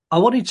I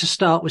wanted to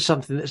start with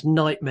something that's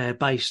nightmare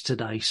based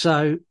today.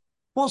 So,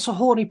 what's a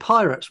horny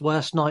pirate's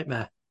worst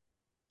nightmare?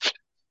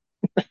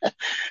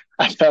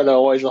 I don't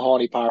know what is a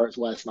horny pirate's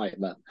worst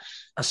nightmare.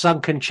 A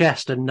sunken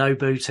chest and no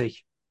booty.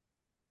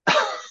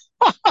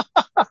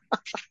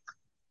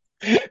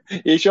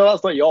 You sure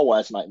that's not your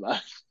worst nightmare?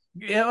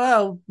 Yeah,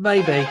 well,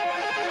 maybe.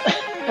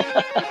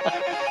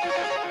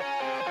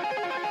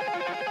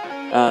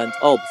 And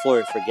oh,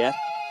 before I forget,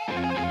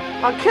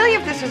 I'll kill you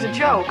if this is a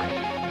joke.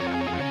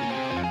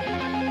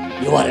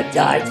 You want to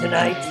die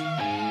tonight?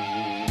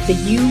 The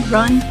You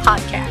Run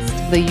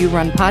Podcast. The You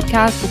Run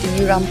Podcast. The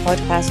You Run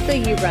Podcast. The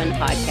You Run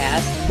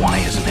Podcast. Why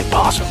isn't it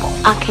possible?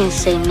 I can't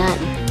say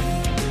nothing.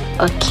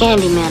 Or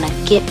Candyman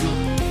will get me.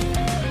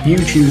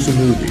 You choose the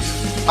movies.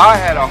 I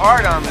had a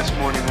heart on this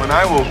morning when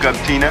I woke up,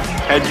 Tina.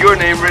 Had your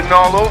name written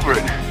all over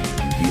it.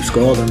 You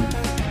score them.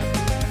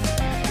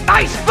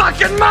 Nice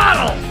fucking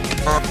model!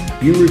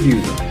 You review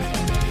them.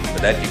 For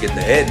that you get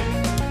the head,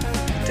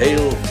 the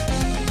tail,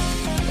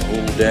 the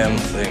whole damn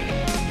thing.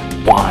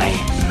 Why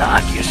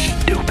not, you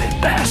stupid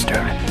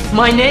bastard?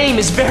 My name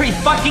is very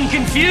fucking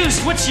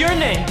confused. What's your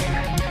name?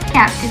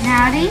 Captain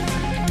Howdy.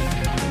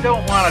 You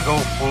don't want to go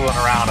fooling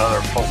around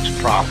other folks'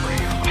 property.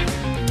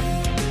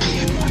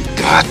 In my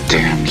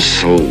goddamn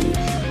soul.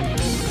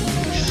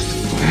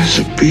 Where's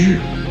a beer?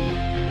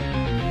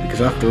 Because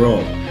after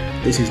all,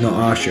 this is not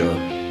our show.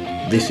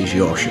 This is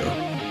your show.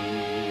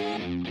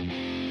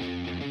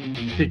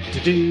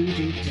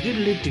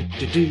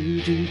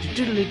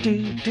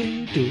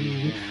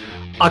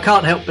 I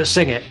can't help but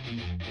sing it.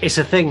 It's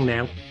a thing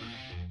now.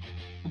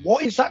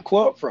 What is that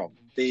quote from?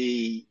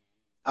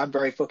 I'm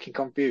very fucking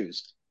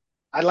confused.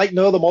 I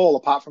know them all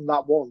apart from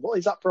that one. What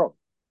is that from?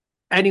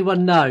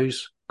 Anyone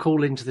knows,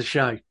 call into the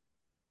show.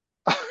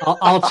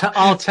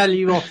 I'll tell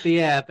you off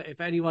the air, but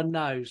if anyone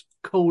knows,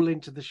 call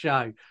into the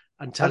show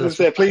and tell us.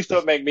 Please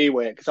don't make me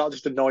wait, because that'll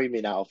just annoy me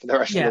now for the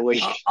rest of the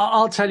week.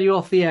 I'll tell you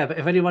off the air, but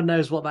if anyone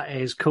knows what that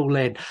is, call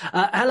in.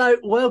 Hello,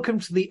 welcome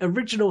to the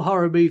original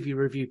horror movie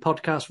review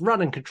podcast,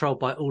 run and controlled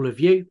by all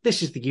of you.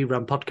 This is the You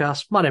Run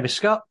Podcast. My name is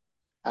Scott.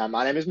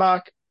 My name is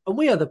Mark. And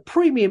we are the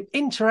premium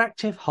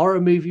interactive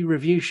horror movie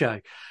review show.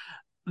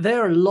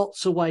 There are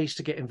lots of ways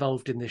to get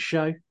involved in this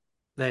show.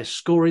 There's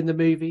scoring the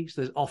movies,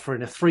 there's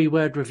offering a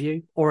 3-word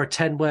review or a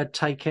 10-word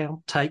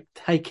takedown.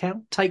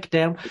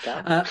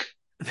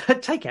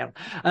 Takeout.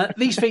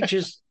 These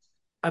features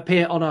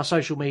appear on our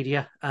social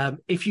media.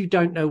 If you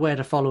don't know where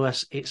to follow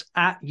us, it's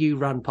at You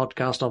Run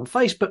Podcast on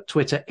Facebook,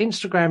 Twitter,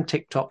 Instagram,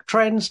 TikTok,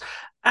 Trends,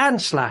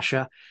 and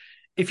Slasher.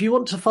 If you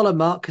want to follow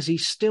Mark, because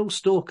he's still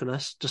stalking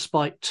us,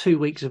 despite 2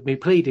 weeks of me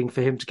pleading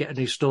for him to get a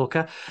new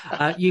stalker,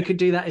 you can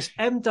do that as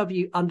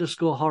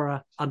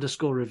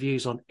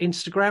MW_horror_reviews on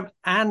Instagram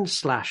and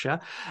Slasher.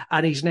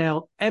 And he's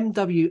now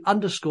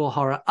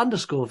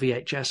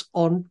MW_horror_VHS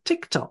on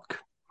TikTok.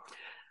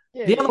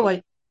 Yeah, the other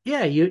way,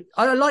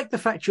 I like the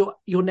fact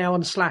you're now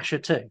on Slasher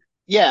too.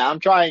 Yeah,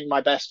 I'm trying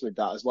my best with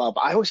that as well,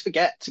 but I always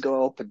forget to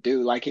go up and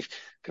do, because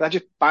I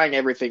just bang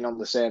everything on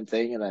the same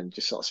thing and then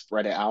just sort of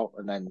spread it out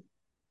and then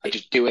I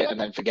just do it and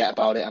then forget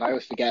about it, and I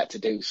always forget to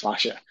do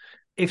Slasher.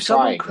 If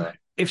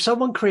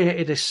someone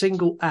created a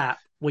single app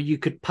where you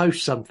could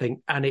post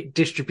something and it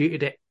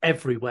distributed it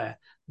everywhere,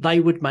 they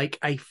would make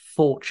a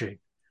fortune.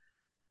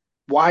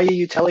 Why are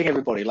you telling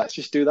everybody? Let's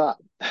just do that.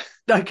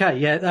 Okay,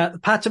 yeah.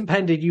 Patent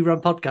pending, You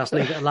Run Podcast,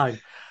 leave it alone.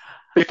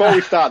 Before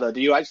we start, though, do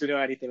you actually know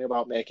anything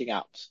about making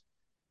apps?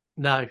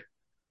 No.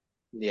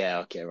 Yeah,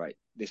 okay, right.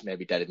 This may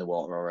be dead in the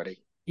water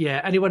already. Yeah,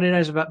 anyone who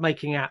knows about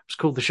making apps,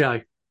 call the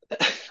show.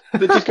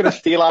 They're just going to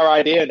steal our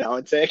idea now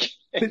and take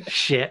it.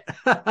 Shit.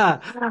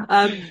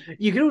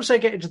 You can also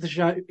get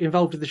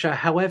involved in the show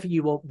however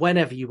you want,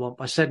 whenever you want,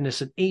 by sending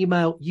us an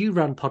email,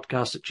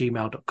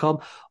 yourunpodcast@gmail.com,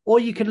 or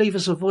you can leave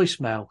us a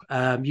voicemail.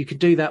 You can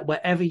do that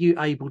wherever you're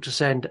able to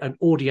send an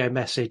audio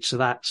message. So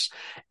that's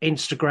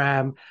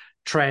Instagram,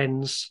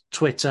 Trends,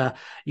 Twitter.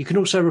 You can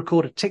also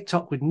record a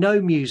TikTok with no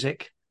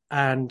music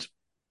and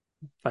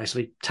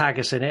basically tag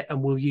us in it,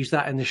 and we'll use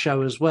that in the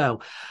show as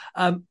well.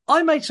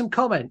 I made some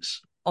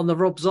comments on the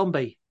Rob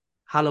Zombie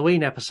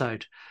Halloween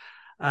episode.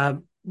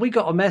 We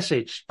got a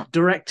message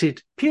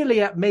directed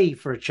purely at me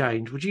for a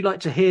change. Would you like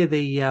to hear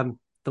the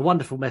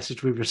wonderful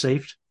message we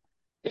received?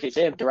 If it's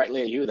aimed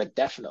directly at you, then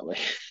definitely.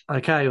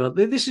 Okay, well,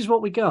 this is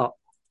what we got.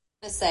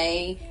 To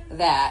say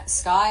that,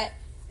 Scott,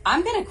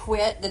 I'm going to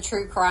quit the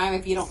true crime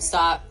if you don't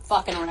stop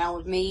fucking around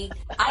with me.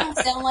 I don't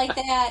sound like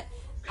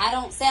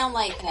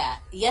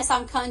that. Yes,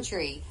 I'm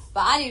country,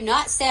 but I do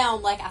not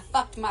sound like I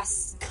fucked my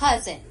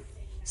cousin.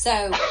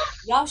 So,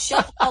 y'all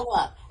shut the hell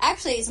up.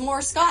 Actually, it's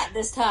more Scott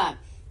this time.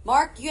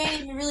 Mark, you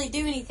ain't even really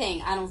do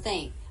anything, I don't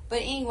think.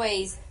 But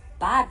anyways,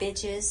 bye,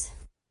 bitches.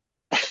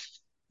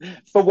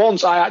 For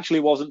once, I actually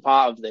wasn't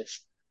part of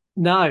this.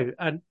 No,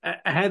 and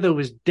Heather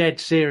was dead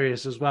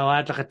serious as well. I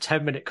had like a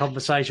 10-minute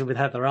conversation with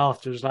Heather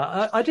after. It was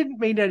like, I didn't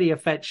mean any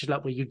offence. She's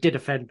like, well, you did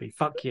offend me.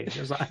 Fuck you. I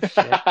was like,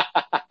 shit.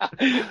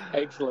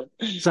 Excellent.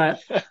 So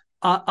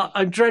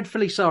I'm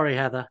dreadfully sorry,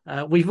 Heather.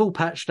 We've all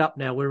patched up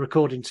now. We're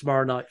recording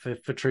tomorrow night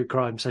for True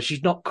Crime, so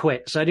she's not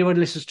quit. So anyone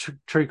who listens to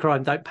True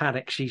Crime, don't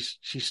panic. She's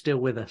still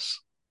with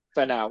us.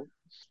 For now.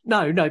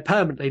 No,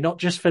 permanently, not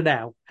just for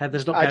now.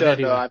 Heather's not I going don't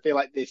anywhere. know. I feel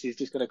like this is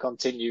just going to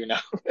continue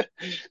now.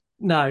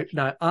 No,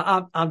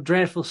 I'm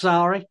dreadful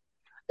sorry.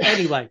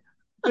 Anyway,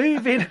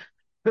 moving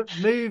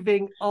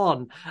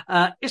on.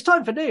 It's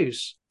time for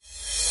news.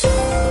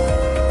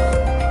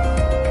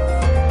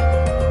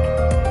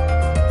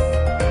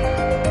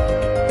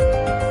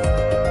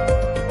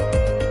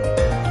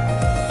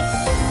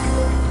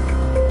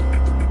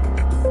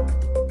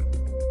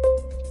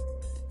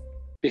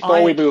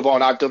 Before we move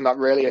on, I've done that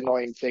really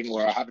annoying thing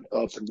where I haven't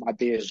opened my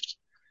beard.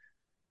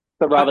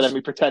 So rather than me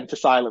pretend to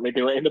silently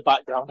do it in the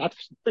background, I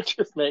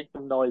just make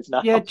some noise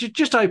now. Yeah,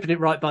 just open it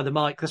right by the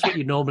mic. That's what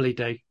you normally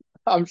do.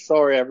 I'm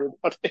sorry,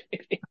 everybody.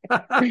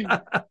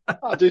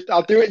 I'll do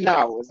it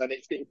now, and then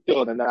it's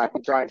done, and then I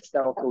can try and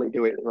stealthily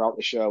do it throughout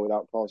the show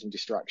without causing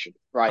distraction.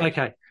 Right.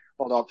 Okay.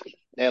 Hold on.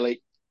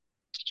 Nearly.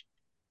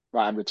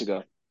 Right, I'm good to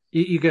go.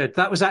 You're good.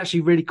 That was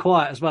actually really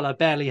quiet as well. I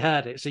barely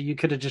heard it, so you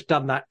could have just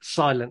done that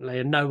silently,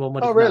 and no one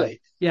would have. Oh,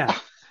 really? Known. Yeah.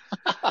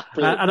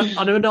 And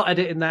I'm not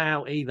editing that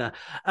out either.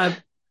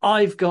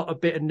 I've got a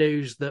bit of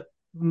news that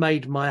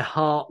made my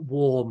heart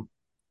warm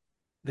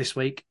this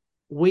week.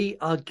 We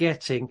are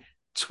getting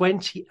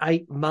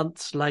 28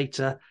 months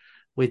later,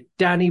 with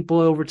Danny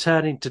Boyle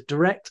returning to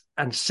direct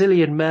and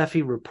Cillian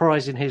Murphy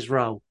reprising his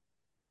role.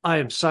 I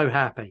am so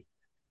happy.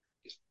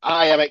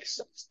 I am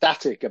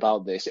ecstatic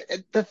about this.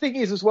 The thing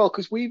is as well,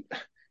 because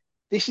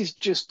this is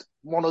just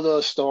one of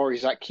those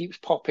stories that keeps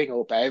popping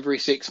up every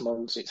 6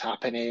 months. It's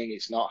happening.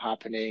 It's not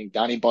happening.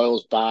 Danny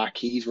Boyle's back.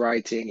 He's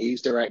writing.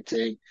 He's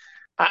directing.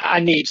 I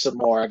need some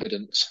more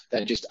evidence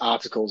than just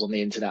articles on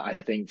the internet, I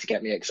think, to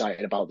get me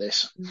excited about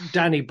this.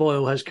 Danny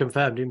Boyle has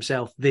confirmed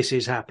himself this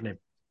is happening.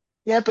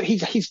 Yeah, but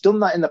he's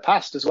done that in the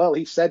past as well.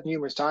 He's said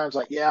numerous times,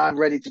 like, yeah, I'm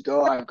ready to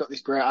go. I've got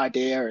this great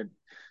idea. And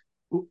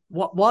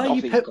why are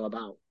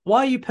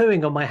you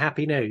pooing on my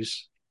happy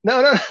news?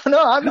 No.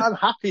 I'm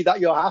happy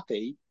that you're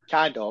happy,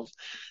 kind of.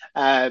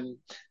 But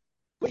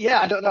yeah,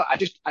 I don't know.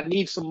 I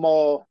need some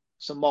more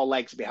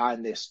legs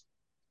behind this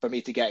for me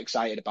to get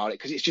excited about it,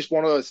 because it's just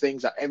one of those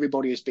things that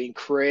everybody has been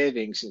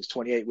craving since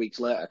 28 Weeks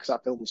Later, because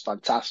that film was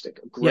fantastic,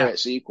 a great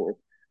sequel,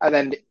 and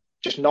then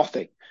just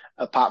nothing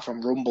apart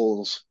from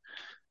rumbles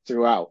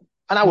throughout.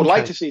 And I would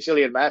like to see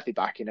Cillian Murphy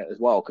back in it as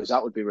well, because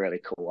that would be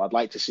really cool. I'd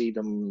like to see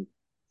them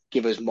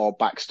give us more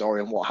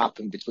backstory on what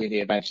happened between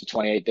the events of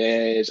 28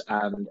 days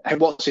and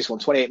what's this one,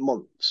 28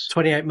 months?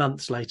 28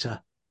 months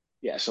later.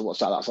 Yeah, so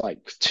what's that? That's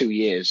like 2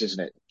 years, isn't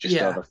it? Just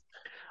over.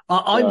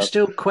 I'm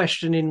still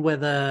questioning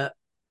whether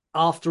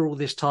after all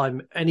this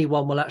time,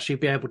 anyone will actually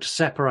be able to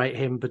separate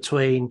him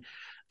between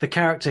the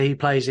character he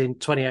plays in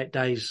 28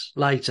 Days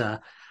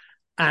Later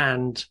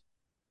and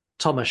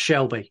Thomas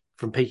Shelby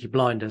from Peaky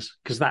Blinders,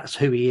 because that's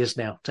who he is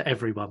now to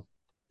everyone.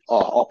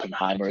 Or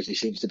Oppenheimer, as he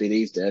seems to be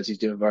these days. He's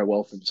doing very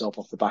well for himself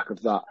off the back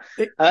of that.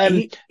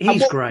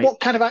 He's great.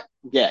 What kind of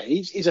yeah,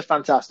 he's a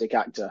fantastic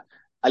actor.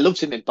 I loved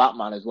him in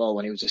Batman as well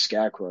when he was a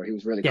scarecrow. He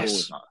was really cool in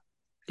that.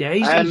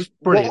 Yeah, he's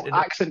brilliant.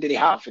 What accent did he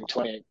have in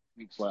 28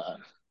 Weeks Later?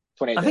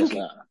 28 I Days think,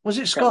 Later? Was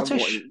it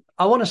Scottish?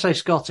 I want to say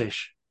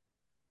Scottish.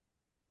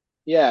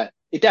 Yeah,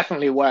 he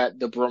definitely weren't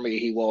the Brummie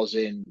he was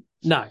in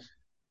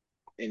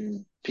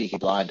Peaky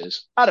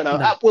Blinders. I don't know.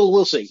 No.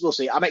 We'll see. We'll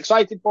see. I'm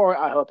excited for it.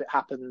 I hope it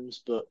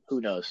happens, but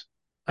who knows?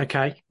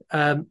 Okay.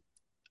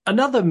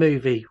 Another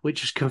movie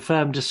which has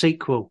confirmed a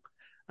sequel.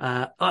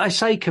 I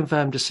say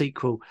confirmed a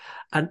sequel.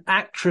 An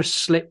actress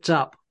slipped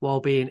up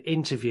while being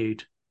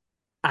interviewed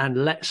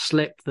and let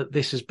slip that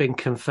this has been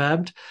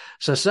confirmed.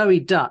 So Zoe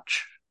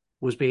Dutch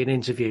was being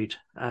interviewed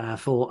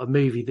for a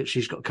movie that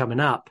she's got coming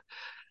up,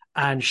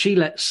 and she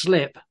let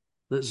slip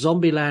that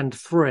Zombieland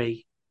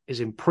 3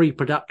 is in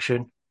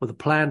pre-production with a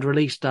planned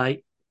release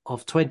date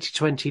of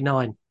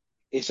 2029.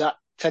 Is that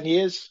 10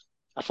 years?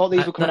 I thought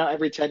these were coming out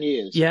every 10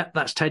 years. Yeah,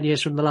 that's 10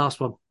 years from the last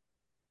one.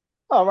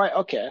 Oh, right,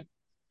 okay.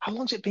 How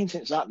long's it been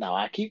since that now?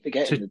 I keep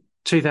forgetting.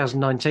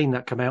 2019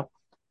 that came out.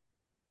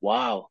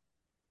 Wow.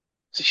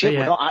 So shit,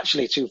 we're not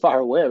actually too far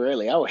away,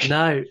 really, are we?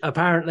 No,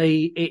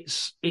 apparently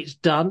it's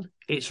done.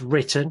 It's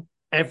written.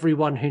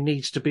 Everyone who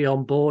needs to be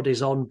on board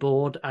is on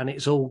board, and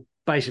it's all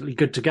basically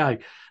good to go.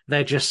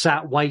 They're just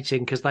sat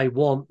waiting because they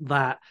want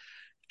that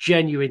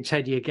genuine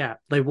 10-year gap.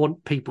 They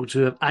want people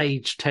to have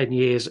aged 10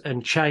 years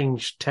and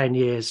changed 10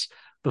 years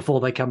before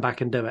they come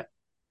back and do it.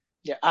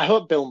 Yeah, I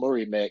hope Bill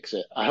Murray makes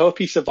it. I hope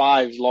he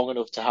survives long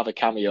enough to have a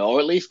cameo, or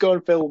at least go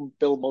and film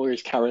Bill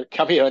Murray's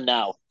cameo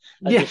now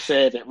and just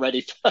save it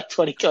ready for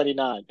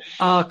 2029.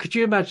 Could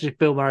you imagine if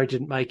Bill Murray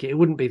didn't make it? It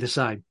wouldn't be the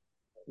same.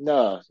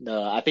 No.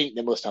 I think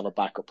they must have a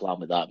backup plan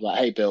with that. Like,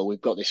 hey, Bill,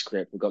 we've got this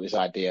script, we've got this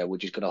idea, we're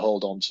just going to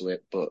hold on to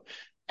it, but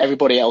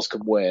everybody else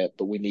can wait,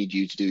 but we need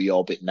you to do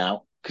your bit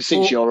now. Because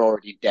since you're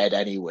already dead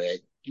anyway,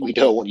 we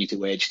don't want you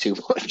to age too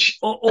much.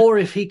 Or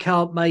if he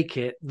can't make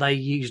it, they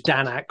use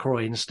Dan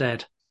Aykroyd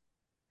instead.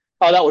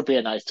 Oh, that would be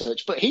a nice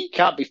touch. But he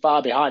can't be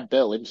far behind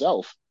Bill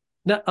himself.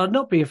 No, I'm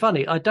not being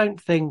funny. I don't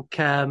think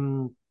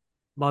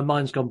my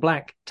mind's gone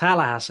blank.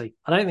 Tallahassee.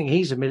 I don't think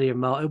he's a million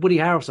miles. Woody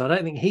Harrelson. I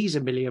don't think he's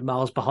a million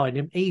miles behind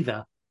him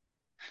either.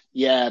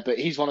 Yeah, but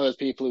he's one of those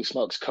people who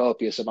smokes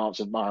copious amounts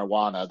of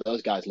marijuana.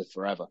 Those guys live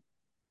forever.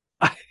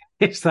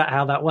 Is that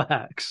how that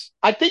works?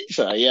 I think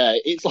so. Yeah,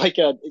 it's like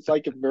a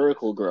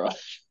miracle grow,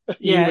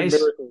 Yeah, human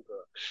miracle grow.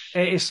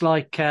 it's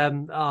like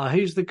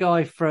who's the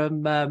guy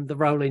from the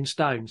Rolling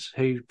Stones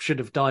who should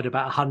have died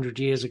about 100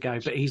 years ago,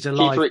 but he's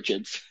alive. Keith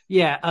Richards.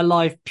 Yeah,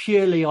 alive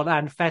purely on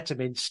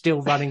amphetamine,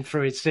 still running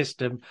through his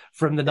system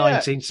from the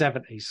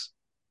 1970s.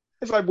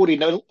 It's like Woody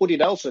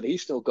Nelson.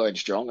 He's still going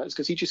strong. That's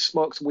because he just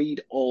smokes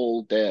weed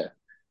all day.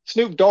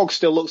 Snoop Dogg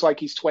still looks like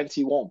he's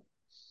 21.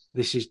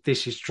 This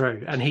is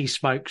true, and he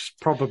smokes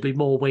probably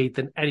more weed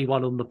than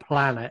anyone on the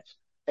planet.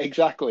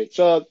 Exactly.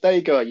 So there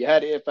you go. You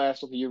heard it here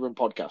first on the You Run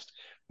podcast.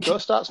 Go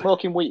start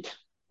smoking weed.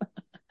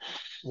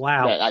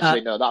 Wow. Yeah,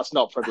 actually, no, that's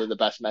not probably the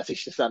best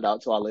message to send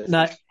out to our listeners.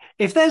 No,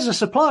 if there's a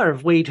supplier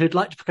of weed who'd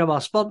like to become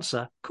our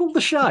sponsor, call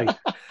the show.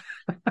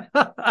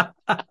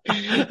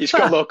 He's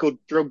got a local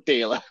drug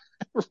dealer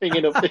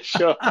ringing up this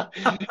show.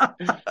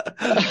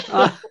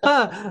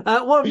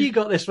 What have you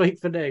got this week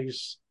for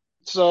news?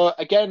 So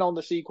again, on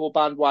the sequel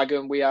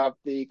bandwagon, we have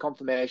the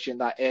confirmation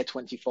that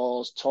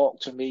A24's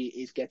Talk to Me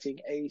is getting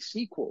a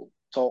sequel,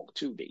 Talk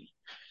to Me.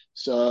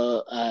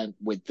 So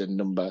with the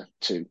number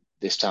 2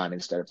 this time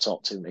instead of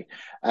Talk to Me.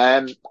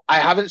 I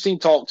haven't seen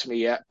Talk to Me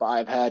yet, but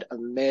I've heard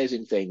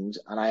amazing things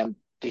and I am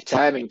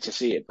determined to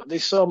see it. But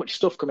there's so much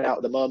stuff coming out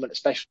at the moment,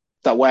 especially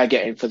that we're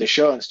getting for the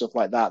show and stuff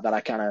like that, that I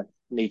kind of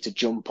need to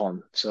jump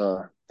on.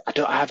 So I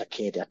have a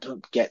kid. I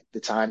don't get the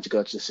time to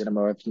go to the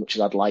cinema as much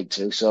as I'd like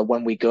to. So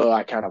when we go,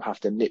 I kind of have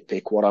to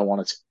nitpick what I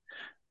want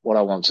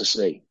to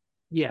see.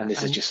 Yeah. And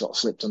this has just sort of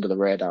slipped under the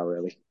radar,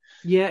 really.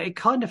 Yeah, it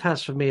kind of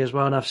has for me as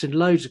well. And I've seen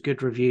loads of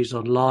good reviews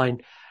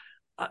online.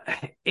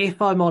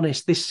 If I'm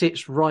honest, this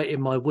sits right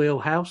in my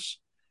wheelhouse,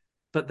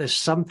 but there's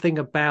something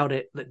about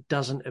it that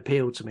doesn't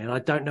appeal to me. And I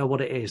don't know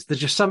what it is.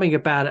 There's just something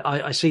about it.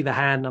 I see the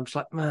hand. I'm just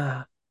like,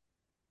 ah.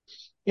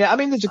 Yeah, I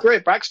mean, there's a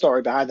great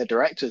backstory behind the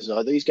directors,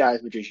 though. These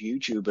guys were just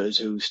YouTubers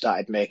who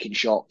started making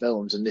short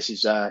films, and this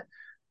is their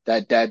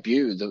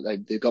debut.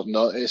 They got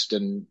noticed,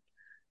 and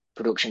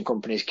production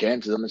companies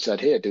came to them and said,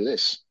 "Here, do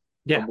this."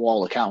 Yeah. From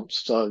all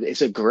accounts. So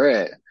it's a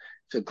great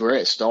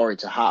story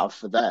to have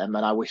for them,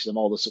 and I wish them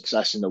all the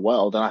success in the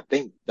world. And I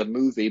think the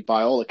movie,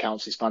 by all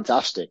accounts, is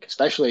fantastic,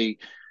 especially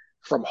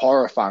from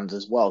horror fans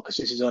as well, because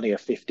this is only a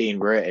 15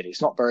 rated.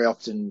 It's not very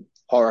often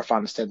horror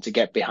fans tend to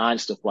get behind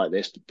stuff like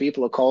this, but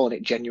people are calling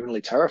it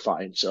genuinely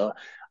terrifying. So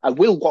I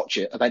will watch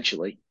it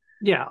eventually.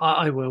 Yeah,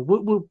 I will.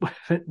 We'll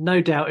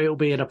no doubt it'll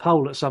be in a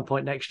poll at some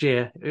point next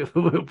year.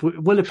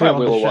 We'll appear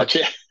on the show. Watch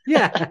it.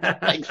 Yeah,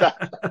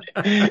 exactly.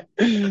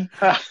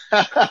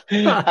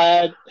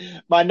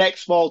 My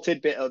next small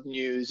tidbit of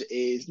news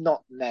is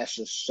not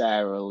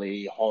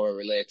necessarily horror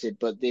related,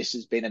 but this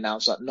has been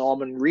announced that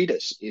Norman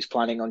Reedus is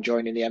planning on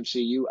joining the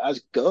MCU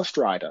as Ghost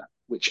Rider,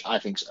 which I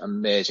think is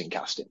amazing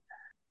casting.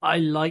 I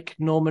like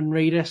Norman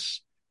Reedus,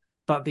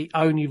 but the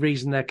only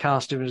reason they're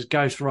casting him as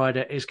Ghost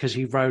Rider is because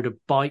he rode a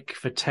bike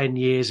for 10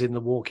 years in The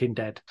Walking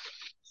Dead.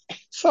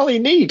 That's all you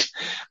need.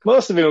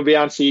 Most of it will be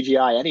on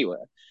CGI anyway.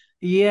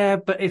 Yeah,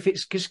 but if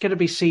it's just going to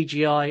be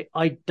CGI,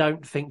 I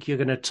don't think you're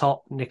going to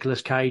top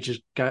Nicolas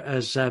Cage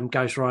as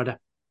Ghost Rider.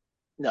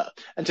 No,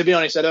 and to be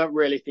honest, I don't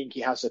really think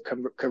he has the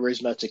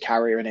charisma to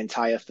carry an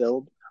entire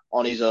film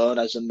on his own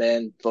as a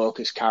main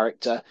focus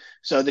character.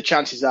 So the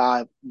chances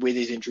are, with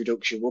his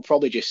introduction, we'll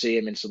probably just see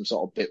him in some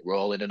sort of bit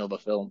role in another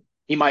film.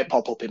 He might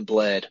pop up in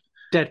Blade.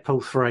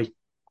 Deadpool 3.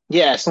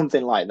 Yeah,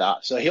 something like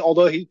that. So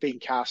although he's been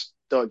cast,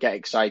 don't get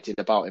excited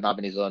about him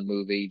having his own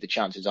movie. The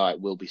chances are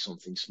it will be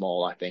something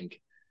small, I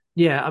think.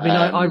 Yeah, I mean,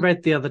 I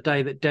read the other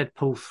day that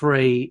Deadpool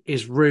 3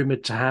 is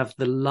rumoured to have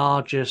the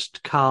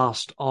largest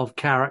cast of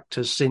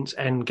characters since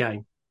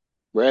Endgame.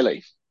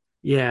 Really?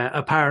 Yeah,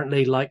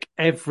 apparently, like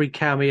every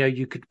cameo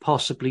you could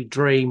possibly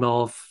dream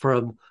of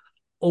from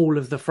all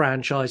of the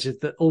franchises,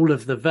 all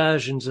of the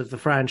versions of the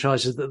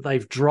franchises that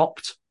they've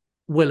dropped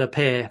will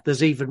appear.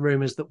 There's even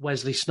rumours that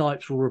Wesley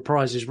Snipes will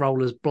reprise his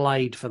role as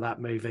Blade for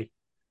that movie.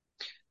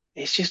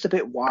 It's just a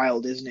bit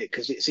wild, isn't it?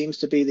 Because it seems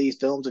to be these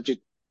films have just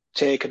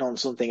taken on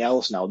something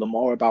else now. They're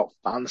more about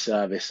fan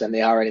service than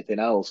they are anything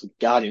else. With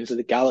Guardians of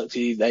the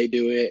Galaxy, they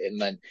do it, and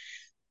then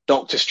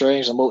Doctor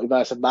Strange, the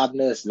Multiverse of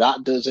Madness,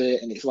 that does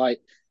it, and it's like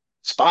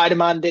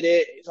Spider-Man did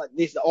it. It's like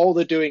this. All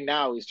they're doing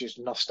now is just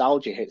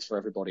nostalgia hits for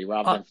everybody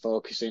rather than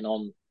focusing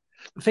on.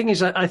 The thing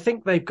is, I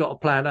think they've got a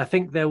plan. I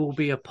think there will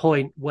be a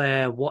point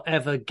where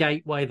whatever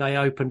gateway they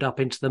opened up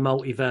into the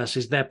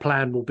multiverses, their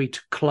plan will be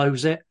to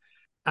close it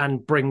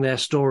and bring their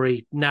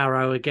story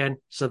narrow again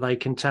so they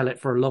can tell it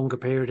for a longer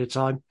period of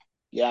time.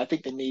 Yeah, I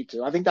think they need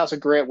to. I think that's a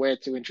great way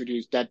to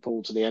introduce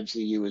Deadpool to the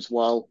MCU as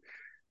well,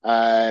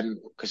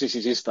 because this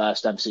is his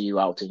first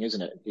MCU outing,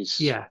 isn't it? He's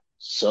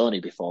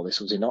Sony before this,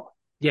 was he not?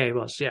 Yeah, he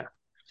was, yeah.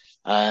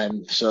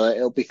 So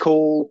it'll be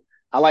cool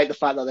I like the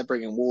fact that they're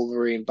bringing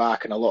Wolverine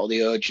back and a lot of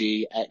the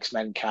OG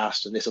X-Men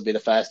cast, and this will be the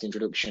first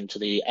introduction to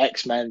the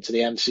X-Men to the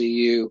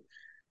MCU.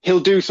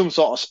 He'll do some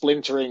sort of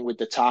splintering with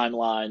the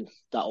timeline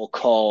that will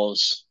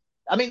cause.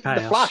 I mean,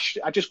 Chaos. The Flash.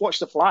 I just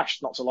watched The Flash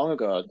not so long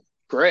ago.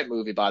 Great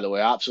movie, by the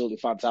way. Absolutely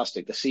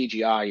fantastic. The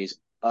CGI is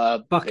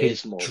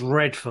abysmal. Fucking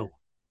dreadful.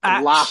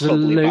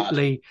 Laughably bad.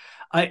 Absolutely.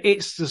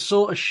 It's the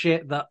sort of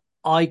shit that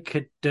I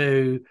could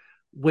do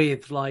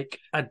with like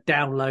a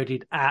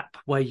downloaded app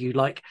where you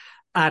like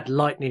add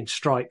lightning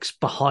strikes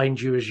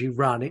behind you as you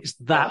run. It's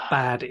that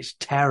bad. It's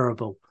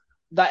terrible.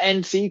 That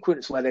end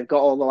sequence where they've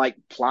got all the like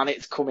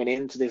planets coming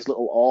into this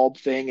little orb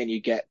thing, and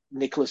you get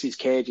Nicolas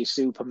Cage's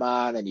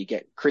Superman and you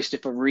get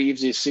Christopher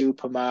Reeve's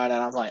Superman,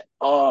 and I'm like,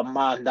 oh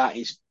man, that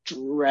is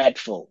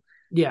dreadful.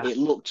 Yeah, it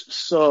looked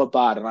so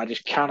bad, and I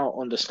just cannot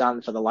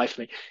understand for the life of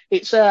me.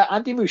 It's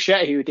Andy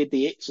Muschietti who did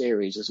the It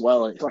series as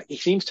well. It's like he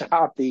seems to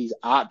have these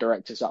art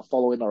directors that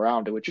follow him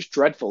around who are just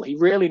dreadful. He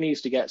really needs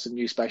to get some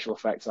new special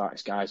effects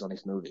artist guys on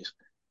his movies.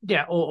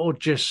 Yeah, or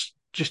just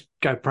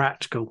go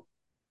practical.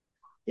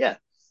 Yeah.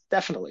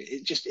 Definitely.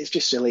 It's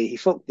just silly. He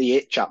fucked the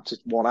It chapter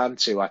 1 and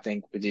 2, I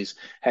think, with his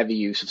heavy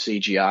use of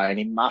CGI, and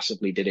he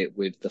massively did it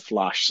with The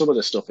Flash. Some of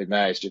the stuff in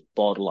there is just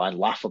borderline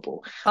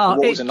laughable. Oh,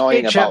 what was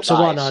annoying about chapter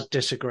that 1, is... I'd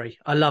disagree.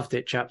 I loved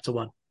It chapter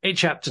 1. It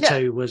chapter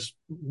 2 was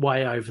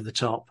way over the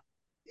top.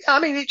 I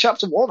mean, It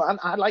chapter 1,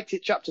 I liked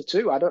It chapter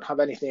 2. I don't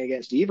have anything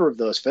against either of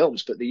those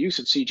films, but the use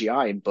of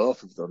CGI in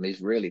both of them is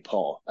really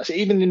poor. I see,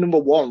 even in number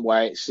 1,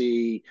 where it's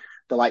the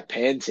like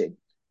painting,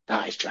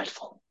 that is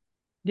dreadful.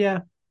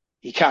 Yeah.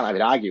 You can't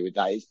even argue with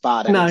that. It's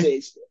bad. And no.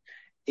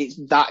 It's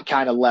that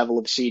kind of level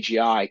of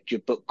CGI,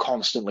 but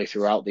constantly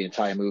throughout the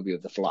entire movie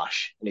of The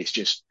Flash. And it's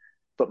just,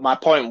 but my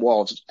point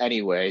was,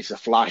 anyways, The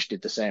Flash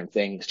did the same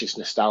thing. It's just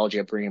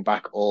nostalgia, bringing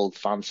back old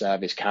fan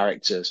service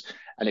characters,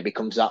 and it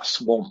becomes that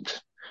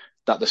swamped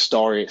that the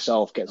story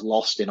itself gets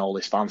lost in all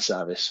this fan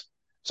service.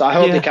 So I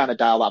hope they kind of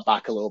dial that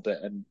back a little bit,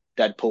 and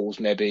Deadpool's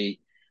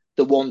maybe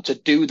the one to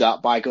do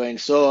that by going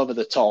so over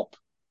the top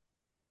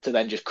to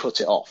then just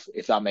cut it off,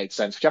 if that makes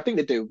sense, which I think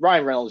they do.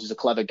 Ryan Reynolds is a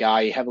clever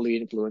guy. He heavily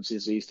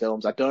influences these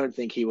films. I don't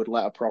think he would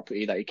let a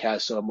property that he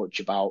cares so much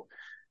about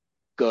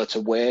go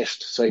to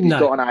waste. So if he's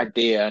got an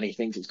idea and he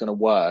thinks it's going to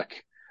work,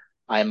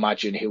 I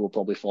imagine he will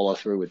probably follow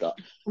through with that.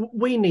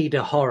 We need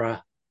a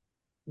horror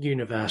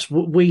universe.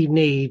 We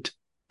need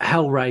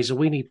Hellraiser.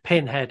 We need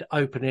Pinhead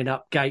opening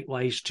up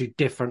gateways to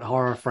different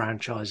horror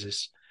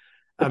franchises.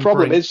 The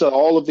problem is that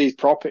all of these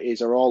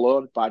properties are all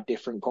owned by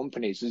different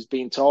companies. There's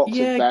been talks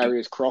of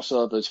various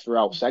crossovers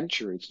throughout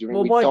centuries.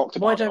 We talked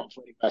about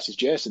Freddy versus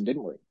Jason,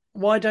 didn't we?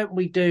 Why don't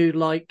we do,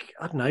 like,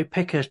 I don't know,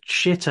 pick a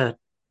shitter,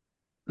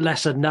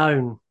 lesser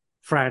known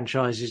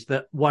franchises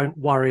that won't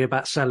worry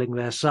about selling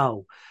their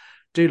soul?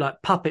 Do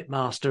like Puppet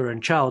Master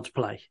and Child's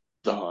Play.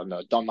 Oh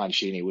no, Don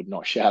Mancini would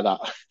not share that.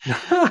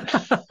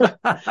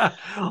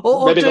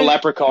 Maybe the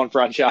Leprechaun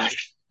franchise.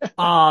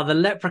 The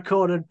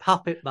Leprechaun and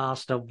Puppet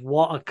Master.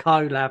 What a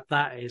collab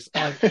that is.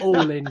 I'm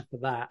all in for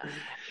that.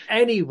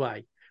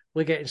 Anyway,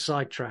 we're getting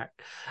sidetracked.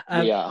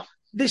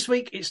 This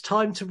week, it's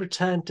time to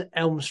return to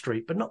Elm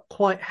Street, but not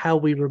quite how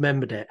we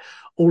remembered it.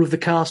 All of the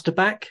cast are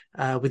back,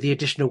 with the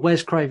addition of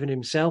Wes Craven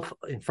himself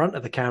in front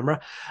of the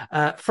camera.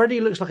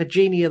 Freddie looks like a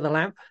genie of the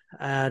lamp,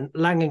 and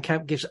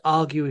Langenkamp gives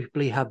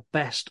arguably her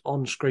best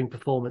on-screen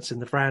performance in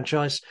the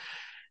franchise,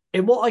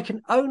 in what I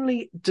can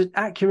only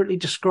accurately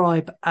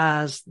describe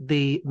as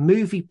the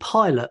movie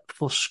pilot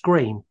for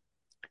Scream.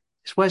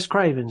 It's Wes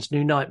Craven's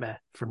New Nightmare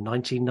from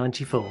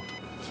 1994.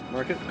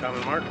 Mark it,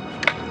 common mark.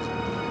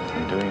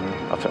 I'm doing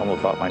a film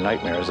about my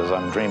nightmares as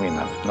I'm dreaming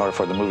them. In order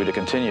for the movie to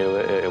continue,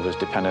 it was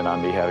dependent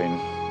on me having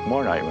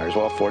more nightmares.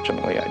 Well,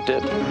 fortunately, I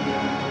did.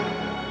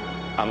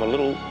 I'm a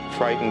little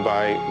frightened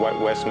by what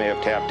Wes may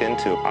have tapped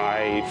into.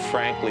 I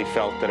frankly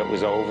felt that it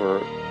was over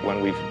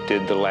when we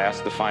did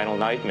the final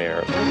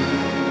nightmare.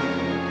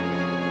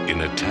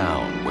 In a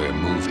town where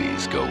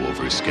movies go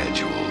over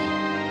schedule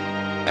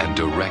and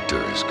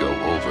directors go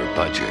over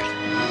budget,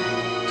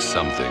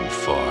 something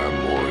far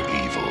more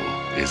evil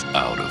is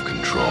out of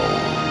control.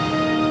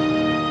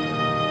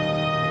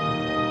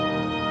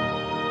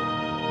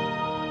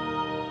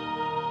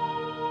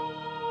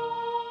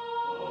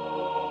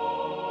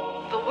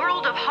 The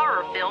world of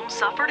horror films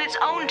suffered its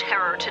own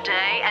terror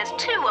today as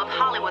 2 of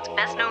Hollywood's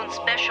best-known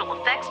special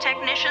effects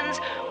technicians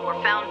were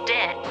found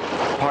dead.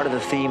 Part of the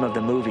theme of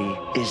the movie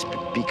is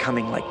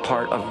becoming like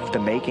part of the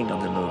making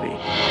of the movie.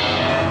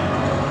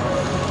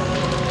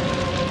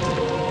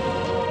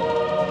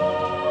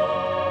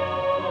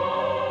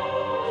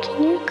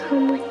 Can you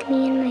come with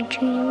me in my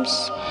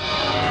dreams?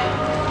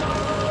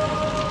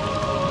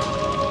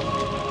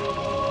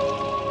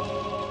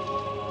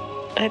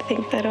 I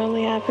think that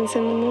only happens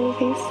in the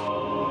movies.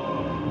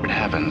 What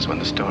happens when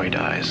the story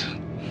dies?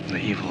 The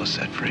evil is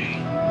set free.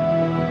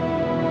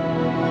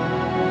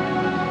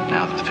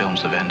 Now that the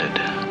films have ended,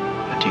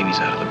 the genie's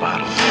out of the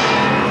bottle.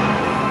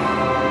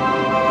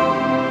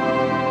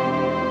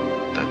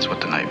 That's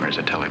what the nightmare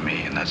writers are telling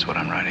me, and that's what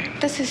I'm writing.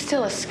 This is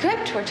still a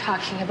script we're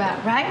talking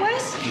about, right,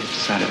 Wes? He's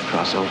decided to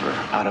cross over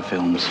out of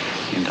films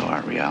into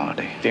our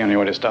reality. The only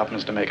way to stop him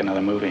is to make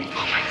another movie.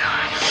 Oh my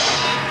God.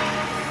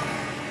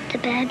 The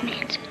bad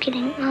man's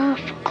getting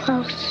awful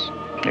close.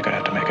 You're gonna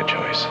have to make a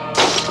choice.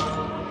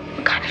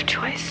 What kind of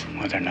choice?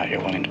 Whether or not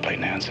you're willing to play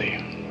Nancy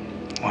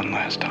one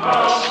last time.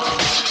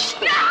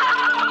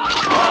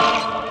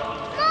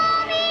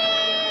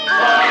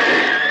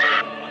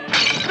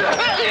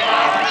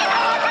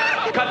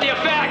 Cut the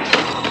effect!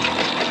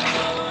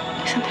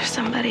 Isn't there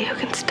somebody who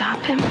can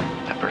stop him?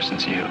 That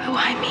person's you.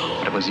 Why me?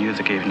 But it was you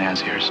that gave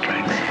Nancy her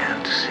strength.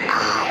 Nancy.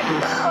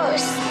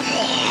 Almost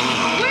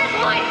there. Where's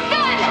my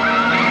son?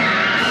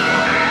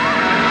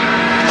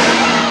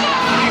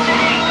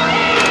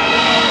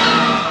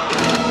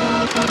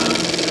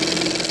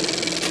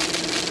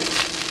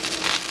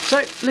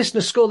 So,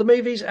 listeners score the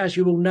movies, as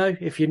you all know.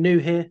 If you're new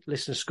here,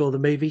 listeners score the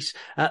movies.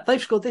 They've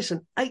scored this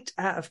an 8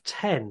 out of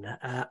 10.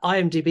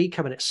 IMDb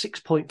coming at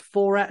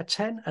 6.4 out of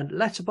 10, and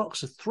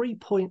Letterboxd a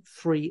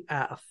 3.3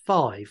 out of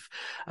 5.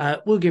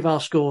 We'll give our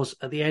scores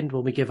at the end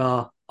when we give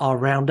our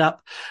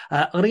roundup.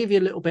 I'm going to give you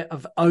a little bit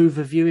of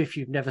overview if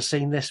you've never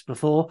seen this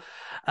before.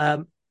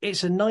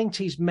 It's a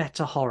 90s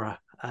meta horror.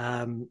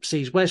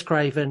 Sees Wes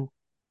Craven,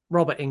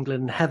 Robert Englund,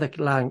 and Heather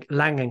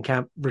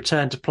Langenkamp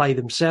return to play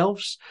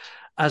themselves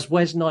as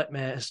Wes'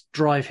 nightmares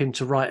drive him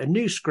to write a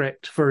new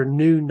script for a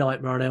new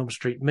Nightmare on Elm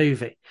Street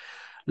movie.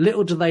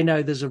 Little do they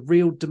know there's a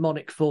real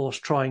demonic force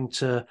trying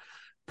to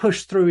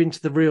push through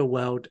into the real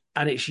world,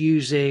 and it's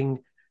using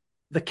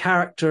the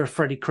character of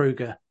Freddy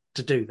Krueger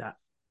to do that.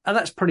 And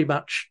that's pretty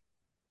much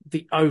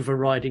the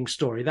overriding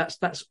story.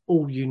 That's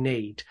all you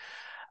need.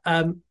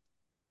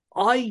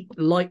 I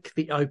like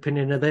the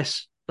opening of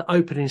this. The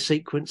opening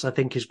sequence, I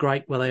think, is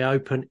great, where they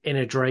open in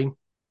a dream.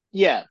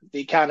 Yeah,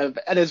 they kind of,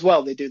 and as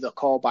well, they do the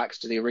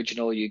callbacks to the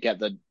original. You get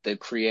the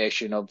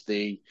creation of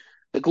the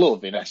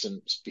glove, in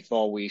essence,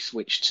 before we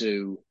switch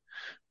to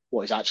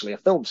what is actually a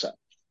film set.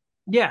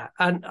 Yeah,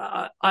 and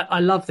I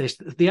love this.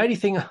 The only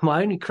thing,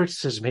 my only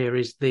criticism here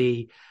is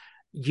the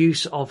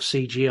use of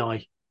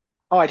CGI.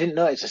 Oh, I didn't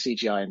notice a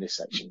CGI in this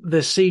section. The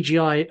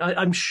CGI,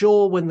 I'm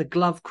sure when the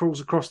glove crawls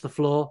across the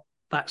floor,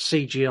 that's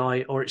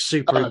CGI or it's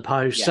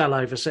superimposed, cell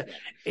over.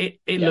 It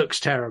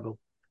looks terrible.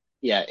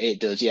 Yeah, it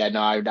does. Yeah, no,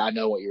 I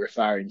know what you're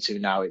referring to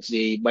now. It's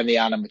when the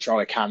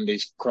animatronic hand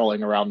is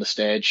crawling around the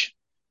stage.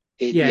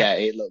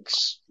 It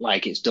looks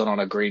like it's done on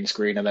a green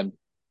screen and then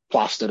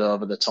plastered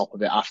over the top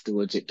of it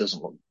afterwards. It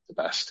doesn't look the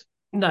best.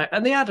 No,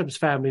 and the Addams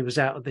Family was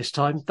out at this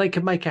time. They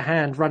could make a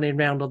hand running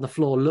around on the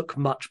floor look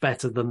much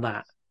better than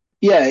that.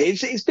 Yeah,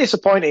 it's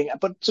disappointing.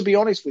 But to be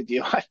honest with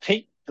you, I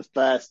think the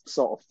first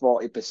sort of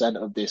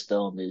 40% of this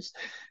film is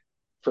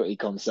pretty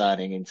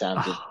concerning in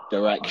terms of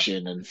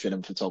direction and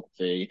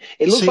cinematography.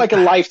 It looks like a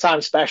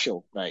Lifetime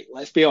special, mate.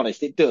 Let's be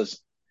honest, it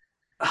does.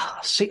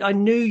 See, I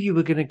knew you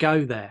were going to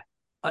go there.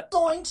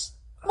 Zoinks,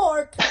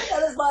 Mark,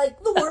 that is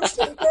like the worst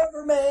take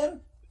ever,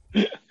 man.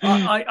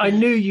 I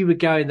knew you were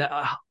going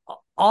there.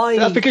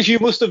 That's because you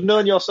must have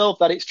known yourself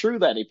that it's true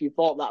then, if you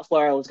thought that's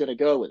where I was going to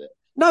go with it.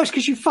 No, it's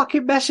because you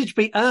fucking messaged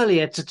me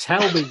earlier to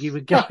tell me you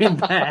were going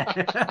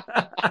there.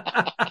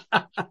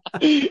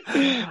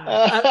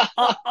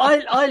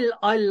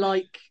 I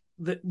like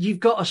that you've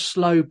got a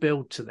slow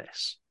build to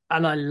this,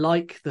 and I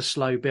like the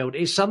slow build.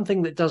 It's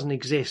something that doesn't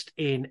exist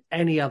in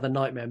any other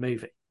Nightmare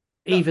movie,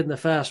 even the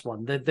first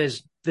one.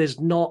 There's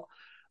not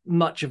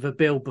much of a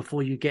build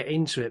before you get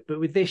into it,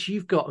 but with this,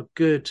 you've got a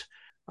good,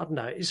 I don't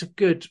know, it's a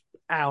good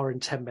hour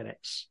and 10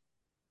 minutes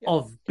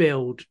of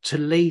build to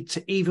lead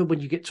to even when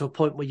you get to a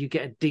point where you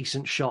get a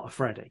decent shot of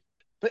Freddy.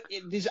 But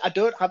I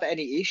don't have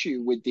any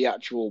issue with the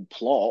actual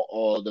plot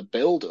or the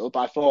build-up.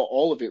 I thought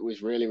all of it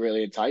was really,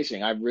 really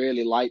enticing. I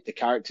really liked the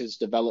characters'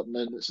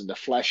 developments and the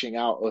fleshing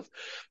out of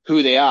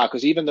who they are,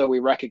 because even though we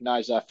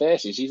recognize their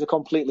faces, these are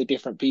completely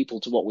different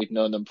people to what we've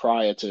known them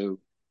prior to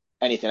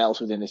anything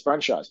else within this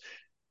franchise.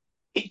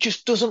 It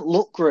just doesn't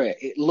look great.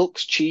 It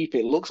looks cheap.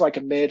 It looks like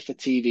a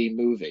made-for-TV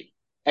movie.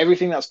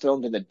 Everything that's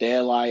filmed in the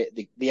daylight,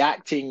 the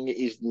acting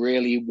is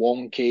really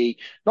wonky.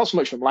 Not so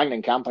much from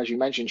Langenkamp, as you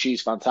mentioned,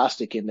 she's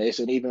fantastic in this,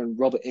 and even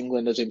Robert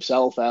Englund as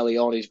himself early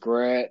on is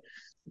great.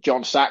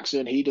 John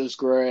Saxon, he does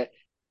great,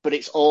 but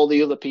it's all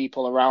the other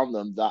people around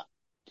them that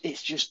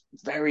it's just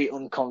very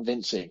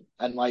unconvincing,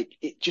 and like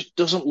it just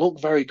doesn't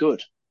look very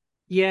good.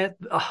 Yeah,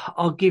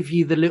 I'll give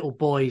you the little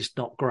boy's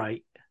not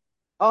great.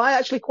 Oh, I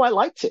actually quite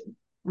liked him.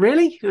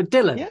 Really?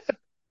 Dylan? Yeah.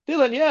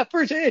 Dylan, yeah,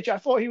 for his age, I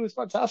thought he was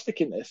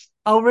fantastic in this.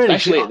 Oh, really?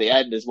 Especially at the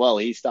end as well.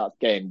 He starts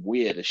getting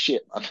weird as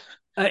shit,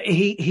 man.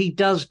 He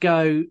does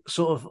go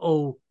sort of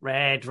all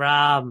red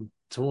rum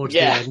towards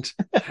the end.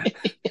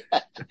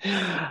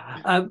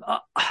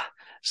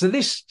 So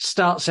this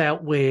starts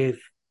out with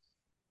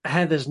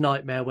Heather's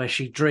nightmare where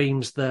she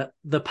dreams that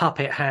the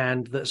puppet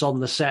hand that's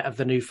on the set of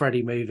the new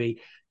Freddy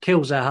movie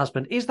kills her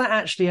husband. Is that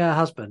actually her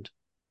husband?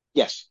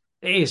 Yes.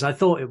 It is. I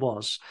thought it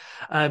was.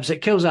 So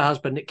it kills her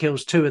husband. It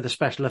kills two of the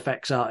special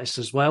effects artists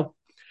as well.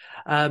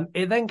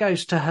 It then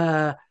goes to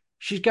her.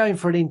 She's going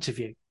for an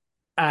interview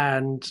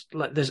and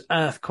like there's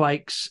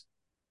earthquakes,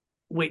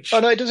 which... Oh,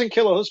 no, it doesn't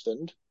kill her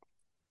husband.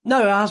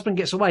 No, her husband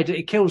gets away.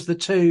 It kills the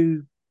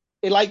two...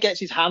 It like gets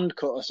his hand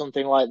cut or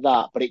something like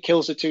that, but it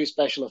kills the two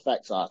special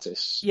effects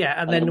artists. Yeah,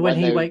 and then when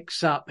he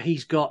wakes up,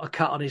 he's got a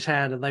cut on his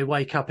hand and they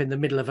wake up in the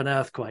middle of an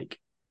earthquake.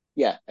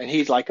 Yeah, and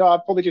he's like, oh,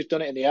 I've probably just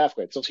done it in the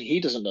earthquake. So obviously he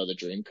doesn't know the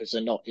dream because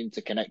they're not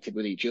interconnected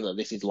with each other.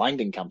 This is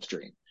Langenkamp's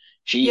dream.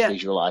 She's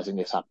visualizing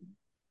this happening.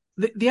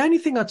 The only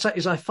thing I'd say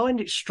is I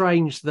find it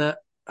strange that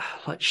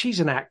like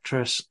she's an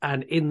actress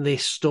and in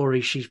this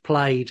story she's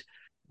played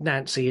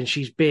Nancy and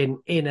she's been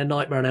in a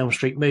Nightmare on Elm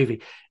Street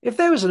movie. If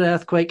there was an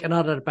earthquake and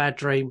I'd had a bad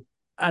dream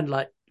and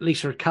like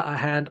Lisa had cut her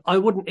hand, I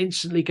wouldn't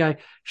instantly go,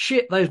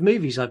 shit, those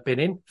movies I've been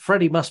in,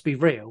 Freddy must be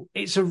real.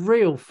 It's a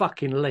real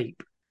fucking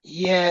leap.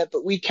 Yeah,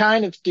 but we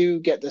kind of do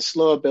get the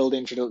slow build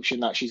introduction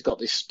that she's got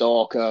this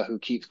stalker who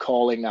keeps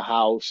calling the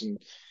house and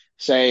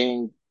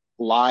saying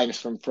lines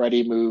from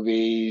Freddy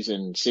movies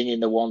and singing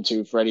the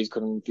 1-2 Freddy's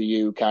coming for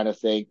you kind of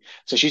thing.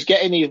 So she's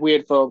getting these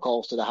weird phone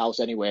calls to the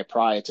house anyway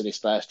prior to this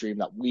first dream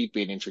that we've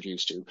been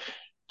introduced to.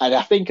 And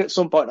I think at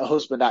some point her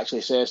husband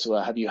actually says to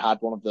her, have you had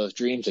one of those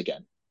dreams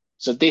again?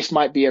 So this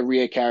might be a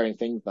reoccurring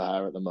thing for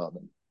her at the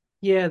moment.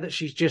 Yeah, that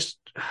she's just,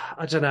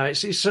 I don't know,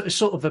 it's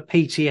sort of a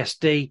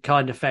PTSD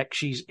kind of effect.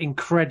 She's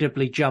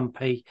incredibly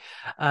jumpy.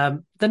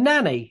 The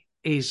nanny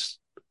is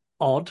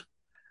odd.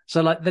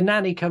 So like the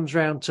nanny comes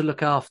round to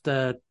look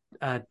after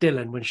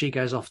Dylan when she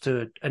goes off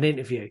to an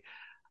interview.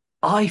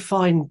 I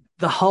find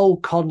the whole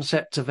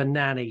concept of a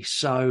nanny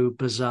so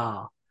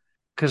bizarre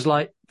because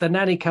like the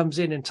nanny comes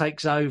in and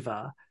takes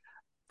over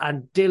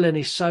and Dylan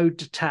is so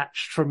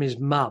detached from his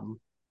mum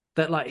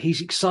that like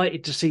he's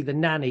excited to see the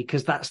nanny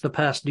because that's the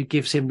person who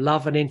gives him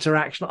love and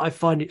interaction. I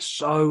find it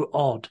so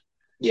odd.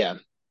 Yeah.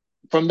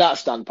 From that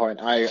standpoint,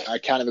 I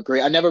kind of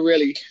agree. I never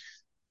really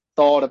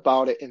thought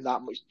about it in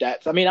that much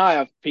depth. I mean, I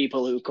have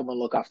people who come and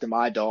look after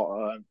my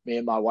daughter. Me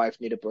and my wife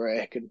need a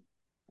break. And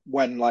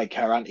when like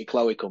her Auntie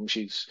Chloe comes,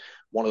 she's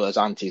one of those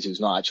aunties who's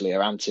not actually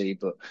her auntie,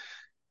 but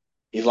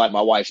he's like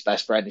my wife's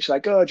best friend. And she's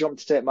like, oh, do you want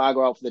me to take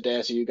Margot out for the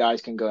day so you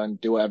guys can go and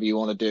do whatever you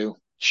want to do?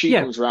 She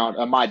comes around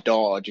and my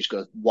daughter just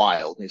goes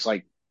wild. And it's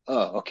like,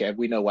 oh, okay,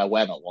 we know where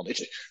we're not wanted.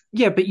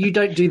 Yeah, but you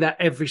don't do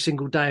that every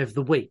single day of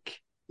the week.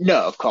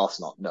 No, of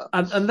course not. No.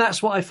 And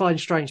that's what I find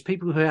strange.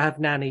 People who have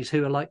nannies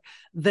who are like,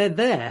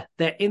 they're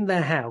in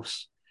their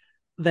house,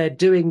 they're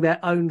doing their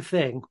own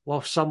thing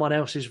while someone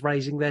else is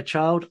raising their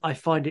child. I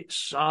find it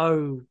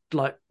so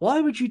like,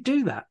 why would you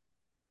do that?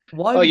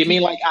 Why? Oh, you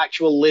mean like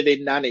actual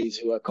living nannies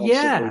who are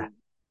constantly, yeah,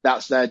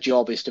 that's their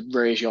job is to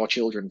raise your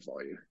children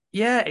for you.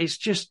 Yeah, it's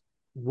just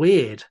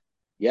weird.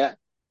 Yeah,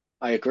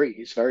 I agree.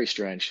 It's very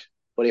strange.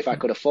 But if I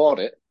could afford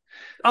it,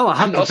 oh, 100%.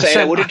 I'm not saying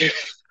I wouldn't.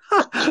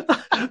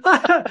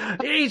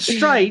 It's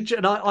strange,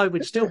 and I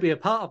would still be a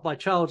part of my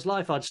child's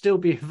life. I'd still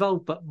be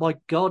involved, but my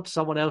God,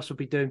 someone else would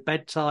be doing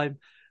bedtime.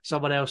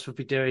 Someone else would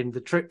be doing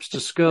the trips to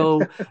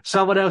school.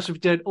 Someone else would be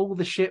doing all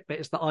the shit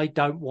bits that I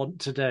don't want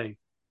to do.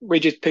 We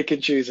just pick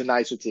and choose the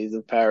niceties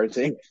of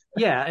parenting.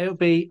 Yeah, it'll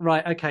be,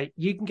 right, okay,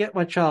 you can get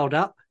my child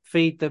up,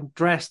 feed them,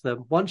 dress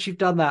them. Once you've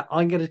done that,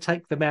 I'm going to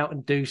take them out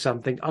and do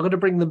something. I'm going to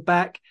bring them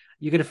back.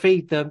 You're going to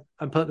feed them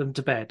and put them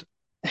to bed.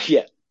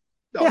 Yeah.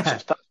 Oh, yeah.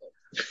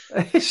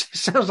 It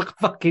sounds like a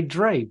fucking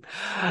dream.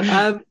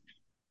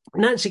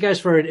 Nancy goes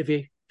for her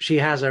interview. She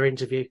has her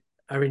interview.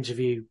 Her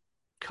interview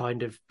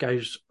kind of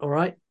goes all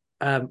right.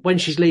 When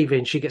she's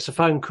leaving, she gets a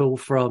phone call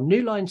from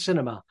New Line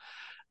Cinema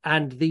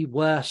and the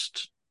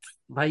worst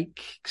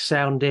fake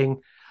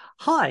sounding,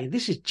 hi,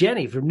 this is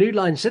Jenny from New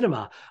Line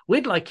Cinema.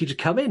 We'd like you to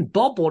come in.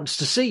 Bob wants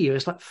to see you.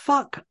 It's like,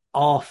 fuck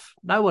off.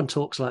 No one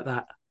talks like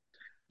that.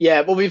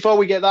 Yeah, well, before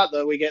we get that,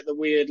 though, we get the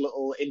weird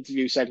little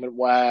interview segment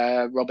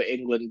where Robert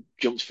Englund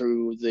jumps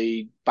through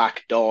the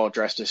back door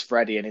dressed as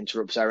Freddy and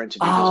interrupts our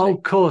interview. Oh,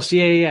 of course.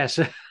 Yeah.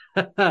 So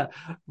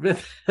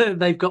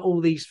they've got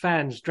all these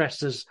fans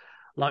dressed as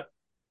like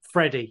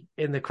Freddy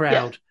in the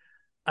crowd. Yeah.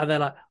 And they're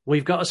like,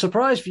 we've got a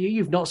surprise for you.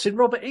 You've not seen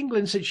Robert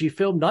Englund since you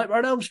filmed Nightmare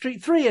on Elm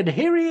Street 3, and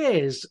here he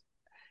is.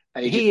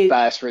 And he just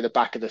bursts through the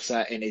back of the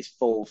set in his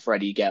full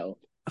Freddy get-up.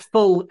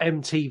 Full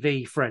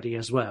MTV Freddy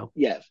as well.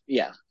 Yeah.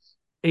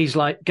 He's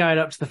like going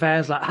up to the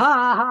fans like,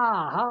 ha,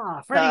 ha,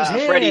 ha, Freddy's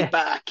here. Freddy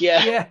back,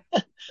 yeah.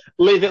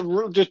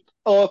 Just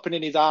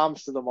opening his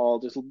arms to them all,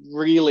 just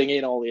reeling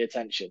in all the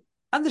attention.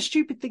 And the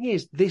stupid thing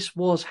is, this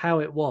was how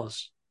it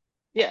was.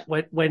 Yeah.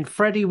 When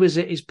Freddy was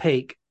at his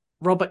peak,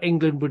 Robert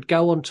Englund would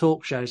go on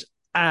talk shows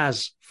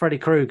as Freddy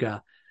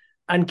Krueger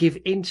and give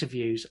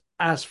interviews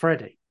as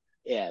Freddy.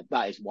 Yeah,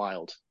 that is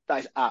wild. That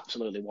is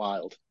absolutely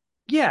wild.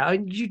 Yeah,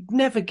 and you'd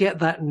never get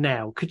that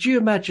now. Could you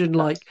imagine,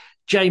 like,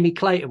 Jamie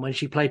Clayton, when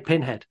she played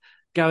Pinhead,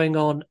 going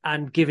on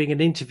and giving an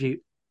interview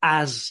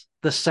as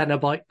the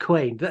Cenobite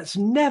Queen? That's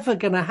never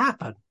going to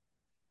happen.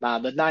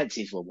 Man, the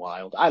 90s were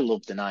wild. I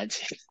loved the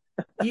 90s.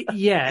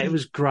 Yeah, it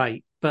was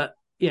great. But,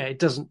 yeah, it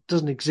doesn't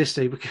exist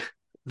anymore.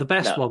 The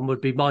best one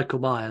would be Michael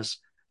Myers.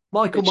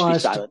 Michael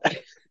Myers.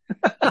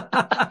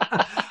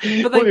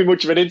 Wouldn't be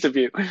much of an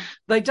interview.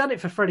 They done it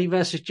for Freddy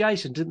versus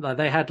Jason, didn't they?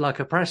 They had like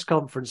a press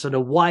conference and a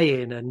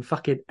weigh-in and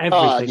fucking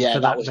everything yeah, for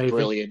that that was movie.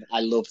 brilliant.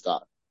 I loved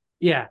that.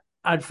 Yeah.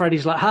 And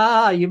Freddy's like,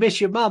 ha, you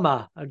miss your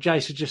mama. And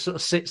Jason just sort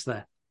of sits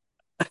there.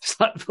 It's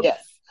like, Yeah.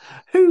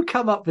 Who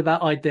come up with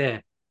that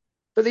idea?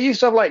 But they used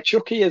to have like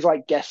Chucky as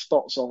like guest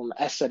spots on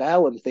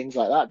SNL and things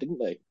like that, didn't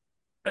they?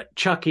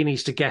 Chucky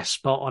needs to guest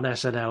spot on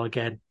SNL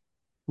again.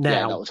 Now.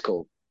 Yeah, that was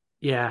cool.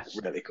 Yeah.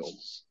 Really cool.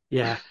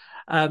 Yeah.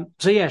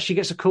 So yeah, she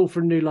gets a call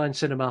from New Line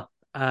Cinema.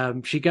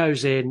 She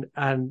goes in,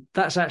 and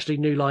that's actually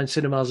New Line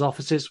Cinema's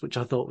offices, which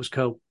I thought was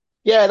cool.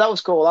 Yeah, that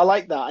was cool. I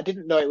like that. I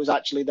didn't know it was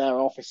actually their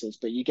offices,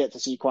 but you get to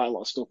see quite a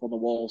lot of stuff on the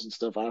walls and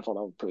stuff. I thought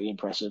that was pretty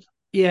impressive.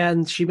 Yeah,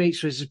 and she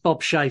meets with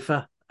Bob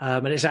Schaefer,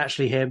 and it's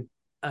actually him.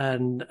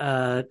 And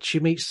she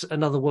meets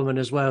another woman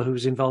as well who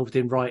was involved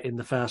in writing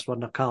the first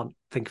one. I can't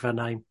think of her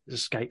name; it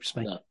escapes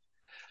me. No.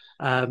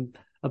 And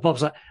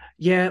Bob's like,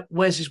 "Yeah,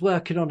 Wes is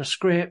working on a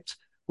script.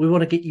 We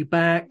want to get you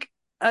back."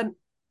 And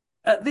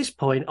at this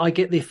point, I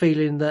get the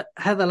feeling that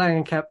Heather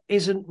Langenkamp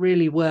isn't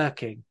really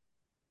working.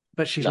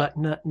 But she's like,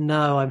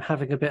 no, I'm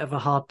having a bit of a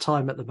hard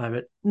time at the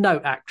moment. No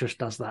actress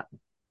does that.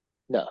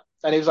 No.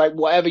 And it was like,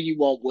 whatever you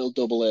want, we'll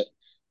double it.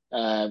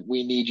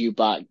 We need you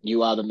back.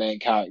 You are the main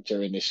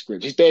character in this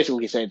script. He's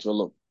basically saying to her,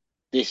 look,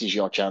 this is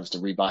your chance to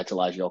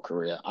revitalize your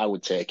career. I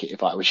would take it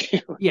if I was you.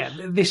 Yeah,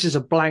 this is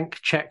a blank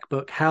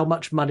checkbook. How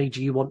much money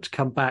do you want to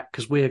come back?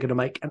 Because we are going to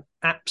make an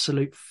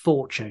absolute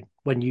fortune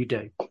when you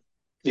do.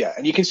 Yeah,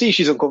 and you can see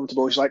she's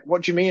uncomfortable. She's like,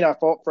 "What do you mean? I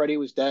thought Freddie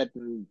was dead,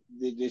 and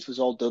this was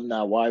all done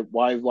now. Why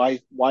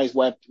is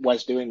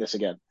Wes doing this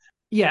again?"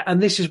 Yeah,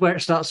 and this is where it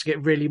starts to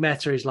get really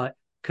meta. Is like,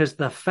 because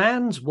the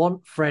fans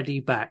want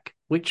Freddie back,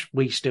 which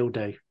we still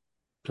do.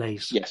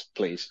 Please, yes,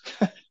 please,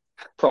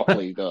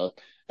 properly though,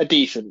 a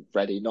decent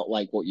Freddie, not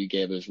like what you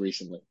gave us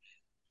recently.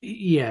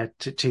 Yeah,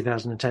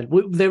 2010.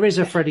 There is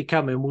a Freddie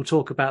coming. We'll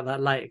talk about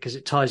that later because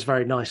it ties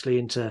very nicely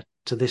into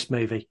this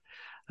movie.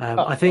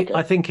 I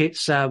think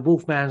it's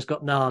Wolfman's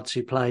Got Nards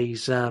who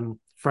plays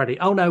Freddie.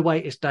 Oh no,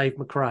 wait, it's Dave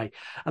McRae,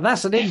 and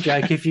that's an in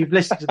joke if you've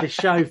listened to this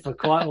show for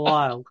quite a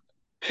while.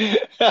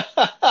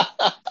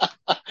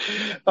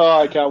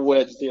 I can't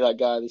wait to see that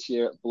guy this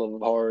year at Love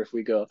of Horror if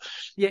we go.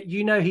 Yeah,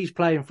 you know he's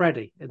playing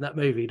Freddie in that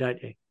movie,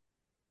 don't you?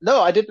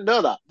 No, I didn't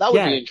know that. That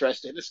would be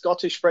interesting. The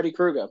Scottish Freddy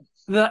Krueger.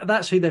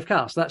 That's who they've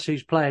cast. That's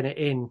who's playing it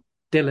in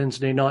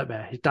Dylan's New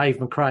Nightmare. Dave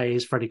McRae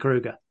is Freddy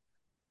Krueger.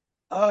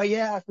 Oh,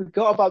 yeah, I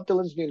forgot about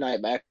Dylan's New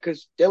Nightmare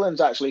because Dylan's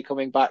actually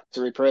coming back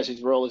to reprise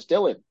his role as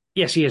Dylan.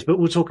 Yes, he is, but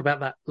we'll talk about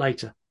that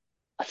later.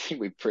 I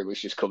think we've pretty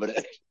much just covered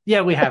it.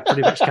 Yeah, we have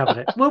pretty much covered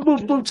it.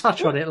 We'll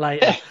touch on it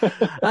later.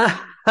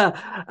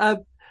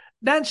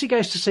 Nancy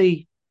goes to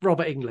see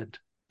Robert Englund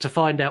to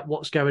find out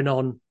what's going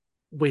on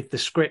with the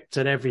script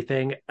and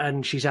everything,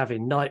 and she's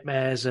having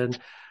nightmares. And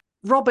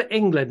Robert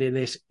Englund in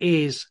this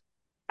is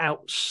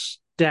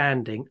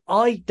outstanding.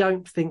 I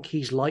don't think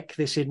he's like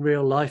this in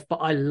real life, but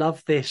I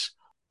love this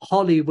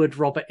Hollywood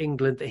Robert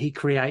Englund that he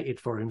created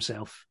for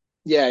himself.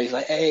 Yeah, he's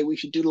like, "Hey, we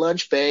should do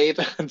lunch, babe,"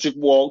 and just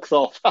walks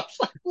off. I was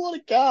like, what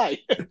a guy.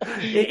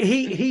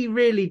 he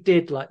really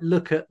did like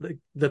look at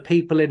the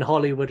people in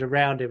Hollywood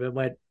around him and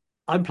went,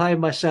 "I'm playing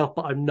myself,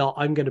 but I'm not.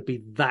 I'm going to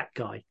be that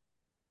guy."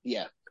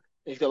 Yeah.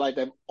 He's got like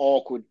them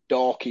awkward,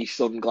 dorky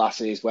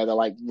sunglasses where they're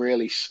like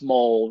really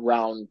small,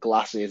 round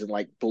glasses and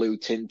like blue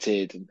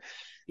tinted. And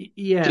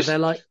yeah, they're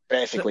like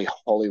basically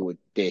Hollywood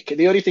dick. And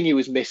the only thing he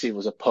was missing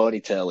was a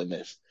ponytail in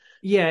this.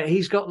 Yeah,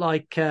 he's got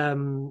like,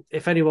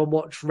 if anyone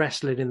watched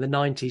wrestling in the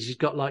 90s, he's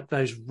got like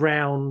those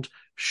round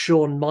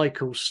Shawn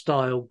Michaels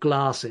style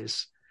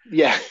glasses.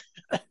 Yeah.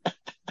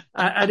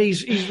 And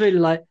he's really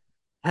like,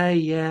 "Hey,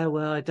 yeah,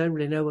 well, I don't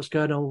really know what's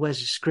going on with Wes'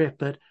 script,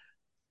 but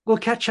we'll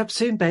catch up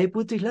soon, babe.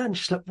 We'll do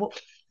lunch." It's like, what?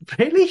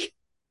 Really?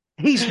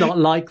 He's not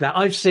like that.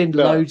 I've seen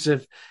loads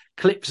of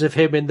clips of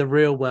him in the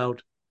real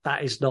world.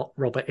 That is not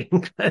Robert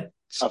Englund.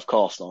 Of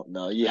course not.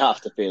 No, you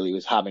have to feel he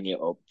was hamming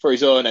it up for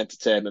his own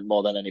entertainment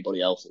more than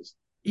anybody else's.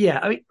 Yeah,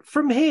 I mean,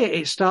 from here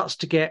it starts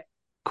to get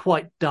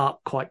quite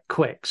dark quite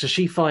quick. So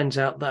she finds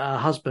out that her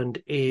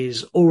husband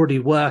is already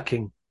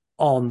working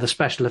on the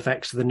special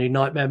effects of the new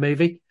Nightmare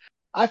movie.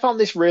 I found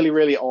this really,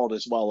 really odd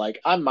as well. Like,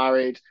 I'm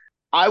married.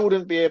 I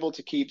wouldn't be able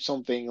to keep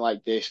something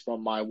like this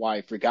from my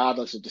wife,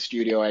 regardless of the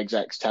studio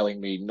execs telling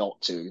me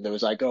not to. There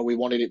was like, "Oh, we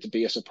wanted it to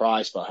be a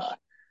surprise for her."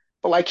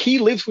 But like, he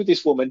lives with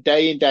this woman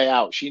day in, day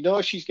out. She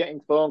knows she's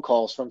getting phone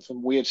calls from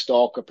some weird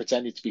stalker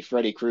pretending to be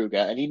Freddy Krueger,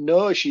 and he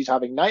knows she's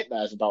having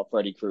nightmares about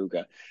Freddy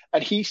Krueger.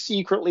 And he's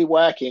secretly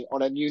working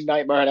on a new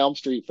Nightmare on Elm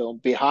Street film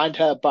behind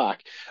her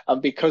back.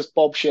 And because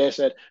Bob Shea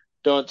said,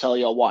 "Don't tell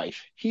your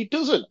wife," he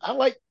doesn't. I'm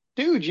like,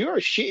 dude, you're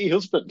a shitty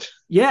husband.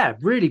 Yeah,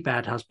 really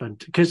bad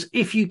husband. Because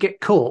if you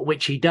get caught,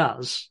 which he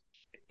does,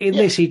 in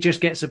this he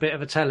just gets a bit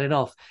of a telling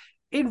off.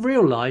 In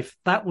real life,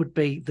 that would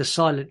be the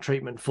silent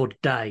treatment for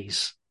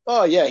days.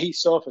 Oh, yeah,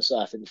 he's sofa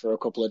surfing for a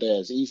couple of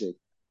days, easy.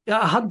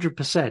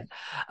 100%.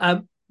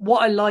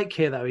 What I like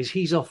here, though, is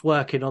he's off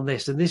working on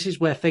this, and this is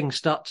where things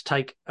start to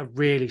take a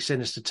really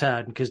sinister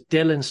turn, because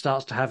Dylan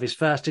starts to have his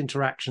first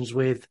interactions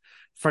with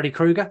Freddy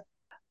Krueger,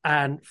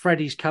 and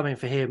Freddy's coming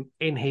for him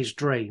in his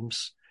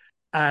dreams,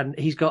 and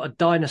he's got a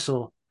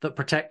dinosaur that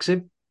protects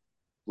him.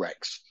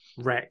 Rex.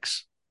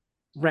 Rex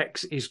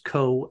is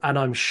cool, and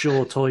I'm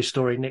sure Toy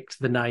Story nicked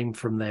the name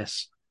from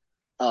this.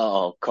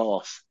 Oh, of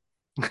course.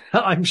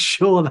 I'm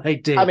sure they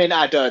did. I mean,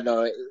 I don't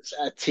know. It's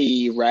a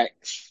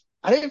T-Rex.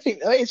 I don't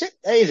think is it.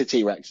 It is a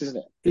T-Rex, isn't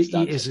it?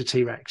 It is a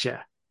T-Rex,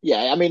 yeah.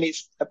 Yeah, I mean,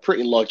 it's a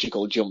pretty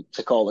logical jump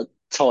to call a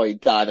toy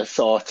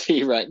dinosaur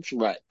T-Rex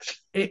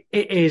Rex. It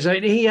is. I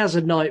mean, he has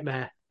a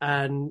nightmare,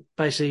 and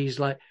basically he's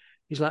like,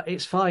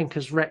 it's fine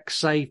because Rex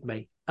saved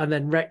me, and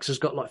then Rex has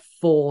got like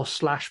 4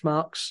 slash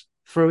marks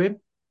through him.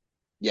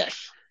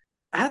 Yes.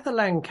 Heather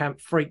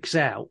Langenkamp freaks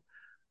out,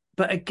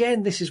 but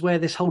again, this is where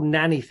this whole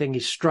nanny thing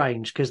is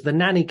strange because the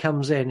nanny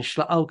comes in, and she's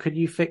like, "Oh, can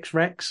you fix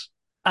Rex?"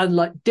 And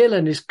like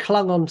Dylan is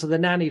clung onto the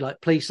nanny,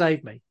 like, "Please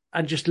save me,"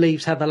 and just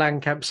leaves Heather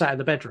Langenkamp sat in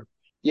the bedroom.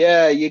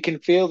 Yeah, you can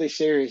feel the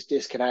serious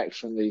disconnect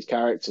from these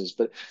characters,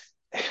 but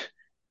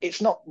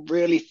it's not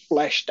really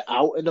fleshed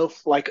out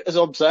enough. Like, as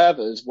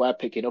observers, we're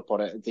picking up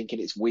on it and thinking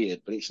it's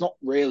weird, but it's not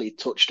really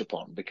touched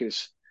upon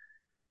because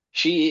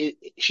she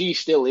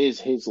still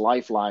is his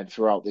lifeline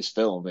throughout this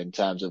film in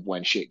terms of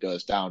when shit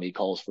goes down, he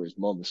calls for his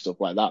mum and stuff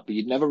like that. But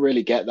you'd never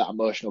really get that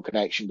emotional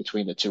connection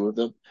between the two of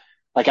them.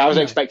 Like, I was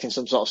expecting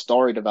some sort of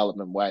story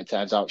development where it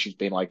turns out she's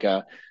been like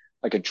a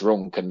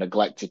drunk and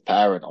neglected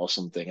parent or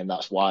something, and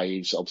that's why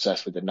he's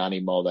obsessed with the nanny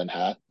more than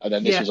her. And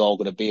then this was all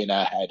going to be in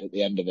her head at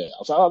the end of it. I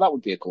was like, oh, that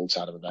would be a cool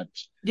turn of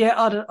events. Yeah,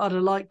 I'd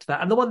have liked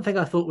that. And the one thing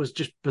I thought was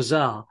just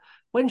bizarre,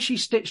 when she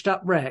stitched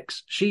up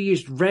Rex, she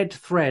used red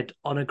thread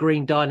on a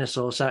green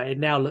dinosaur, so it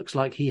now looks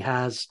like he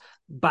has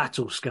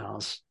battle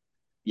scars.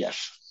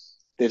 Yes,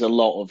 there's a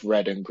lot of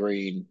red and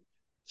green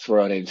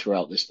thrown in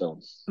throughout this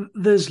film.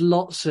 There's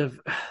lots of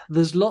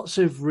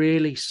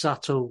really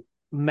subtle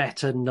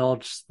meta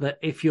nods that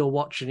if you're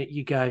watching it,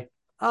 you go,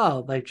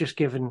 "Oh, they've just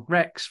given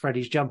Rex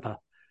Freddy's jumper."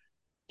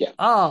 Yeah.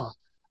 Oh,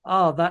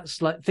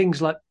 that's like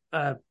things like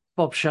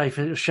Bob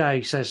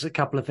Shea says a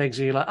couple of things,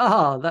 and you're like,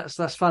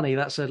 that's funny.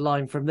 That's a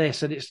line from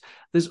this, and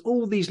there's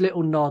all these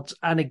little nods.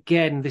 And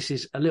again, this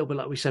is a little bit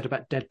like we said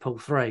about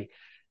Deadpool 3.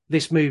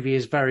 This movie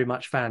is very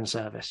much fan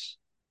service.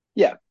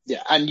 Yeah,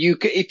 and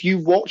if you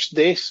watch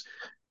this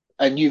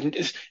and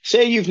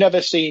you've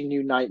never seen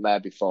New Nightmare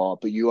before,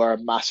 but you are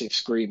a massive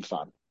Scream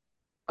fan,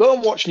 go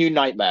and watch New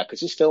Nightmare because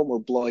this film will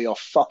blow your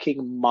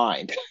fucking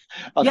mind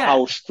on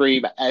how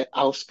Scream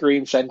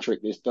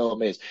centric this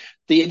film is.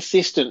 The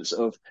insistence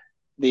of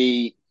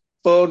the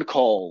phone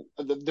call,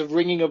 the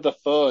ringing of the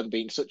phone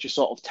being such a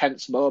sort of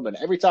tense moment.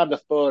 Every time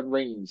the phone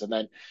rings and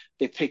then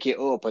they pick it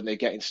up and they're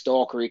getting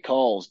stalkery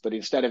calls, but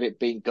instead of it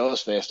being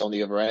Ghostface on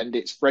the other end,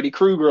 it's Freddy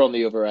Krueger on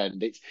the other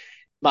end. It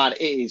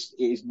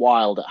is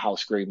wild at how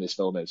Scream this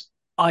film is.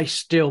 I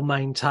still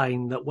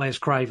maintain that Wes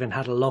Craven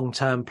had a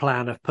long-term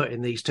plan of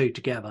putting these two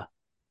together.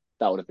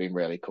 That would have been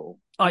really cool.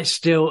 I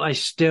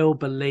still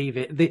believe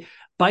it.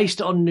 Based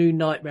on New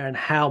Nightmare and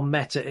how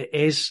meta it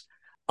is,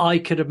 I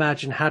could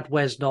imagine had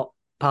Wes not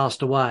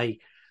passed away,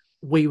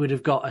 we would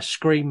have got a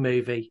Scream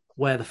movie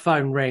where the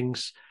phone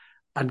rings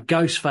and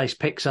Ghostface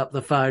picks up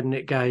the phone and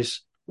it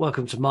goes,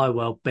 "Welcome to my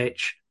world,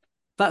 bitch."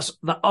 That's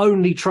the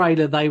only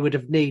trailer they would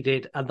have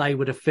needed, and they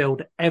would have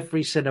filled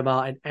every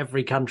cinema in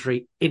every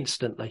country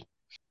instantly.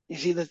 You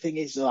see, the thing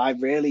is, though,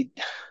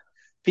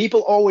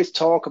 people always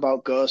talk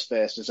about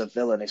Ghostface as a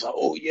villain. It's like,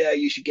 oh yeah,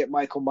 you should get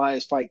Michael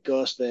Myers fight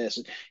Ghostface.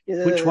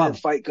 Which one?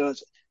 Fight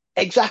Ghost.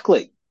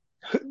 Exactly.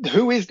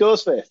 Who is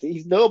Ghostface?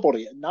 He's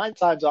nobody. 9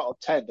 times out of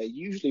 10, they're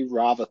usually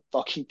rather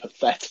fucking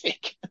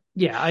pathetic.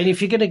 Yeah, and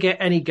if you're going to get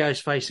any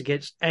Ghostface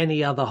against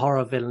any other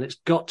horror villain,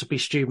 it's got to be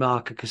Stu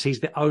Marker because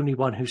he's the only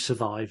one who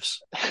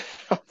survives.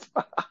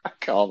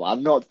 Come on,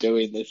 I'm not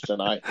doing this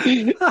tonight.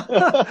 You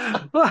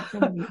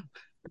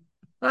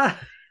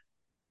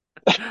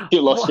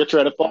lost your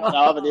train of thought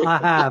now, haven't you?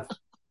 I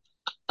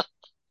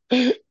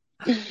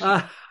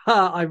have.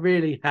 I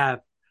really have.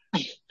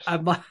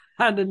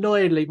 And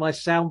annoyingly, my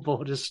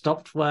soundboard has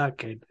stopped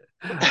working.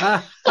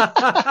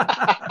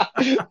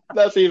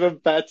 That's even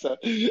better.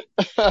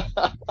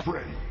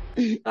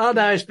 Oh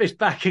no, it's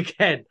back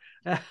again.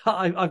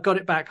 I've got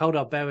it back. Hold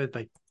on, bear with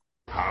me.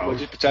 We'll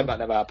just pretend that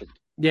never happened.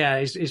 Yeah,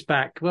 it's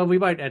back. Well, we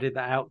won't edit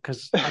that out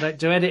because I don't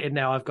do editing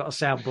now. I've got a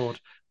soundboard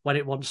when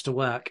it wants to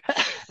work.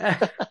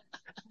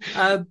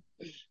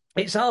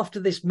 It's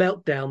after this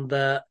meltdown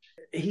that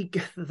he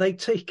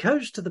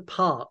goes to the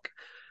park.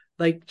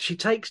 She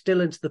takes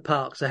Dylan to the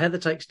park. So Heather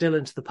takes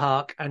Dylan to the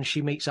park and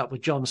she meets up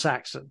with John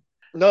Saxon.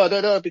 No,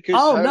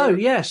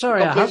 because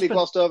sorry, completely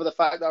glossed over the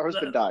fact that her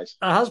husband dies.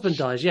 Her husband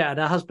dies, yeah, and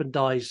her husband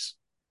dies.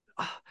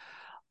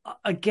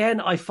 Again,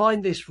 I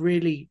find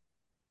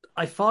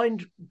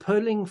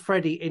pulling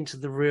Freddy into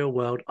the real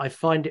world, I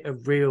find it a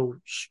real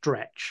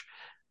stretch.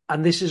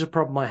 And this is a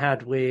problem I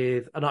had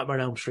with A Nightmare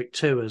on Elm Street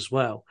 2 as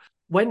well.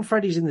 When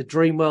Freddy's in the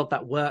dream world,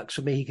 that works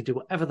for me. He can do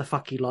whatever the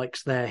fuck he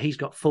likes there. He's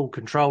got full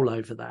control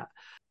over that.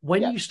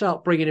 When you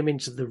start bringing him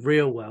into the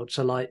real world,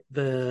 so like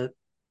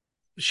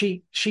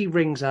she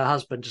rings her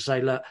husband to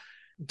say, look,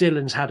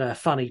 Dylan's had a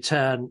funny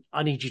turn.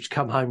 I need you to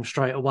come home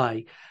straight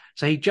away.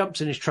 So he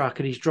jumps in his truck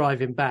and he's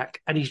driving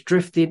back and he's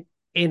drifting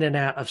in and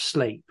out of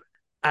sleep.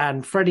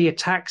 And Freddy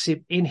attacks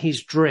him in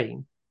his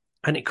dream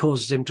and it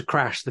causes him to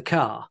crash the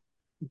car.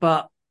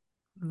 But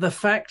the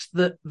fact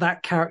that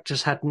that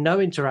character's had no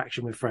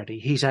interaction with Freddy,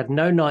 he's had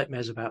no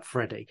nightmares about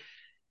Freddy.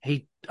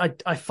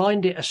 I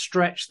find it a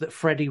stretch that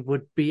Freddy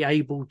would be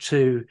able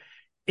to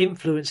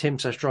influence him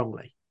so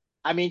strongly.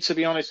 I mean, to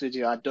be honest with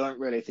you, I don't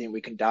really think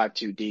we can dive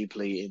too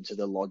deeply into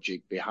the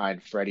logic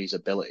behind Freddy's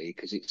ability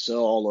because it's so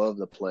all over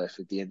the place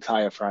with the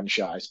entire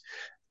franchise.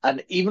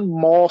 And even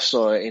more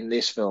so in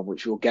this film,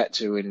 which we'll get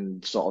to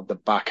in sort of the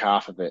back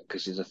half of it,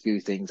 because there's a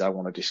few things I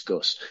want to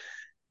discuss.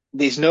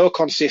 There's no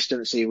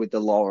consistency with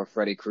the lore of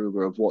Freddy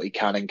Krueger of what he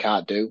can and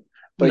can't do.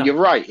 But No. You're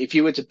right. If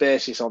you were to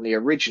base this on the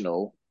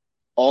original,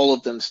 all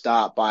of them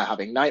start by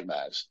having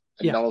nightmares.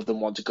 And Yeah. none of them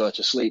want to go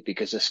to sleep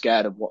because they're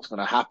scared of what's going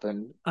to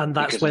happen. And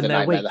that's because when of the they're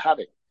nightmare weak. they're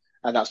having.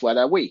 And that's where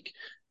they're weak.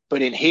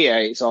 But in here,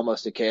 it's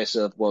almost a case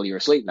of, well, you're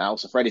asleep now,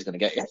 so Freddy's going to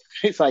get you.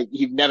 It's like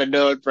you've never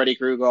known Freddy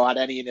Krueger or had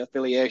any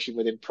affiliation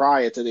with him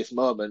prior to this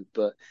moment,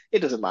 but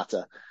it doesn't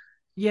matter.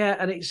 Yeah,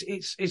 and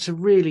it's a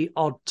really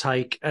odd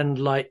take. And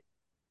like,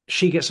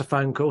 she gets a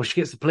phone call, she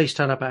gets the police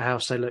turn up at her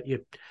house, say, look,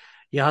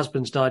 your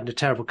husband's died in a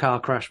terrible car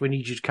crash. We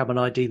need you to come and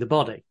ID the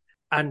body.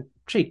 And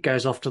she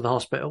goes off to the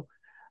hospital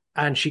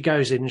and she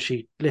goes in and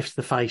she lifts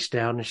the face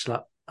down and she's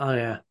like, oh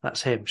yeah,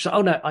 that's him. So,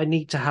 oh no, I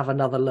need to have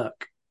another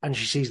look. And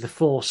she sees the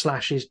 4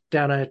 slashes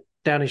down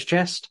his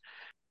chest.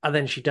 And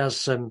then she does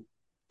some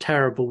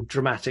terrible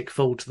dramatic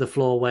fall to the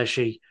floor where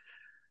she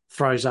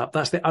throws up.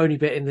 That's the only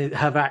bit in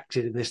her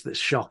acting in this that's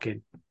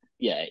shocking.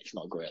 Yeah, it's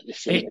not great. This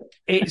scene.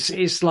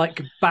 It's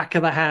like back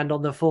of the hand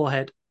on the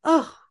forehead.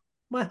 Oh,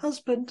 my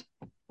husband.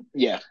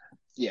 Yeah.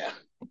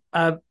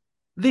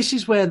 This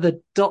is where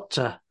the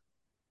doctor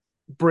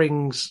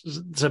brings,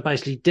 so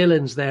basically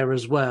Dylan's there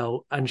as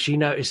well, and she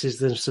notices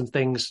there's some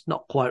things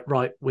not quite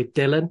right with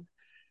Dylan,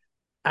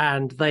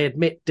 and they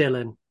admit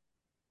Dylan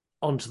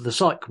onto the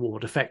psych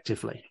ward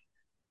effectively.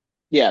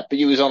 Yeah, but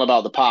you was on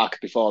about the park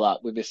before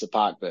that. We missed the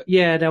park bit.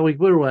 Yeah, no,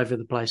 we're all over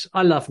the place.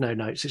 I love no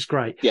notes. It's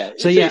great. Yeah,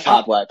 so it's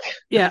hard work.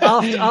 Yeah,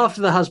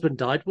 after the husband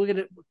died, we're going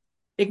to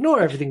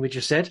ignore everything we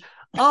just said.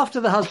 After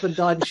the husband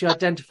died and she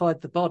identified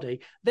the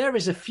body, there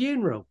is a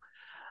funeral.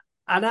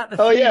 And at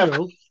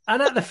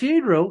the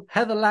funeral,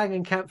 Heather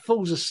Langenkamp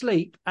falls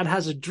asleep and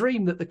has a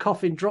dream that the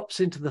coffin drops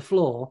into the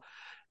floor.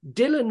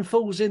 Dylan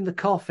falls in the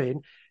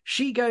coffin.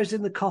 She goes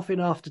in the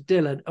coffin after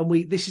Dylan,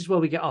 and this is where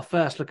we get our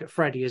first look at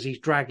Freddy as he's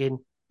dragging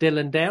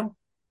Dylan down.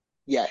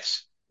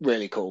 Yes,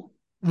 really cool.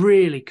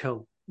 Really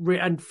cool.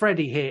 And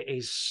Freddy here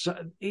is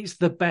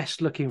the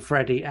best looking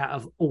Freddy out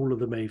of all of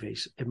the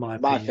movies, in my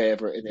opinion. My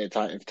favourite in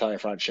the entire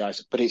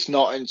franchise. But it's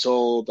not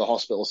until the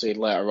hospital scene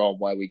later on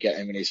where we get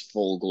him in his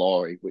full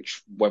glory,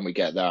 which when we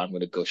get there, I'm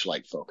going to gush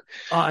like fuck.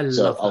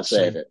 I'll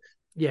save it.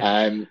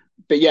 Yeah.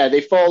 But yeah,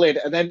 they fall in.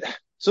 And then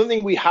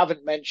something we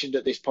haven't mentioned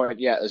at this point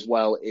yet as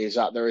well is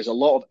that there is a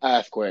lot of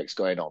earthquakes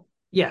going on.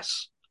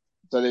 Yes.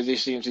 So there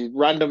just seems to be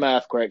random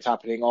earthquakes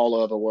happening all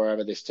over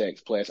wherever this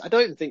takes place. I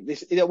don't think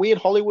are we in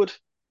Hollywood?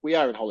 We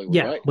are in Hollywood,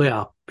 yeah, right? We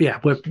are. Yeah,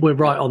 we're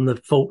right on the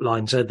fault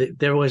line. So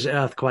there are always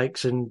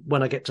earthquakes, and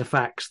when I get to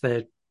facts,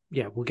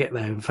 we'll get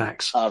there in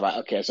facts. All right,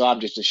 okay. So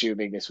I'm just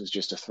assuming this was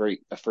just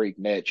a freak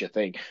nature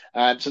thing.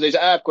 So there's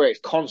earthquakes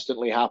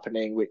constantly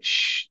happening,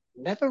 which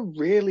never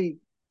really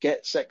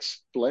gets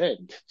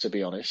explained, to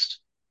be honest.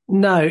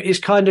 No, it's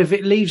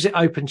it leaves it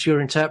open to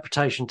your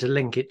interpretation to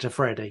link it to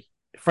Freddy.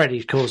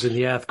 Freddy's causing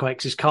the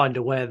earthquakes is kind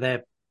of where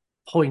they're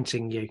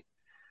pointing you.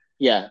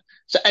 Yeah.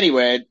 So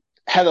anyway,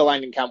 Heather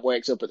Langenkamp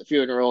wakes up at the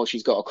funeral.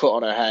 She's got a cut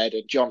on her head,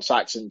 and John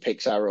Saxon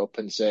picks her up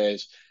and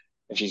says,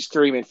 and she's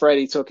screaming,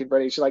 Freddy, tucking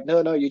Freddy. She's like,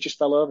 no, you just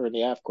fell over in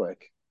the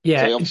earthquake.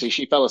 Yeah. So obviously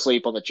she fell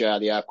asleep on the chair.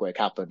 The earthquake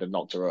happened and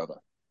knocked her over.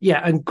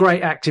 Yeah, and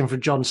great acting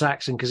from John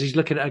Saxon because he's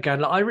looking at her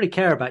going, look, I really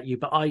care about you,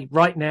 but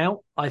right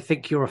now, I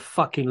think you're a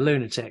fucking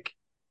lunatic.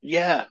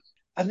 Yeah.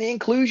 And the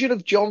inclusion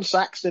of John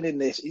Saxon in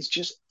this is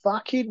just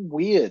fucking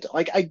weird.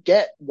 Like, I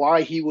get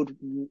why they would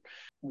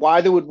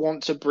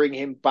want to bring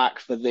him back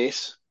for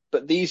this,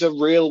 but these are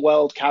real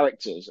world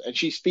characters. And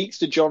she speaks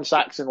to John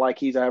Saxon like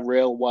he's her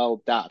real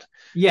world dad.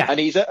 Yeah. And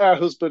he's at her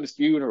husband's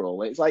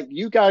funeral. It's like,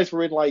 you guys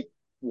were in like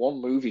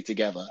one movie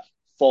together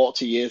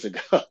 40 years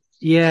ago.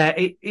 Yeah,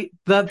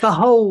 the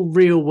whole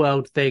real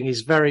world thing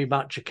is very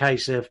much a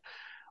case of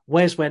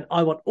where's when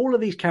I want all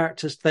of these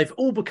characters. They've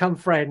all become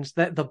friends.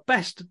 They're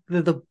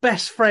the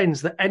best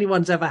friends that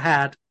anyone's ever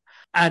had,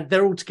 and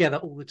they're all together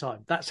all the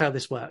time. That's how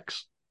this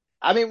works.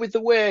 I mean, with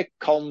the way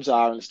cons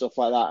are and stuff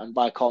like that, and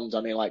by cons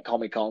I mean like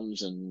Comic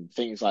Cons and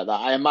things like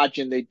that, I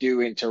imagine they do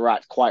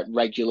interact quite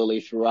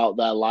regularly throughout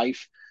their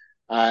life.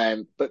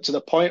 But to the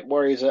point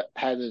where he's at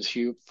Heather's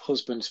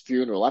husband's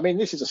funeral, I mean,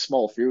 this is a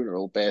small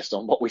funeral based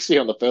on what we see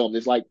on the film.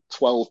 There's like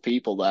 12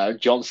 people there.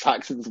 John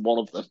Saxon's one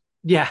of them.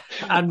 Yeah,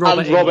 and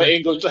Robert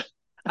Englund.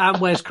 And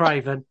where's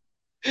Craven?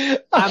 I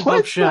and Bob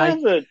went Shea.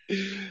 7.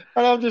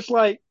 And I'm just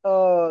like,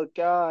 oh,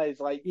 guys,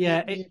 like,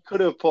 Yeah, you could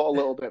have put a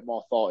little bit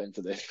more thought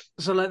into this.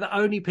 So like the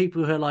only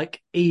people who are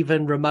like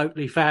even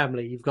remotely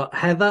family, you've got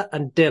Heather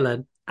and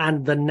Dylan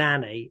and the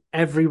nanny.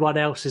 Everyone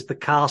else is the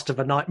cast of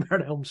a Nightmare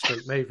on Elm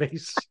Street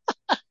movies.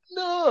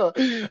 No,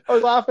 I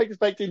was half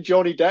expecting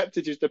Johnny Depp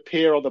to just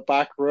appear on the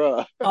back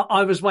row.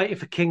 I was waiting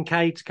for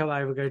Kincaid to come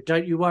over and go,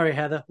 "Don't you worry,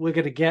 Heather, we're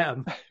going to get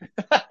him."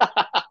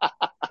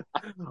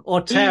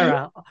 Or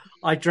Tara,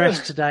 I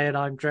dressed today and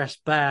I'm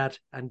dressed bad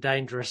and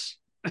dangerous.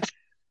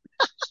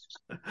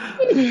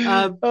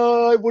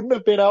 Oh, it wouldn't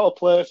have been out of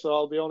place, so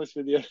I'll be honest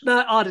with you.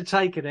 No, I'd have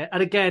taken it.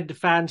 And again, the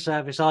fan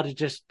service, I'd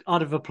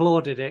have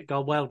applauded it,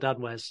 gone, well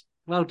done, Wes.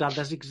 Well done.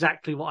 That's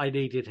exactly what I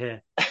needed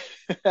here.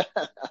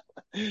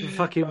 The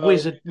fucking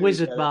wizard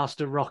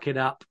master rocking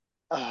up.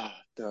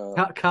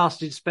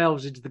 Casting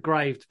spells into the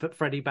grave to put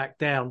Freddy back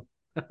down.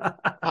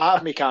 Part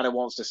of me kind of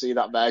wants to see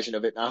that version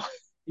of it now.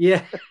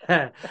 Yeah.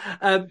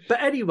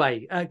 But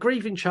anyway,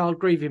 grieving child,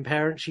 grieving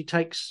parent, she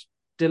takes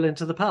Dylan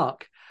to the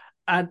park.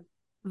 And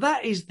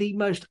that is the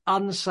most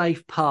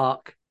unsafe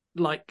park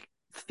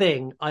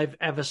thing I've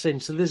ever seen.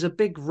 So there's a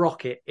big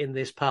rocket in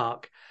this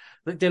park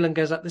that Dylan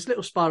goes up this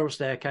little spiral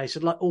staircase,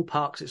 and like all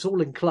parks, it's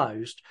all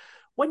enclosed.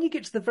 When you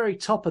get to the very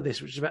top of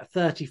this, which is about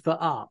 30 foot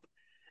up,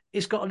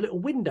 it's got a little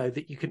window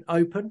that you can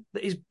open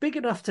that is big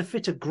enough to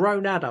fit a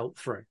grown adult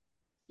through.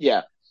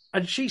 Yeah.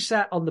 And she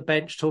sat on the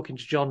bench talking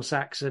to John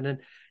Saxon, and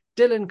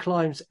Dylan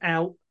climbs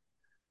out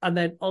and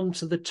then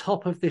onto the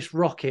top of this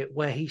rocket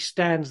where he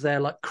stands there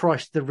like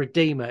Christ the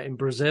Redeemer in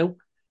Brazil.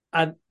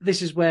 And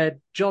this is where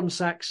John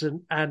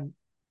Saxon and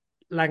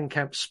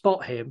Langenkamp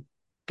spot him,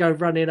 go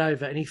running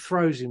over, and he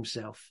throws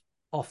himself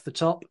off the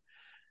top.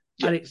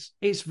 Yeah. And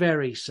it's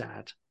very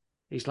sad.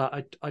 He's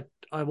like,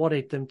 I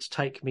wanted them to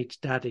take me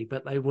to Daddy,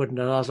 but they wouldn't.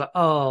 And I was like,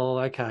 oh,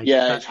 okay.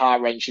 Yeah, it's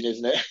heart-wrenching,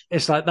 isn't it?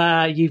 It's like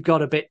that. You've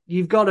got a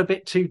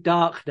bit too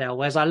dark now.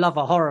 Whereas I love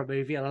a horror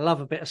movie and I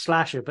love a bit of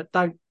slasher, but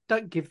don't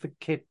give the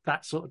kid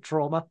that sort of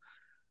trauma.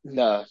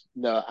 No.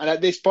 And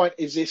at this point,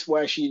 is this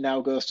where she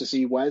now goes to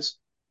see Wes?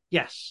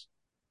 Yes.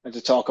 And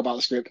to talk about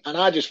the script. And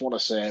I just want to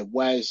say,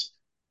 Wes,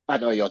 I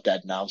know you're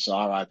dead now, so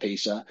R.I.P.,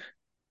 sir.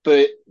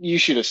 But you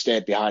should have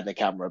stayed behind the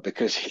camera,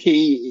 because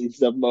he is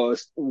the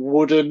most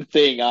wooden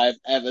thing I've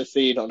ever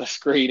seen on a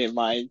screen in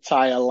my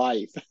entire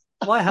life.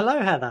 Why,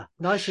 hello, Heather.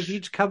 Nice of you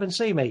to come and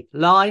see me.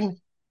 Line.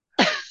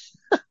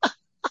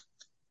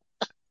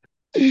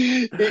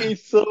 It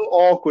is so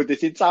awkward,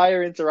 this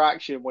entire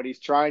interaction, when he's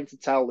trying to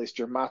tell this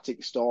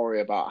dramatic story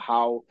about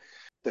how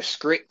the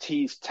script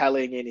he's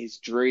telling in his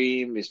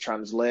dream is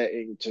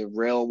translating to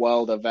real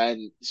world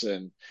events,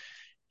 and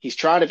he's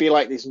trying to be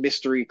like this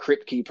mystery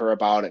crypt keeper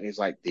about it. And he's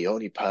like, the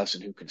only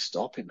person who can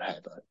stop him,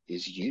 Heather,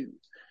 is you.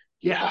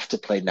 You have to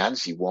play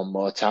Nancy one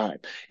more time.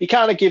 He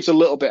kind of gives a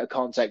little bit of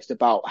context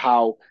about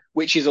how,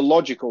 which is a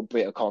logical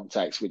bit of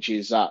context, which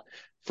is that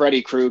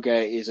Freddy Krueger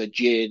is a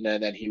djinn,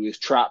 and then he was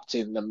trapped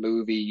in the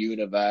movie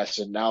universe,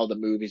 and now the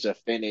movies are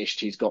finished.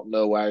 He's got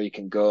nowhere he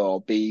can go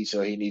or be,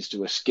 so he needs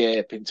to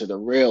escape into the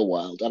real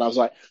world. And I was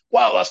like,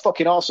 wow, that's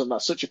fucking awesome.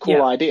 That's such a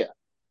cool idea.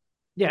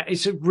 Yeah,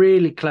 it's a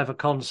really clever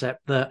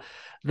concept that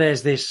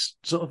there's this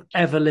sort of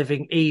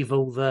ever-living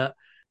evil that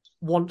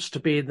wants to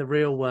be in the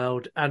real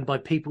world, and by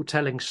people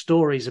telling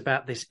stories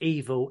about this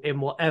evil in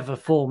whatever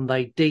form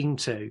they deem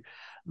to,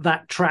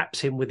 that traps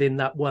him within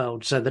that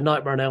world. So the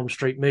Nightmare on Elm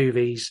Street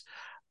movies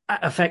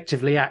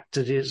effectively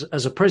acted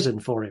as a prison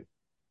for him.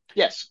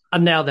 Yes.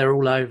 And now they're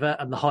all over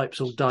and the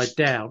hype's all died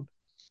down.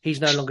 He's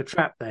no longer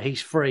trapped there.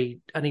 He's free,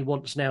 and he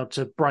wants now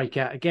to break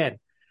out again.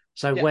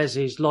 So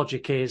Wes's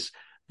logic is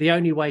the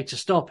only way to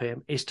stop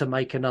him is to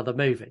make another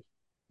movie.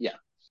 Yeah.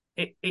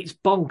 It's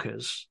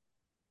bonkers.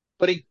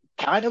 But it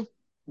kind of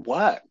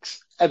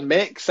works and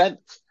makes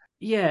sense.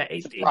 Yeah,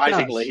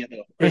 surprisingly, it does.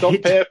 Because on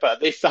paper,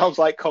 this sounds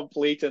like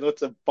complete and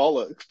utter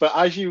bollocks. But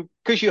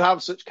because you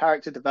have such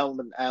character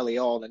development early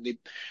on, and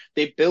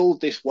they build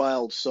this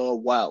world so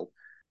well,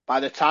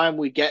 by the time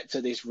we get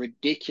to this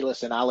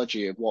ridiculous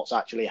analogy of what's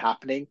actually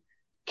happening,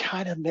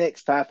 kind of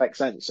makes perfect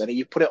sense. And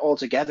you put it all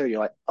together, you're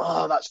like,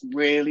 oh, that's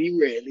really,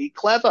 really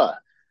clever.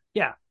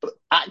 Yeah. But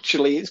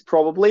actually, it's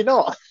probably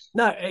not.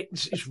 No,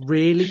 it's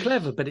really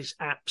clever, but it's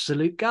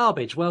absolute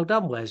garbage. Well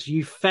done, Wes.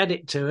 You fed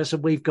it to us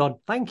and we've gone,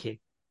 thank you.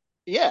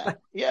 Yeah.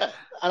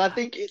 And I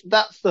think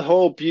that's the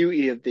whole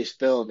beauty of this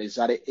film, is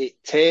that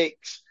it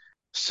takes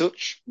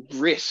such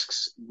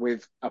risks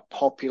with a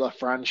popular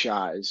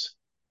franchise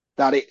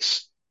that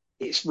it's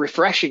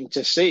refreshing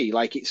to see.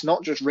 Like, it's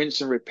not just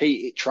rinse and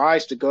repeat. It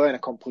tries to go in a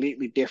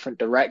completely different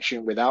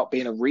direction without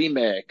being a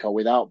remake or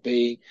without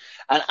being...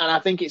 And I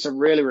think it's a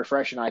really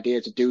refreshing idea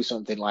to do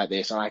something like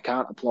this, and I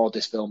can't applaud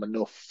this film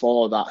enough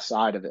for that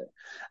side of it.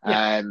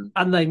 Yeah.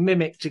 And they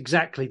mimicked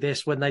exactly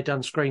this when they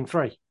done Scream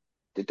 3.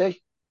 Did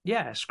they?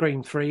 Yeah,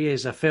 Scream 3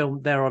 is a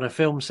film. They're on a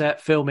film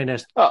set filming a...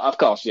 Oh, of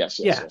course, yes.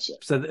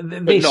 So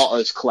but not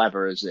as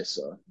clever as this,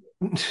 though.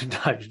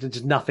 No,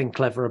 there's nothing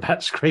clever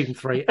about Scream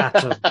 3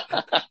 at all.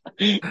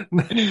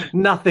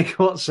 Nothing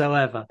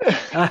whatsoever.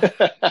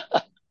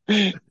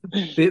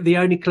 The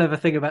only clever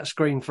thing about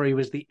Scream 3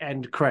 was the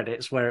end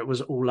credits where it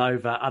was all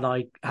over, and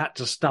I had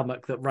to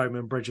stomach that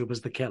Roman Bridger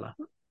was the killer.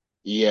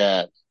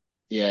 Yeah.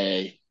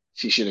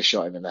 She should have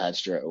shot him in the head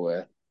straight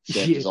away.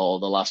 Saved us all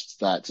the last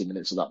 30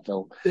 minutes of that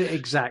film.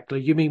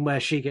 Exactly. You mean where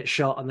she gets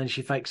shot and then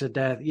she fakes her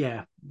death?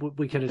 Yeah,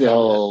 we could have The done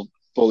whole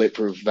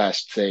bulletproof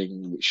vest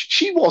thing.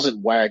 She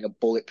wasn't wearing a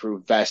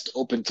bulletproof vest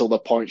up until the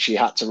point she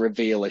had to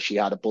reveal that she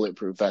had a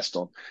bulletproof vest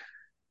on.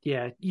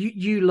 Yeah,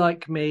 you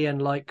like me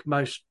and like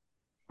most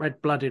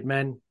red-blooded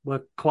men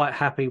were quite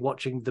happy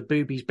watching the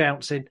boobies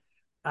bouncing,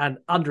 and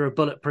under a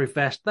bulletproof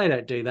vest, they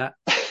don't do that.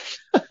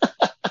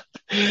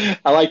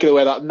 I like the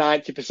way that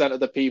 90%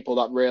 of the people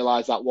that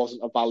realised that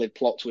wasn't a valid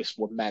plot twist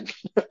were men.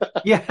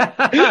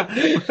 Yeah.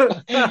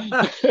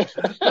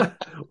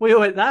 We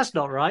went, that's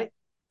not right.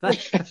 I've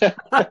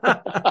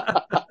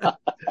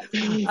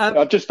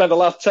just spent the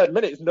last 10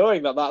 minutes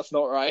knowing that that's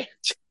not right.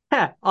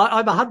 Yeah,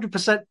 I'm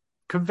 100%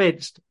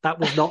 convinced that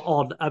was not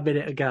on a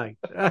minute ago.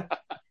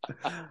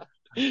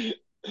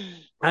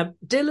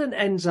 Dylan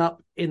ends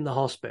up in the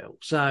hospital.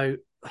 So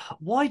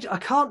I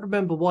can't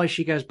remember why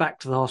she goes back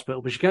to the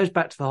hospital, but she goes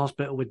back to the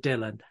hospital with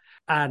Dylan.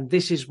 And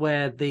this is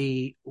where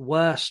the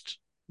worst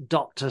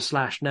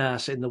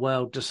doctor/nurse in the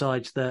world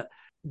decides that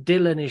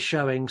Dylan is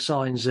showing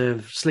signs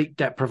of sleep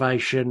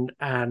deprivation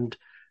and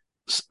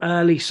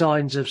early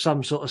signs of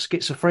some sort of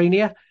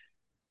schizophrenia.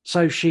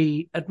 So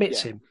she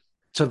admits him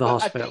to the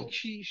hospital. I think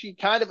she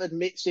kind of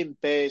admits him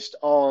based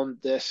on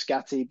the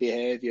scatty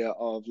behaviour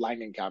of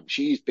Langenkamp.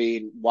 She's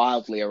been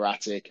wildly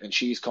erratic, and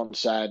she's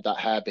concerned that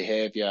her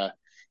behaviour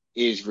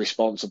is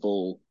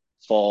responsible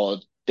for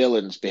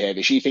Dylan's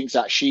behaviour. She thinks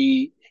that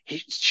she's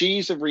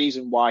the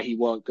reason why he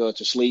won't go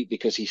to sleep,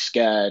 because he's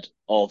scared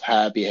of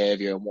her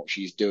behaviour and what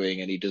she's doing,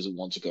 and he doesn't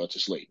want to go to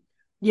sleep.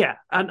 Yeah,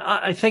 and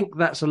I think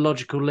that's a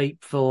logical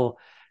leap for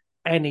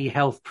any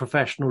health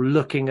professional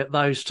looking at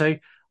those two.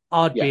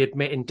 I'd be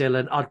admitting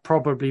Dylan. I'd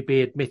probably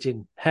be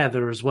admitting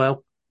Heather as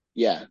well.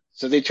 Yeah,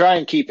 so they try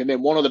and keep him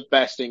in. One of the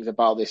best things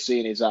about this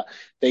scene is that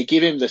they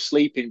give him the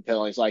sleeping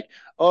pill. He's like,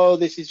 oh,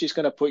 this is just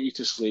going to put you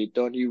to sleep.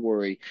 Don't you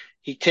worry.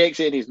 He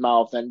takes it in his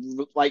mouth and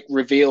like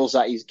reveals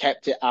that he's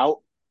kept it out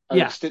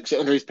and sticks it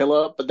under his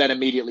pillow, but then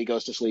immediately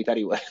goes to sleep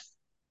anyway.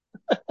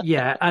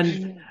 Yeah,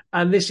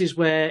 and this is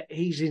where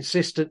he's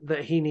insistent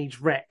that he needs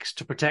Rex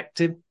to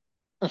protect him.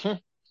 Mm-hmm.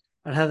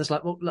 And Heather's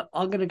like, well, look,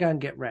 I'm going to go and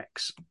get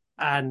Rex.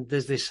 And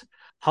there's this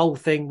whole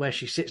thing where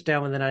she sits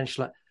down with the nanny. She's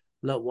like,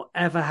 look,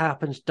 whatever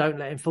happens, don't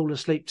let him fall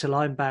asleep till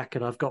I'm back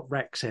and I've got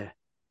Rex here.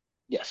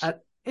 Yes. And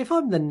if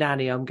I'm the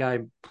nanny, I'm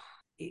going,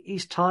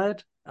 he's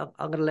tired. I'm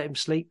going to let him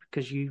sleep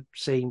because you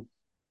seem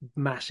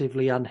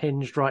massively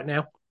unhinged right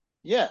now.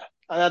 Yeah.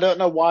 And I don't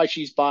know why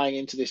she's buying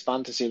into this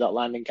fantasy that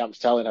Langenkamp's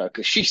telling her,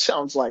 because she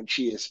sounds like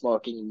she is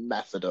smoking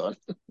methadone.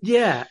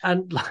 Yeah.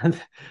 And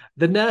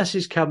the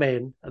nurses come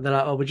in and they're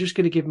like, oh, we're just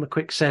going to give him a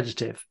quick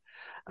sedative.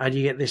 And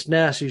you get this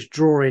nurse who's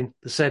drawing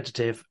the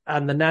sedative,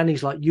 and the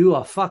nanny's like, you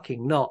are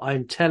fucking not.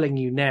 I'm telling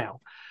you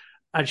now.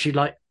 And she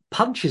like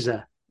punches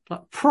her,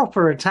 like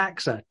proper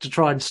attacks her to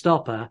try and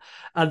stop her.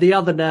 And the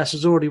other nurse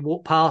has already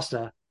walked past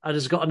her and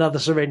has got another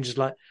syringe. Is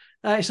like,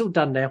 it's all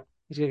done now.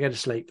 He's going to go to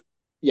sleep.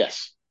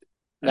 Yes.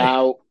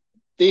 Now,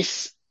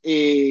 this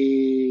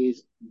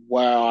is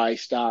where I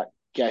start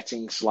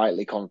getting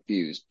slightly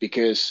confused,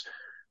 because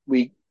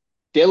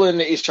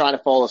Dylan is trying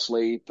to fall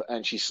asleep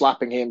and she's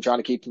slapping him, trying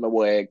to keep him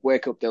awake.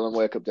 Wake up, Dylan,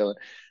 wake up,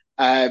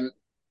 Dylan.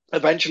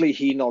 Eventually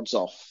he nods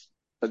off,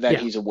 but then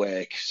he's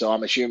awake. So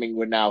I'm assuming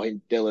we're now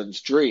in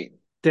Dylan's dream.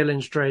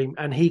 Dylan's dream,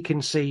 and he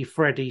can see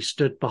Freddy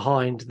stood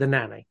behind the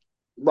nanny.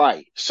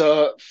 Right.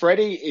 So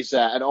Freddy is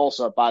there. And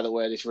also, by the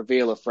way, this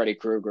reveal of Freddy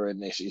Krueger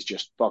in this is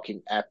just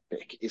fucking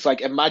epic. It's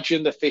like,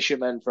 imagine the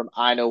fisherman from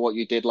I Know What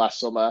You Did Last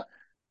Summer,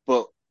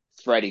 but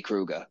Freddy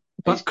Krueger.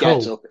 His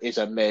get-up is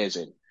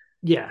amazing.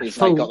 Yeah. He's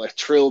like got the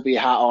trilby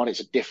hat on. It's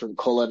a different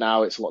colour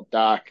now. It's a lot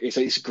dark. It's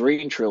a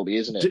green trilby,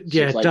 isn't it?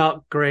 Yeah, like,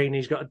 dark green.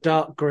 He's got a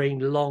dark green,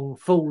 long,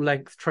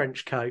 full-length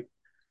trench coat.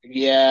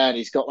 Yeah, and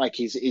he's got like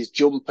his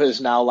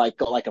jumpers now, like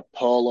got like a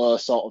polo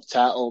sort of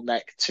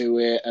turtleneck to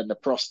it, and the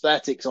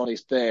prosthetics on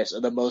his face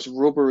are the most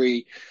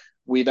rubbery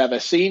we've ever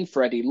seen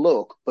Freddy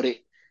look, but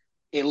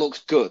it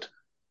looks good.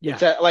 Yeah.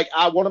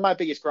 One of my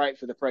biggest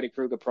gripes for the Freddy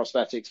Krueger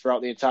prosthetics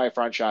throughout the entire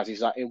franchise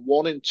is that in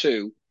 1 and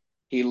 2,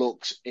 he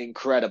looks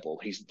incredible.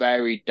 He's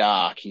very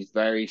dark. He's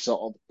very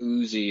sort of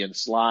oozy and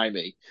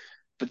slimy.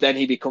 But then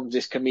he becomes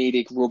this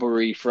comedic,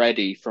 rubbery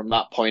Freddy from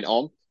that point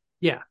on.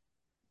 Yeah.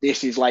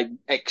 This is like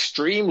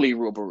extremely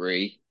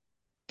rubbery,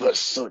 but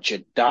such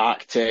a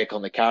dark take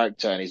on the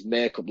character, and his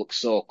makeup looks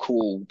so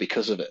cool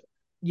because of it.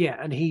 Yeah,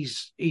 and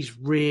he's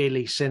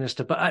really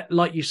sinister. But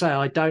like you say,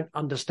 I don't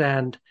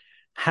understand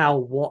how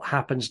what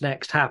happens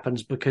next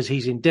happens, because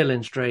he's in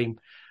Dylan's dream.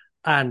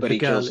 But he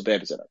kills the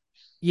babysitter.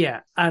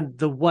 Yeah, and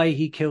the way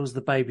he kills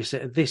the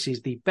babysitter, this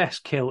is the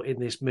best kill in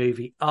this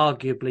movie,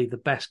 arguably the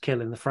best kill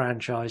in the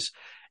franchise.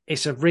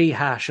 It's a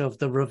rehash of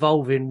the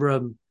revolving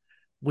room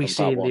we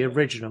see in the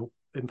original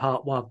in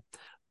part 1.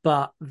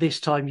 But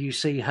this time you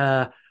see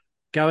her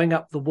going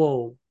up the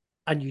wall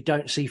and you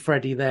don't see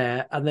Freddy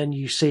there, and then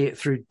you see it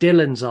through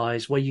Dylan's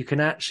eyes, where you can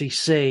actually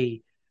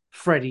see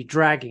Freddy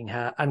dragging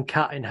her and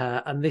cutting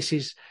her. And this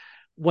is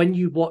when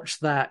you watch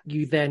that,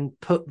 you then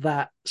put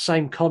that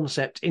same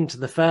concept into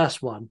the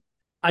first one,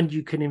 and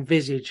you can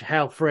envisage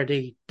how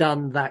Freddy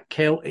done that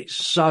kill. It's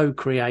so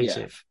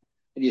creative.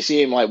 And you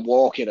see him like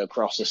walking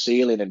across the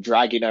ceiling and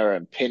dragging her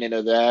and pinning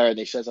her there. And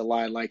he says a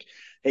line like,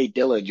 "Hey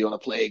Dylan, do you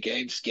want to play a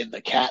game? Skin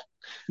the cat."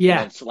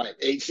 Yeah. And then,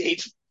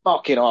 it's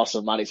fucking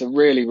awesome, man. It's a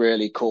really,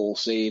 really cool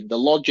scene. The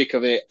logic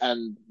of it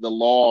and the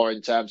lore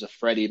in terms of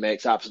Freddy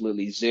makes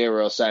absolutely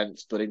zero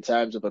sense. But in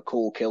terms of a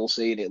cool kill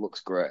scene, it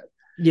looks great.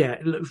 Yeah,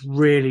 it looks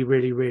really,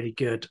 really, really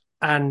good.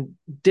 And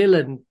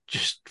Dylan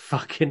just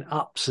fucking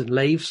ups and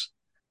leaves.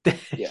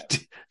 Yeah.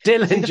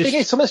 Dylan See, the thing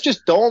is, something's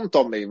just dawned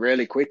on me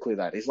really quickly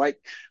then. It's like,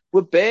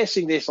 we're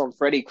basing this on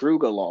Freddy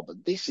Krueger lore,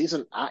 but this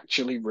isn't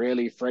actually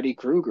really Freddy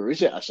Krueger,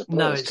 is it? I suppose.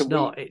 No, it's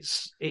not.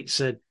 It's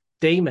a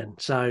demon,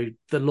 so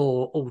the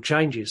law all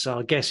changes. So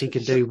I guess he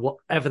can do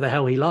whatever the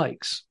hell he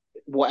likes.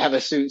 Whatever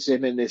suits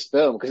him in this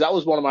film, because that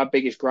was one of my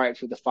biggest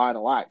gripes with the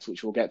final act,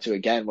 which we'll get to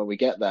again when we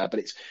get there.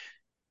 But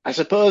I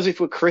suppose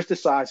if we're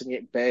criticizing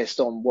it based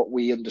on what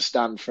we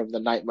understand from the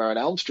Nightmare on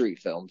Elm Street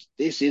films,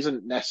 this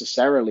isn't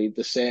necessarily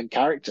the same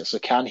character. So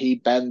can he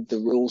bend the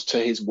rules to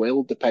his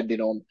will depending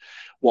on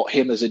what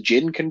him as a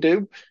djinn can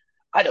do?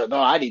 I don't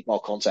know. I need more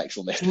context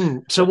on this.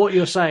 So what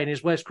you're saying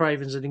is Wes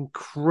Craven's an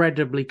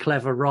incredibly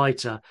clever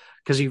writer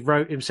because he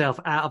wrote himself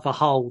out of a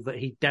hole that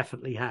he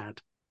definitely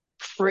had.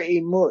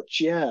 Pretty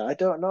much, yeah. I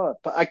don't know.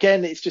 But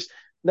again, it's just,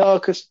 no,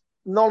 because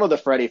none of the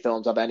Freddy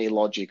films have any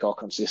logic or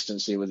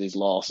consistency with his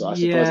lore. So I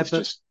suppose it's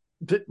just.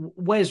 But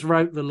Wes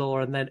wrote the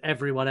lore and then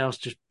everyone else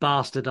just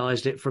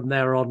bastardized it from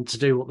there on to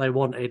do what they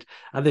wanted.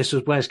 And this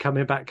was Wes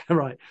coming back,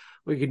 right,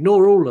 we can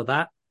ignore all of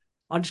that.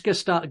 I'm just going to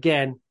start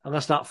again. I'm going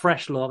to start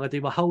fresh lore. I'm going to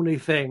do my whole new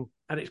thing.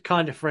 And it's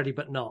kind of Freddy,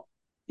 but not.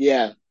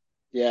 Yeah.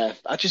 Yeah.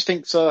 I just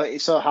think so.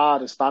 It's so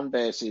hard as fan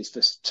bases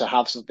to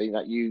have something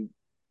that you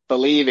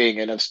believe in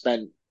and have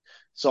spent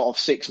sort of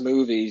 6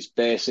 movies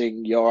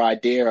basing your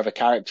idea of a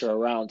character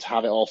around to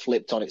have it all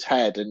flipped on its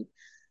head. And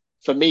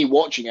for me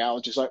watching it, I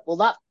was just like, well,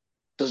 that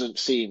doesn't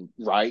seem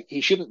right. He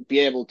shouldn't be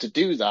able to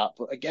do that.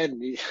 But again,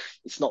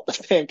 it's not the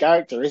same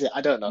character, is it? I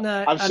don't know.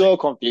 No, I'm so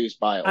confused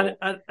by it all.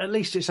 And at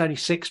least it's only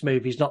 6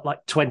 movies, not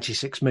like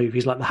 26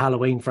 movies like the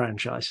Halloween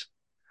franchise.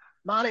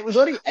 Man, it was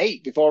only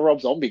 8 before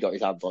Rob Zombie got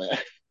his hands on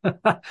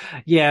it.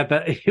 Yeah,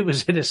 but it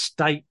was in a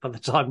state by the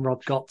time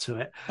Rob got to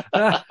it.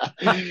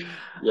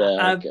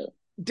 Yeah, okay.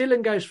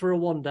 Dylan goes for a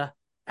wander.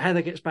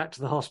 Heather gets back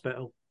to the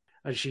hospital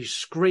and she's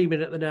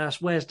screaming at the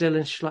nurse, "Where's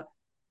Dylan?" She's like,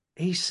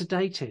 "He's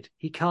sedated.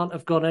 He can't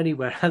have gone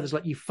anywhere." Heather's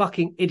like, "You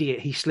fucking idiot.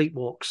 He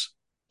sleepwalks."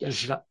 Yes. And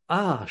she's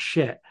like,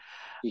 shit.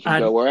 He can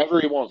go wherever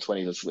he wants when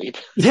he's asleep.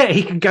 Yeah,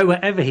 he can go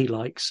wherever he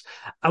likes.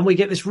 And we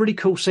get this really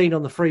cool scene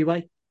on the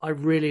freeway. I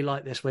really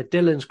like this, where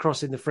Dylan's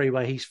crossing the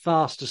freeway. He's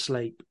fast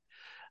asleep.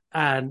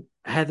 And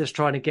Heather's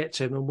trying to get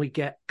to him, and we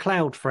get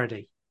Cloud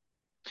Freddy.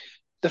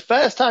 The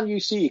first time you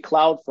see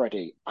Cloud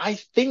Freddy, I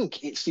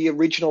think it's the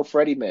original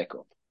Freddy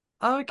makeup.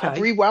 Oh, okay.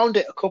 I've rewound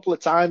it a couple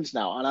of times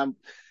now, and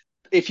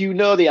if you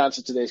know the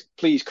answer to this,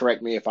 please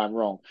correct me if I'm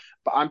wrong.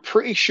 But I'm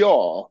pretty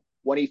sure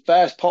when he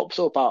first pops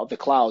up out of the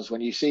clouds,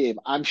 when you see him,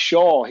 I'm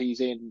sure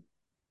he's in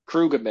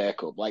Krueger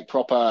makeup, like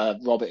proper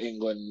Robert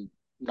Englund,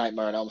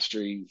 Nightmare on Elm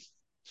Street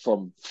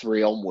from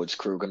 3 onwards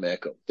Krueger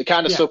makeup. The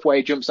kind of stuff where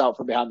he jumps out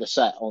from behind the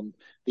set on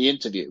the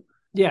interview.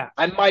 Yeah.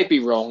 I might be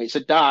wrong. It's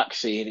a dark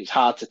scene. It's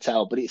hard to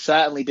tell, but it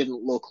certainly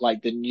didn't look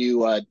like the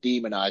new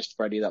demonized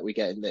Freddy that we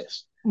get in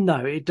this.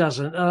 No, it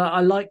doesn't. I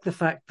like the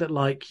fact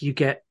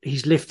that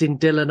he's lifting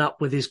Dylan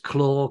up with his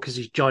claw because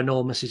he's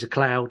ginormous. He's a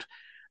cloud.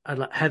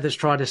 And Heather's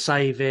trying to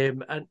save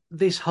him. And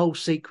this whole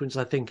sequence,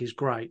 I think, is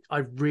great. I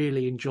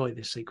really enjoy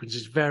this sequence.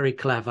 It's very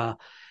clever.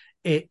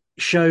 It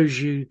shows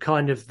you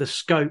kind of the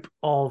scope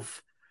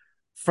of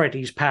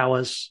Freddy's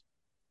powers,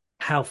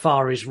 how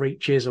far his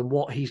reach is and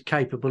what he's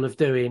capable of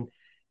doing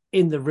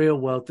in the real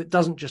world. That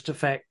doesn't just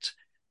affect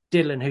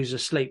Dylan, who's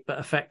asleep, but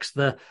affects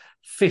the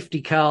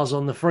 50 cars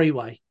on the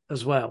freeway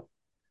as well.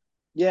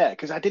 Yeah,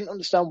 because I didn't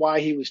understand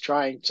why he was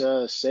trying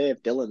to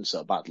save Dylan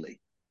so badly.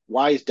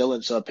 Why is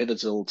Dylan so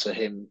pivotal to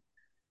him?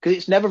 Because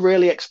it's never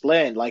really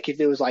explained. Like, if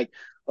there was like,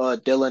 oh,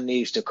 Dylan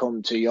needs to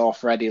come to your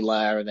Freddy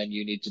lair and then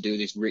you need to do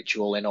this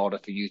ritual in order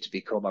for you to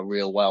become a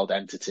real world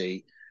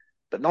entity.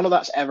 But none of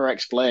that's ever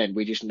explained.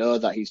 We just know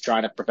that he's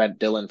trying to prevent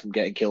Dylan from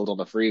getting killed on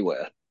the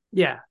freeway.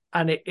 Yeah,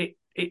 and it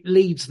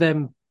leads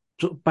them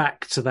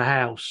back to the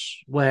house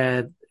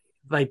where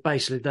they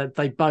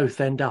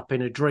both end up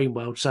in a dream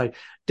world. So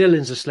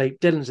Dylan's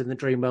asleep, Dylan's in the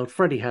dream world,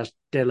 Freddy has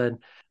Dylan,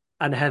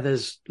 and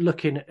Heather's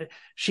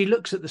she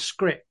looks at the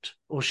script,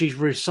 or she's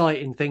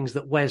reciting things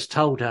that Wes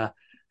told her.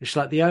 It's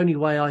like, the only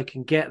way I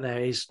can get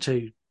there is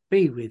to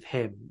be with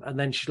him. And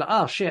then she's like,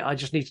 oh shit, I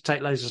just need to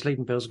take loads of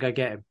sleeping pills and go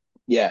get him.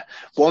 Yeah.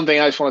 One thing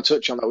I just want to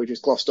touch on that we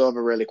just glossed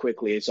over really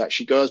quickly is that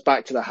she goes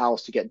back to the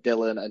house to get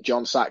Dylan, and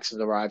John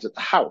Saxon arrives at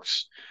the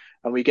house.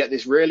 And we get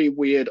this really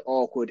weird,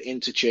 awkward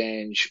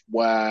interchange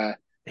where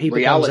he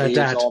becomes her reality is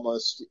dad.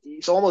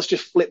 it's almost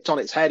just flipped on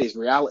its head, his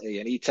reality,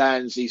 and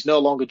he's no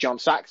longer John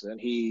Saxon,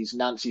 he's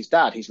Nancy's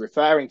dad. He's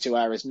referring to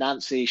her as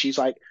Nancy. She's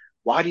like,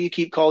 why do you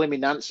keep calling me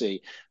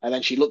Nancy? And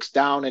then she looks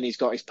down and he's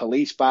got his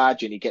police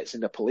badge and he gets in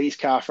the police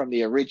car from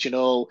the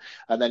original.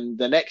 And then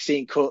the next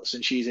scene cuts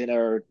and she's in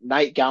her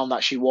nightgown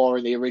that she wore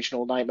in the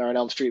original Nightmare on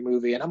Elm Street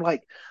movie. And I'm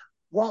like,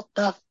 what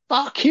the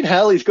fucking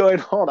hell is going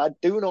on? I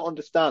do not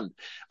understand.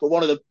 But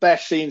one of the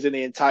best scenes in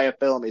the entire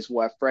film is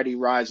where Freddy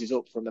rises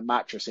up from the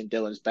mattress in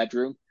Dylan's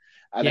bedroom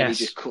and then he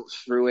just cuts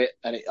through it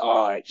and it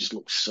just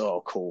looks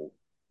so cool.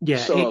 Yeah,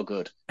 so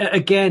good.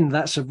 Again,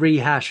 that's a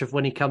rehash of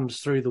when he comes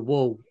through the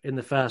wall in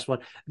the first one.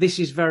 This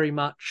is very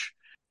much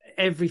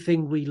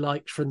everything we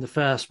liked from the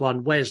first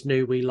one. Wes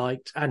knew we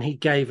liked, and he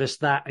gave us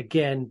that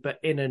again, but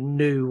in a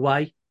new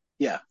way.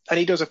 Yeah, and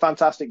he does a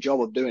fantastic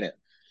job of doing it.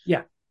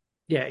 Yeah,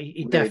 he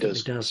really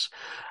definitely does.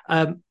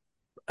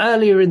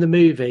 Earlier in the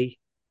movie,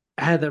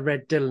 Heather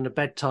read Dylan a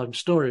bedtime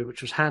story,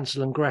 which was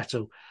Hansel and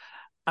Gretel.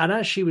 And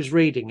as she was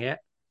reading it,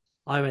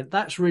 I went,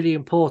 that's really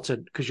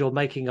important because you're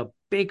making a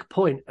big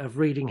point of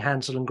reading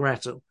Hansel and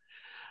Gretel.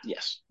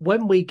 Yes.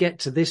 When we get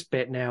to this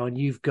bit now and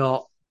you've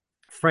got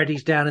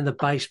Freddy's down in the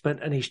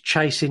basement and he's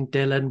chasing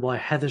Dylan while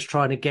Heather's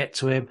trying to get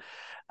to him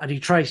and he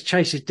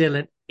chases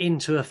Dylan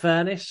into a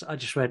furnace, I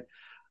just went,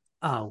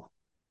 oh.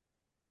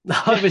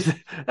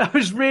 I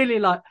was really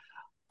like,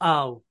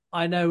 oh,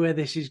 I know where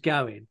this is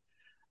going.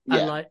 Yeah.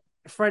 And like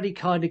Freddy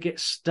kind of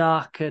gets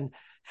stuck and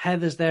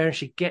Heather's there and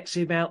she gets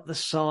him out the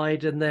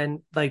side and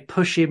then they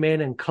push him in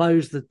and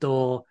close the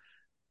door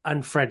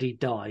and Freddy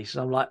dies.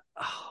 I'm like,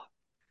 oh,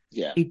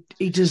 yeah,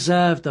 he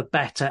deserved a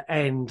better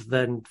end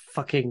than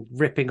fucking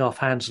ripping off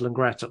Hansel and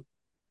Gretel.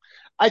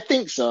 I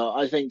think so.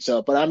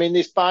 But I mean,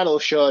 this final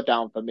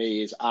showdown for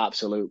me is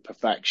absolute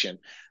perfection.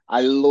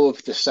 I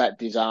love the set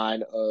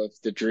design of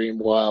the dream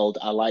world.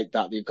 I like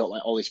that they've got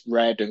like all this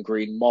red and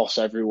green moss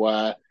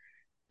everywhere.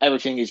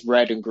 Everything is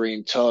red and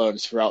green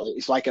tones throughout.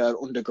 It's like an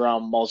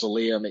underground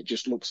mausoleum. It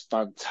just looks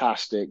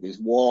fantastic. There's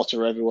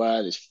water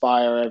everywhere. There's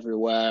fire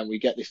everywhere. And we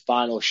get this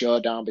final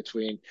showdown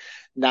between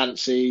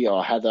Nancy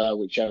or Heather,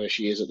 whichever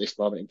she is at this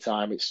moment in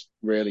time. It's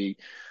really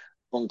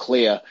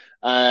unclear.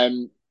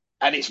 And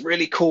it's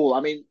really cool. I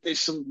mean, there's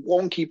some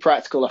wonky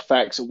practical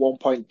effects. At one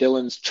point,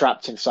 Dylan's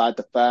trapped inside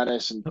the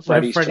furnace and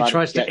Freddy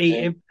tries to eat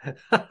him.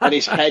 And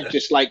his head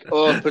just like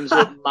opens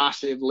up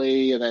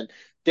massively. And then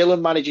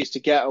Dylan manages to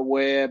get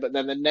away, but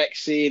then the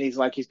next scene, he's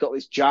got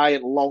this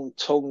giant long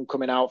tongue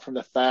coming out from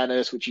the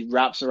furnace, which he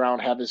wraps around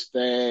Heather's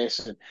face.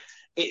 And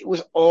it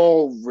was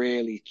all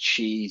really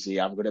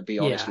cheesy, I'm going to be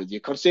honest with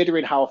you.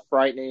 Considering how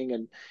frightening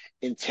and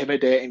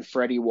intimidating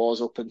Freddy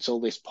was up until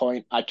this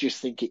point, I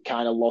just think it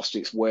kind of lost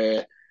its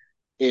way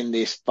in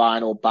this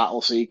final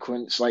battle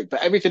sequence.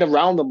 But everything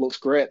around them looks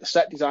great. The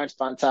set design's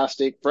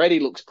fantastic.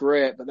 Freddy looks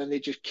great, but then they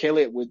just kill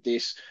it with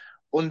this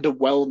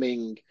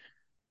underwhelming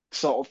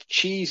sort of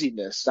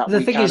cheesiness that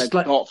we kind of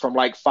got from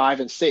 5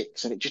 and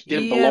 6, and it just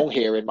didn't belong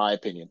here, in my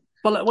opinion.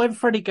 But when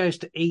Freddy goes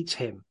to eat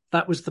him,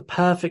 that was the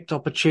perfect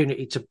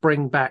opportunity to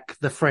bring back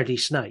the Freddy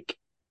snake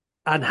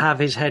and have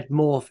his head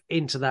morph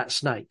into that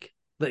snake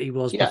that he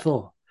was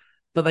before.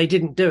 But they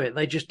didn't do it.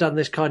 They just done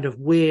this kind of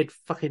weird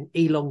fucking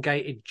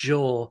elongated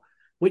jaw,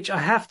 which I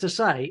have to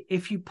say,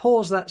 if you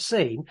pause that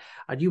scene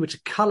and you were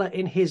to colour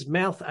in his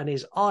mouth and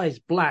his eyes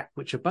black,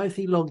 which are both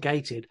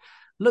elongated,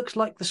 looks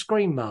like the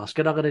Scream mask,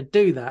 and I'm going to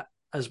do that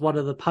as one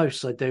of the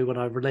posts I do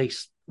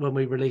when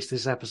we release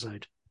this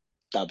episode.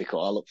 That'd be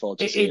cool. I look forward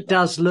to seeing it. It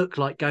does look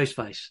like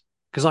Ghostface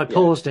because I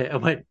paused it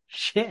and went,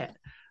 shit,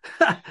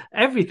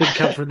 everything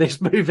come from this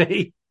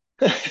movie.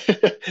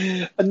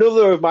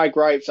 Another of my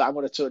gripes that I'm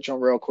going to touch on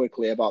real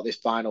quickly about this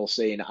final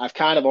scene. I've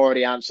kind of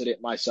already answered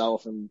it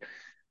myself and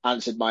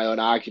answered my own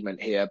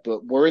argument here,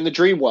 but we're in the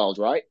dream world,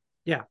 right?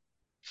 Yeah.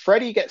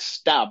 Freddy gets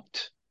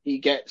stabbed. He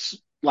gets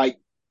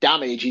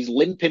damage. He's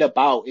limping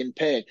about in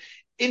pain.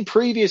 In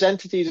previous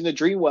entities in the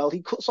dream world,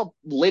 he cuts off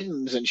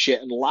limbs and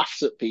shit and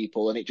laughs at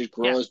people and it just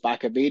grows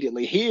back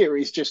immediately. Here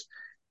he's just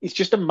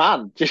a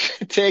man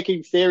just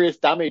taking serious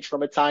damage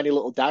from a tiny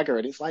little dagger.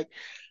 And it's like,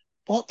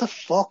 what the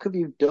fuck have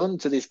you done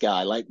to this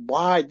guy?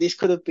 Why? This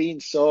could have been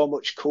so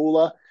much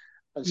cooler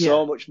and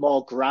so much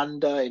more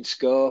grander in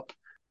scope,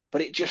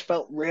 but it just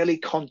felt really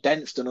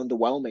condensed and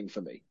underwhelming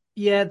for me.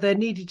 Yeah, there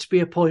needed to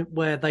be a point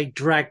where they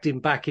dragged him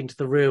back into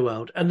the real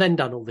world and then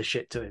done all this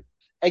shit to him.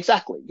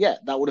 Exactly. Yeah,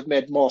 that would have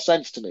made more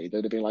sense to me.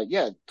 They'd have been like,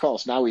 yeah, of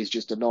course, now he's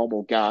just a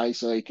normal guy,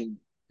 so he can...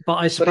 But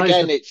I suppose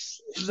again,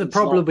 the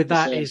problem with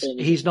that is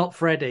he's not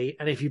Freddy,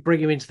 and if you bring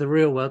him into the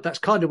real world, that's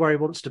kind of where he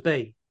wants to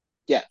be.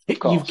 Yeah, of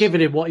course. You've given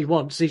him what he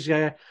wants. He's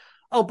going,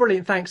 oh,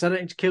 brilliant, thanks, I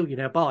don't need to kill you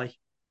now, bye.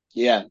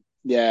 Yeah.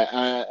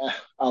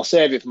 I'll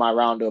save it for my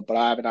roundup, but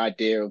I have an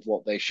idea of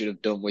what they should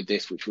have done with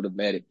this, which would have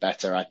made it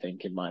better, I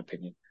think, in my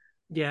opinion.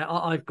 Yeah,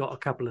 I've got a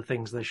couple of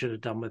things they should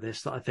have done with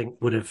this that I think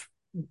would have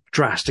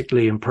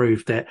drastically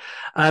improved it.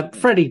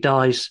 Freddy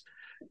dies.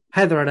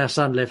 Heather and her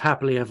son live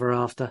happily ever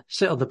after,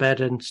 sit on the bed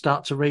and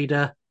start to read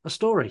a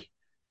story.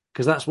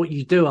 Because that's what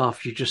you do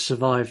after you just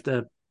survived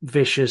a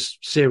vicious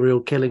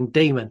serial killing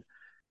demon.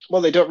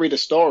 Well, they don't read a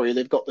story.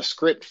 They've got the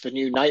script for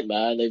New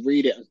Nightmare, and they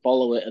read it and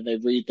follow it, and they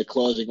read the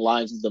closing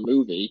lines of the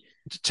movie.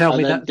 Tell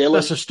And me then that Dylan,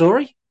 that's a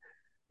story?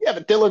 yeah,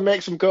 but Dylan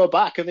makes them go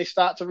back, and they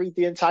start to read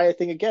the entire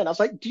thing again. I was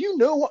like, do you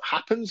know what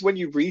happens when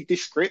you read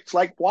this script?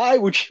 Like, why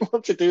would you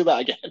want to do that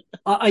again?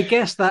 I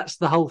guess that's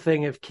the whole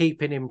thing of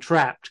keeping him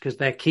trapped because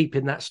they're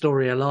keeping that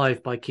story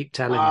alive by keep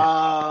telling it.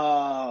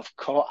 Ah, of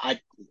course.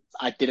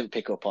 I didn't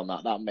pick up on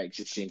that. That makes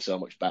it seem so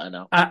much better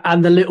now.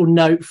 And the little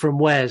note from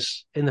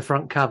Wes in the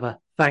front cover.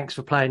 Thanks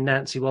for playing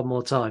Nancy one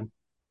more time.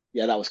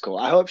 Yeah, that was cool.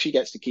 I hope she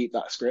gets to keep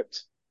that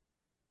script.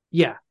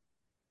 Yeah.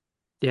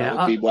 That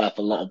Yeah. would be worth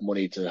a lot of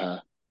money to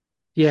her.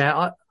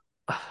 Yeah.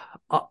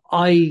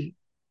 I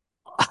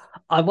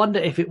wonder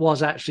if it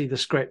was actually the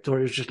script or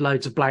it was just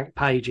loads of blank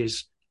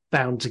pages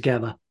bound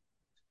together.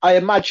 I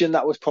imagine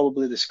that was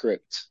probably the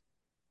script.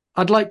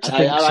 I'd like to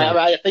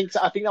And think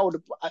so. I think that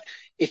would,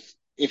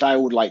 if I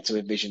would like to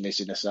envision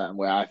this in a certain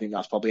way, I think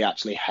that's probably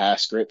actually her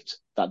script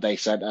that they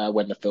sent her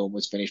when the film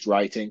was finished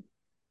writing,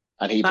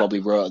 and he probably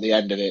wrote at the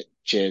end of it,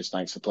 "Cheers,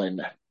 thanks for playing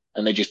that,"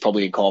 and they just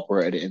probably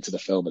incorporated it into the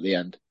film at the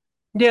end.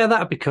 Yeah,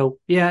 that'd be cool.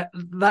 Yeah,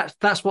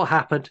 that's what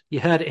happened. You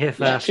heard it here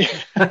first.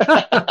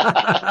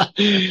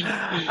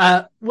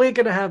 We're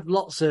going to have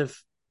lots of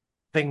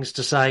things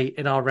to say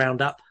in our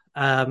roundup,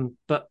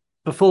 but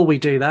before we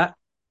do that,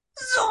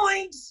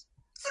 Zoinks!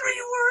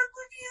 3-word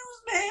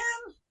reviews,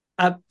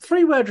 man!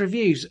 3-word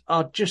reviews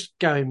are just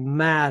going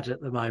mad at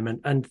the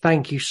moment, and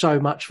thank you so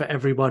much for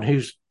everyone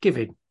who's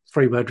giving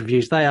 3-word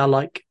reviews. They are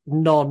like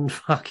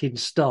non-fucking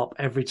stop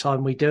every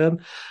time we do them.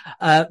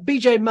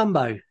 BJ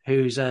Mumbo,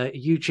 who's a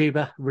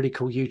YouTuber, really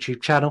cool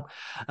YouTube channel.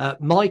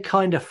 My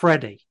Kind of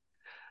Freddy.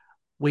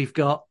 We've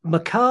got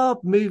Macabre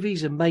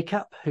Movies and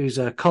Makeup, who's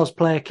a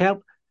cosplay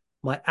account,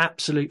 my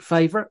absolute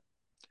favourite.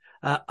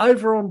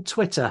 Over on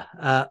Twitter,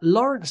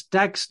 Lawrence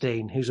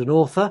Dagstein, who's an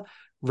author,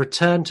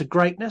 Return to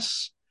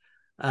Greatness.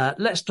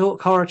 Let's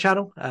Talk Horror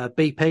Channel,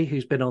 BP,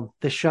 who's been on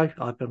this show.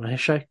 I've been on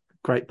his show.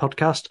 Great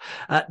podcast.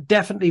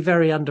 Definitely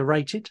very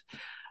underrated.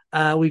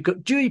 We've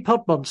got Dewey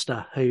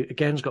Podmonster, who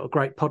again's got a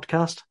great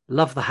podcast.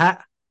 Love the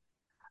hat.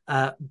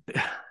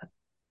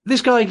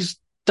 This guy's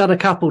done a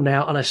couple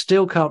now, and I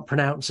still can't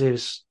pronounce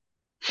his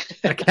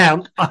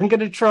account. I'm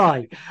going to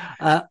try.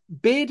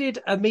 Bearded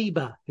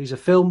Amoeba, who's a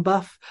film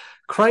buff.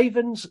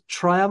 Craven's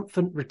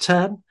Triumphant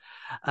Return.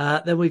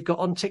 Then we've got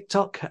on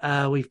TikTok,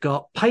 we've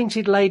got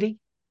Painted Lady,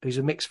 who's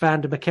a mixed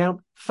fandom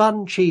account.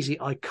 Fun, cheesy,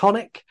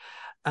 iconic.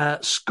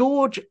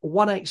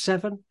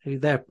 Scourge187, who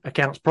their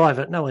account's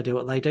private, no idea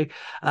what they do.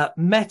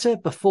 Meta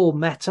Before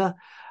Meta.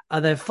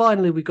 And then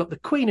finally, we've got the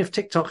queen of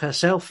TikTok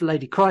herself,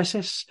 Lady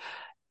Crisis.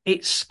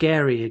 It's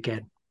scary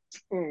again.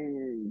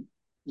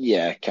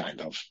 Yeah,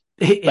 kind of.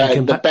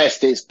 The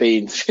best it's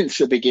been since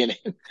the beginning.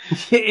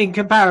 In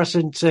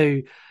comparison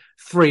to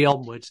 3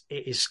 onwards,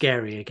 it is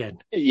scary again.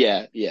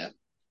 Yeah,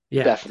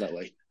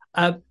 definitely.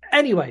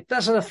 Anyway,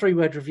 that's enough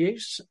 3-word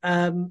reviews.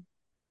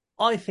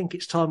 I think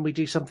it's time we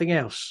do something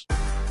else.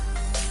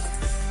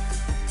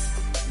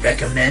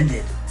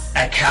 Recommended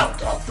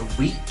account of the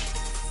week.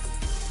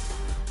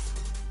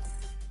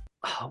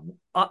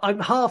 I'm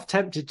half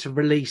tempted to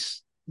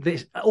release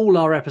all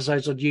our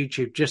episodes on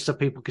YouTube just so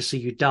people can see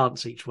you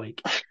dance each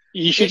week.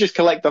 You should just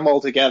collect them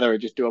all together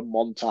and just do a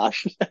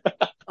montage.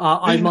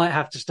 I might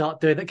have to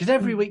start doing that because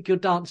every week your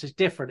dance is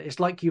different.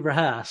 It's like you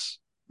rehearse.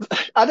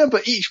 I know,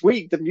 but each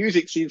week the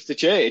music seems to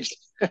change.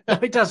 No,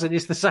 it doesn't.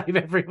 It's the same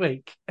every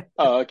week.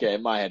 Oh, okay.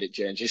 In my head, it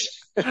changes.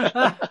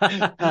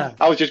 I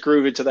was just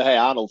grooving to the Hey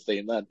Arnold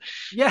theme then.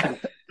 Yeah.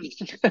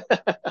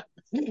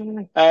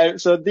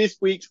 So this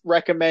week's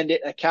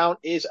recommended account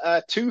is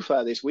a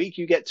twofer this week.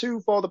 You get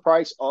 2 for the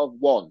price of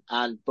 1,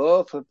 and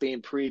both have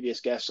been previous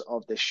guests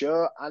of the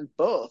show, and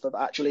both have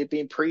actually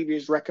been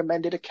previous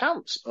recommended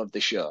accounts of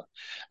the show.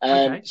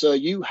 Okay. So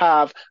you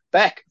have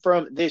Beck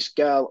from This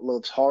Girl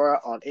Loves Horror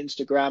on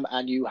Instagram,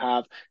 and you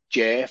have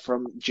Jay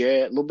from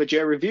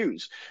Lumberjay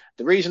Reviews.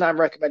 The reason I'm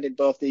recommending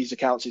both these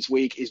accounts this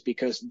week is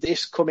because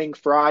this coming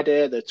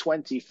Friday, the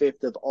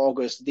 25th of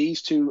August,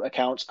 these 2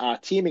 accounts are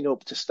teaming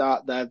up to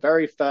start their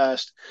very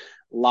first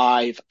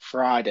live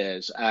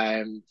Fridays.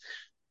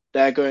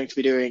 They're going to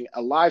be doing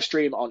a live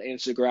stream on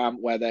Instagram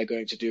where they're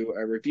going to do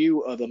a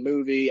review of a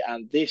movie,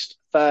 and this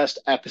first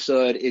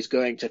episode is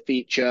going to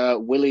feature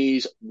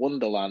Willy's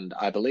Wonderland,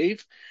 I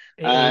believe.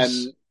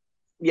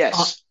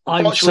 Yes.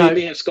 Unfortunately,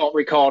 me and Scott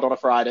record on a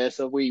Friday,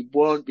 so we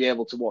won't be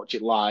able to watch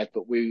it live,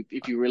 but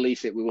if you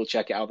release it, we will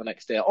check it out the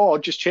next day. Or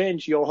just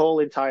change your whole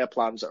entire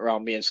plans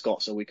around me and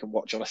Scott so we can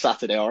watch on a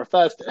Saturday or a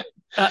Thursday.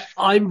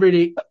 I'm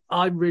really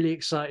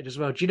excited as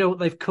well. Do you know what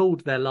they've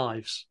called their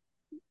lives?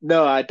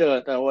 No, I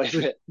don't know. What is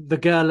it? The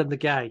Girl and the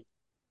Gay.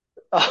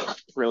 Oh,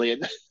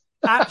 brilliant.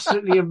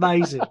 Absolutely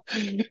amazing.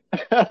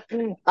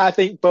 I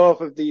think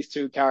both of these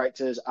 2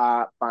 characters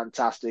are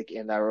fantastic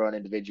in their own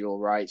individual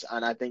rights,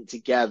 and I think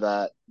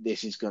together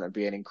this is going to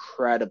be an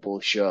incredible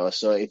show.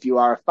 So if you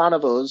are a fan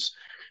of us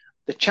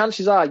the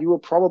chances are you will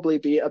probably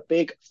be a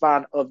big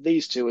fan of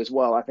these two as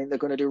well. I think they're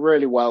going to do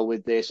really well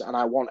with this, and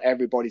I want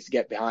everybody to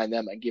get behind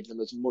them and give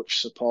them as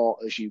much support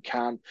as you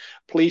can.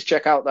 Please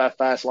check out their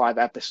first live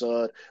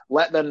episode.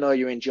 Let them know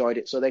you enjoyed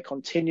it so they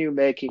continue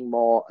making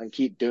more and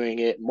keep doing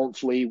it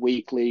monthly,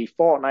 weekly,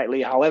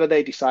 fortnightly, however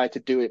they decide to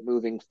do it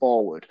moving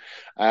forward.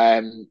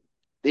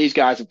 These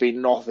guys have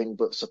been nothing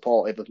but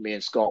supportive of me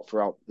and Scott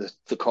throughout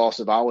the course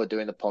of our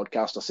doing the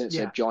podcast or since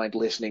they've joined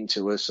listening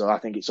to us. So I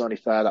think it's only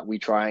fair that we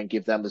try and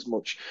give them as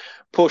much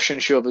push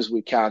and shove as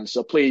we can.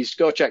 So please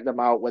go check them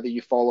out, whether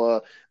you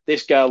follow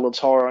This Girl Loves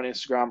Horror on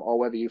Instagram or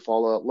whether you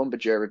follow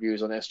Lumberjack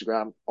Reviews on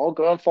Instagram, or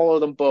go and follow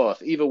them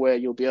both. Either way,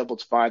 you'll be able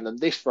to find them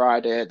this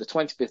Friday, the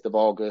 25th of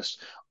August,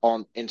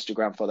 on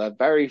Instagram for their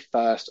very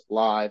first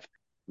live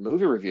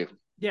movie review.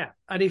 Yeah,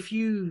 and if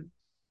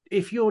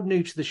you're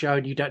new to the show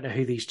and you don't know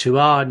who these two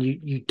are and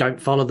you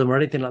don't follow them or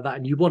anything like that,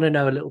 and you want to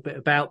know a little bit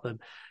about them,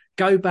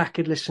 go back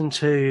and listen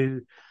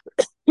to...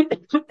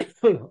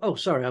 Oh,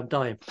 sorry, I'm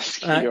dying.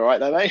 You all right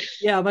there, mate?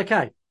 Yeah, I'm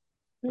okay.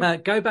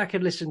 Go back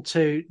and listen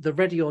to the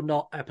Ready or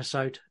Not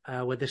episode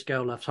where This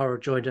Girl Loves Horror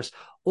joined us,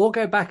 or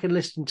go back and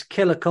listen to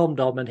Killer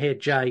Condom and hear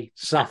Jay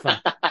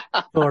suffer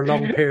for a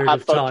long period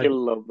of time. I fucking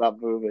love that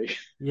movie.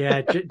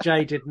 Yeah,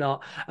 Jay did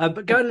not.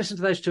 But go and listen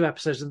to those two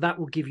episodes, and that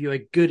will give you a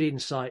good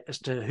insight as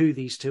to who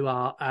these two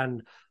are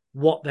and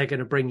what they're going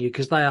to bring you,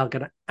 because they are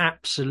going to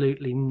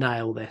absolutely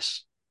nail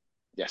this.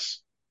 Yes,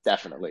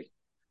 definitely.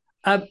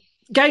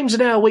 Games are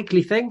now a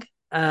weekly thing.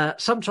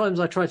 Sometimes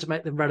I try to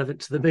make them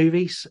relevant to the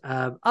movies.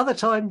 Other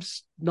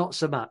times, not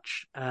so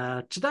much.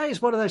 Today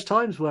is one of those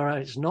times where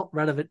it's not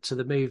relevant to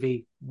the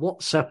movie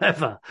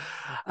whatsoever.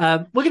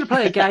 We're going to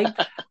play a game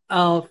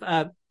of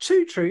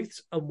two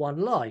truths and one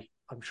lie.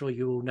 I'm sure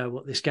you all know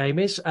what this game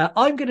is.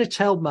 I'm going to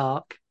tell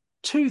Mark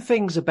two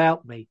things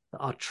about me that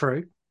are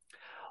true,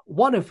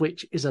 one of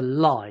which is a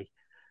lie.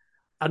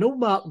 And all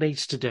Mark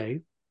needs to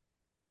do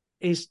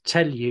is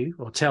tell you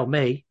or tell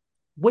me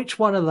which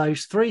one of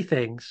those three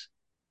things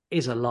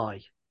is a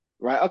lie.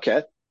 Right,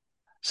 okay.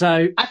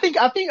 So I think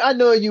I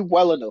know you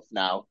well enough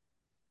now.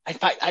 In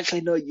fact,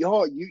 actually, no,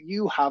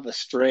 you have a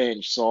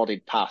strange,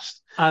 sordid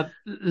past.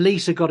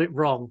 Lisa got it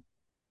wrong.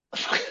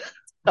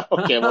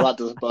 Okay, well, that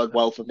doesn't bode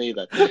well for me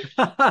then.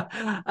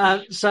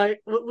 So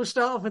we'll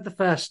start off with the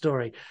first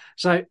story.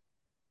 So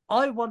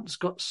I once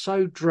got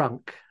so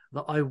drunk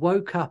that I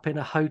woke up in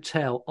a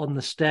hotel on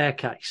the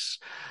staircase.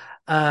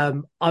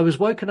 I was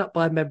woken up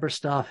by a member of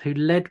staff who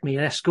led me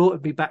and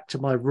escorted me back to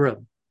my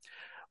room.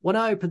 When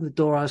I opened the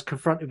door, I was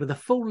confronted with a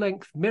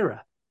full-length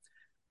mirror,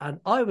 and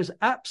I was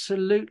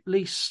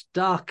absolutely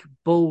stark,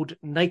 bald,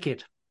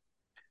 naked.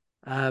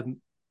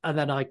 And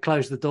then I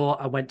closed the door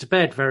and went to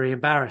bed, very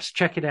embarrassed,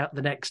 checking out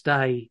the next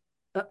day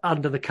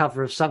under the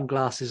cover of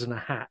sunglasses and a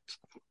hat.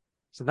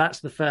 So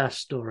that's the first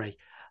story.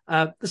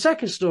 The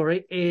second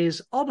story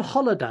is, on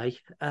holiday,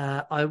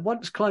 I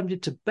once climbed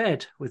into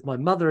bed with my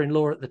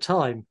mother-in-law at the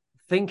time,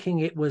 thinking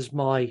it was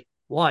my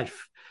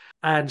wife,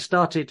 and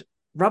started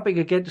rubbing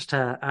against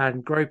her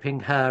and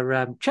groping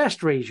her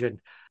chest region,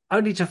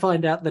 only to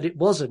find out that it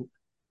wasn't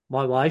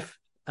my wife,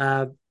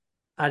 and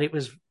it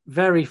was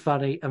very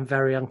funny and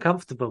very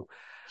uncomfortable,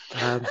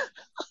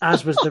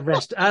 as was the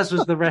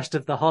rest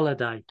of the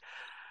holiday.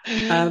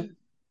 The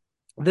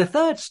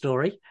third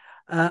story,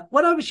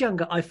 when I was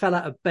younger, I fell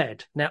out of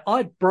bed. Now,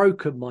 I'd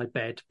broken my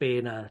bed,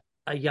 being a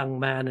young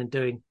man and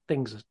doing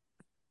things that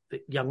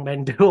young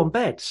men do on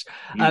beds.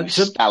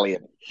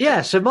 Stallion.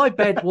 Yeah, so my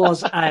bed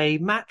was a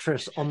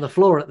mattress on the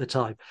floor at the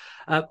time.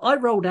 I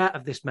rolled out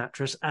of this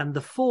mattress, and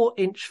the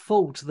 4-inch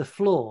fall to the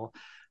floor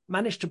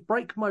managed to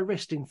break my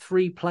wrist in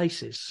 3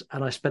 places,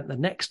 and I spent the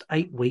next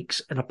 8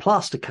 weeks in a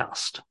plaster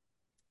cast.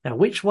 Now,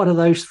 which one of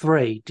those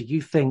 3 do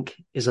you think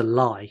is a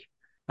lie?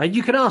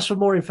 You can ask for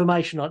more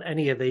information on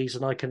any of these,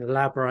 and I can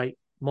elaborate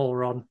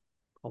more on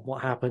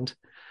what happened.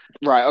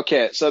 Right,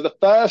 okay. So the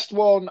first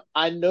one,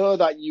 I know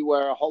that you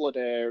were a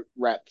holiday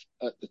rep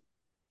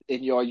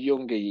in your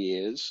younger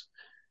years.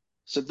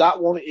 So that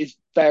one is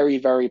very,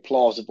 very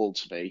plausible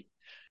to me.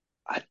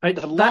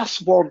 The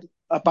last one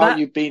about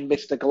you being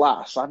Mr.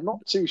 Glass, I'm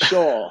not too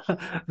sure.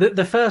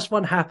 The first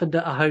one happened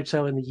at a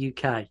hotel in the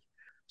UK.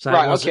 So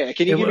right, okay.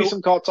 Can you give me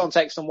some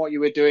context on what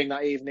you were doing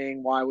that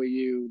evening? Why were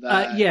you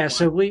there?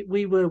 So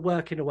we were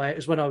working away. It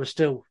was when I was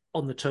still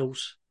on the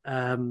tools.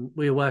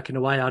 We were working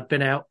away. I'd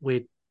been out.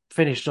 We'd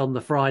finished on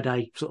the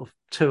Friday, sort of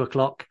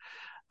 2:00.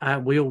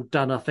 And we all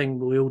done our thing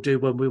we all do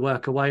when we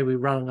work away. We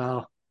rung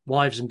our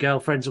wives and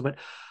girlfriends and went,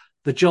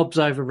 the job's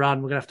overrun.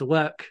 We're going to have to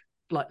work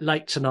like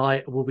late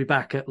tonight. We'll be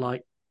back at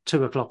like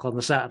 2:00 on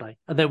the Saturday.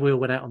 And then we all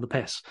went out on the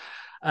piss.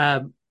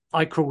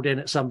 I crawled in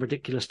at some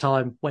ridiculous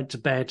time, went to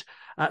bed.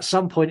 At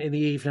some point in the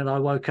evening, I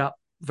woke up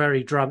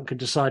very drunk and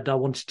decided I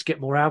wanted to get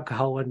more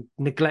alcohol and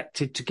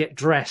neglected to get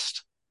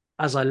dressed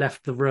as I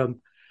left the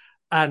room.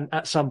 And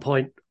at some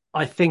point,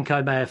 I think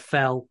I may have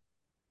fell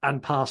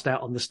and passed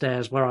out on the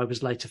stairs, where I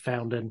was later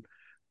found and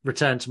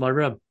returned to my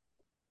room.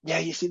 Yeah,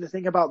 you see, the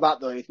thing about that,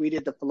 though, if we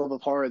did the Love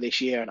of Horror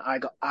this year and I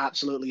got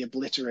absolutely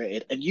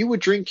obliterated and you were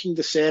drinking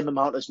the same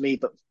amount as me,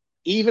 but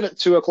even at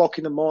 2 o'clock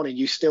in the morning,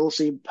 you still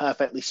seem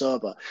perfectly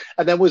sober.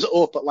 And then was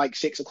up at like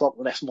 6 o'clock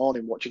the next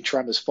morning watching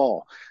Tremors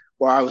 4,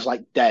 where I was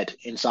like dead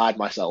inside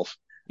myself.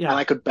 Yeah. And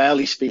I could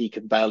barely speak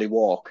and barely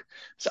walk.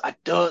 So I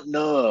don't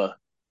know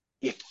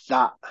if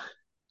that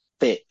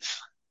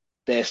fits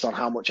based on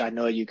how much I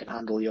know you can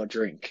handle your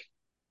drink.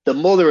 The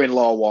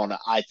mother-in-law one,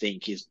 I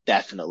think, is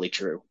definitely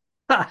true.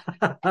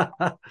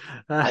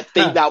 I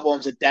think that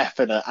one's a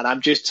definite, and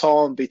I'm just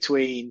torn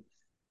between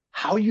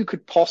how you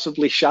could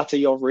possibly shatter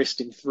your wrist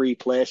in 3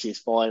 places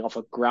falling off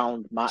a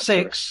ground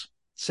mattress.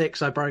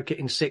 Six. I broke it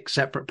in 6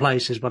 separate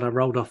places when I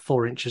rolled off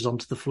 4 inches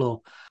onto the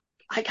floor.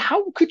 Like,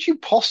 how could you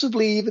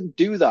possibly even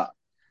do that?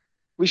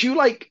 Was you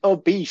like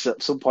obese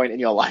at some point in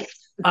your life?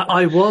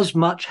 I was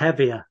much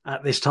heavier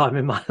at this time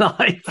in my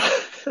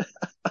life.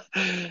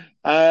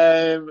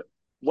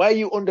 Were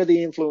you under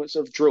the influence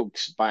of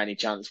drugs by any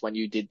chance when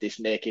you did this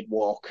naked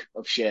walk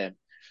of shame?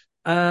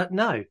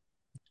 No.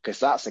 Because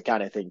that's the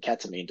kind of thing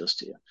ketamine does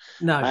to you.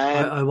 No,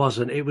 I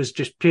wasn't. It was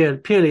just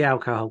purely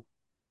alcohol.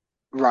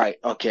 Right,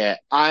 okay.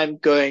 I'm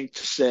going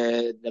to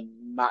say the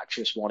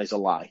mattress one is a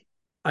lie.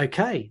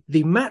 Okay,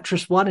 the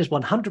mattress one is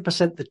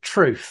 100% the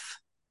truth.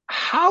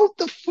 How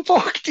the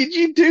fuck did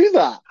you do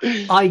that?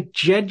 I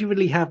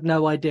genuinely have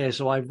no idea.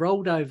 So I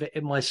rolled over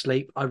in my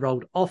sleep. I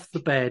rolled off the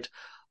bed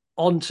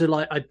onto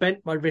I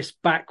bent my wrist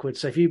backwards.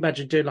 So if you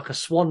imagine doing like a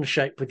swan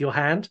shape with your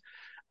hand,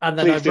 and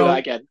then Please do that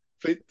again.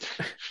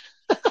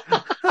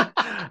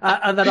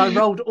 And then I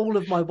rolled all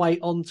of my weight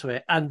onto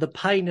it, and the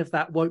pain of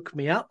that woke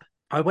me up.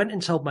 I went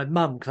and told my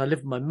mum, because I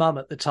lived with my mum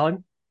at the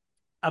time,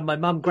 and my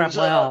mum grabbed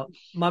my arm.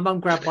 My mum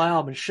grabbed my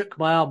arm and shook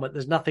my arm, but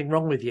there's nothing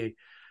wrong with you.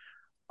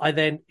 I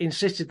then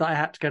insisted that I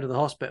had to go to the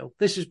hospital.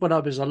 This is when I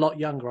was a lot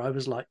younger. I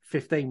was like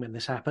 15 when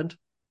this happened.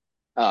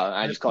 Oh,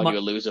 I just called you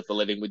a loser for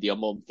living with your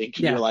mum,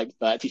 thinking you were like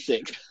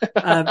 36.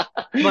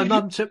 My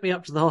mum took me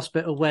up to the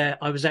hospital where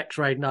I was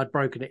x-rayed and I'd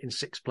broken it in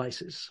 6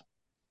 places.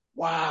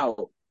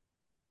 Wow.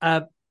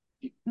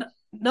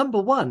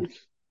 Number one,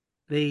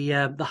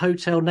 the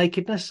hotel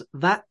nakedness,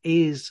 that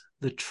is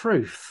the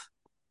truth.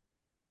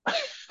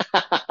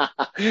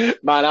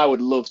 Man, I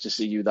would love to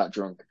see you that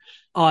drunk.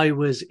 I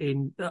was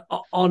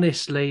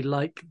honestly,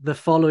 like the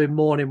following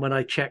morning when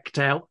I checked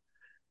out,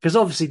 because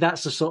obviously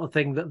that's the sort of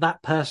thing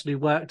that person who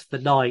worked the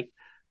night,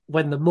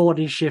 when the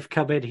morning shift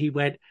come in, he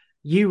went,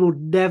 "You will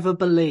never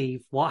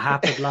believe what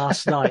happened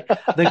last night."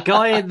 The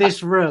guy in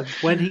this room,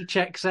 when he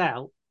checks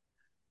out,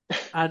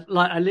 and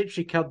I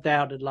literally come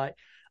down and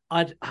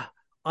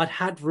I'd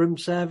had room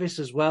service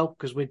as well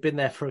because we'd been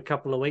there for a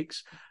couple of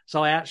weeks.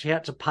 So I actually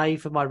had to pay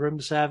for my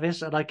room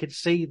service, and I could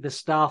see the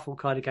staff all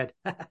kind of going,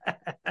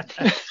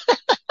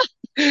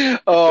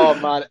 oh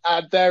man,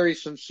 there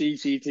is some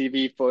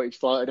CCTV footage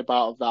floating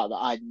about of that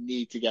I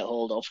need to get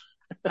hold of.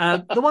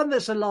 The one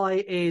that's a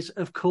lie is,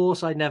 of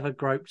course, I never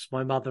groped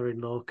my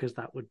mother-in-law, because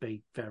that would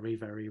be very,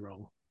 very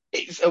wrong.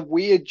 It's a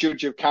weird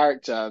judge of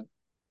character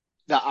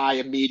that I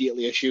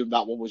immediately assumed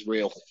that one was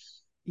real.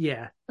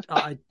 Yeah,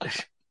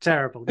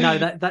 terrible. No,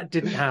 that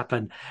didn't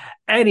happen.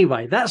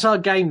 Anyway, that's our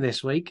game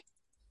this week.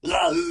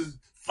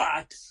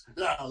 Facts.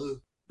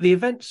 The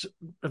events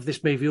of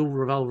this movie all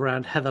revolve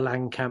around Heather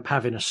Langenkamp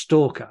having a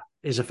stalker,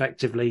 is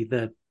effectively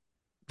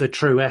the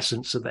true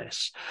essence of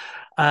this.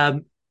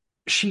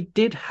 She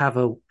did have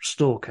a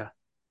stalker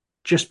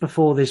just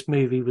before this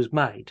movie was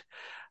made.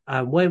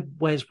 When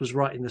Wes was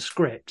writing the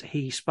script,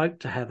 he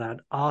spoke to Heather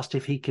and asked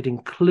if he could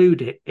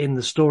include it in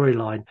the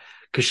storyline,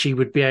 because she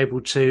would be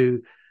able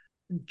to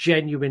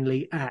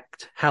genuinely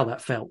act how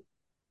that felt.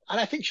 And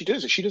I think she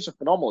does. She does a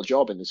phenomenal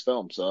job in this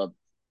film. So,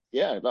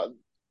 yeah,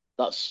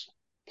 that's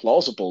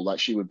plausible that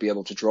she would be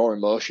able to draw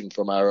emotion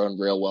from our own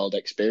real-world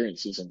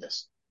experiences in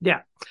this.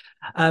 Yeah.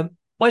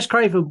 Wes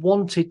Craven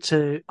wanted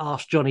to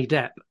ask Johnny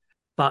Depp,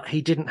 but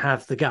he didn't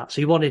have the guts.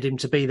 He wanted him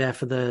to be there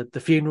for the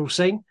funeral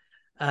scene.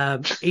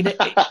 He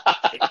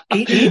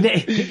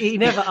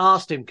never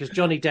asked him, because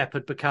Johnny Depp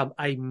had become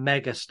a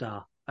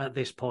megastar at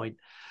this point.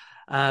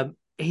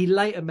 He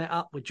later met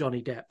up with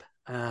Johnny Depp.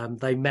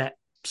 They met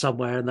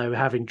somewhere and they were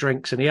having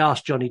drinks, and he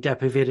asked Johnny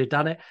Depp if he'd have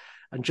done it.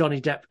 And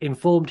Johnny Depp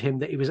informed him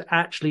that he was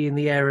actually in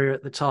the area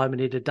at the time and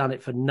he'd have done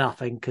it for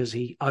nothing because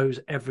he owes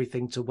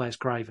everything to Wes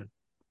Craven.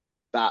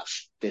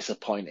 That's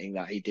disappointing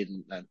that he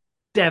didn't then.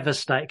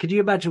 Devastated. Could you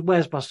imagine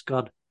Wes must have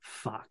gone,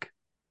 fuck.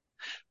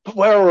 But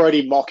we're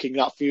already mocking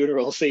that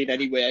funeral scene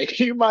anyway.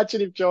 Can you imagine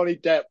if Johnny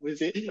Depp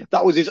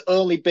that was his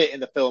only bit in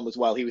the film as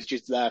well? He was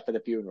just there for the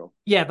funeral.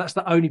 Yeah, that's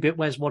the only bit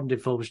Wes wanted him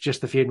for, was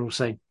just the funeral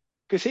scene.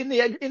 Because in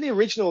the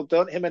original,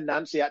 don't him and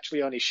Nancy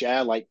actually only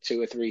share like 2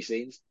 or 3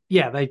 scenes?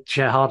 Yeah, they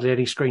share hardly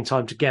any screen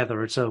time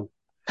together at all.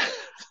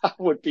 That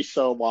would be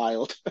so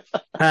wild.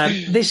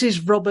 This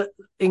is Robert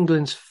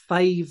Englund's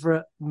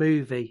favourite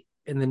movie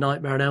in the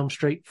Nightmare on Elm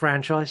Street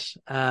franchise.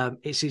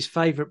 It's his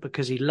favourite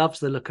because he loves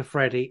the look of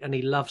Freddy and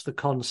he loves the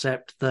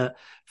concept that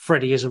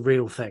Freddy is a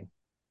real thing.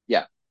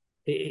 Yeah.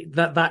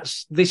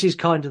 This is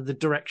kind of the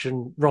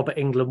direction Robert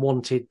Englund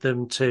wanted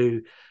them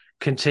to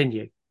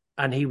continue.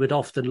 And he would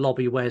often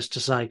lobby Wes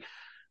to say,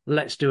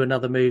 let's do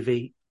another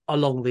movie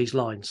along these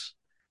lines.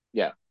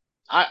 Yeah.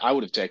 I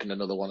would have taken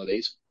another one of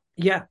these.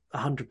 Yeah,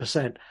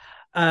 100%.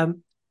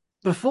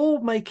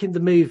 Before making the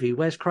movie,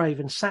 Wes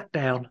Craven sat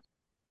down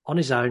on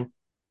his own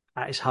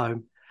at his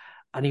home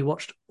and he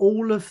watched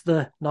all of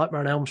the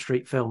Nightmare on Elm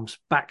Street films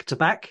back to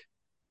back.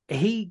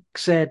 He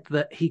said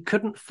that he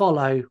couldn't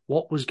follow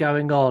what was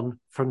going on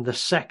from the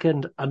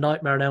second A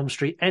Nightmare on Elm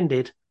Street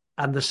ended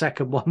and the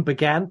second one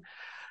began.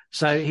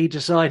 So he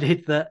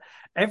decided that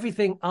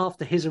everything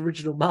after his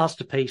original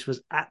masterpiece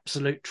was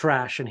absolute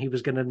trash and he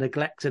was going to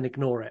neglect and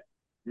ignore it.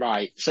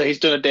 Right. So he's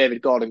done a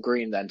David Gordon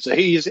Green then. So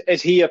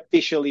has he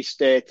officially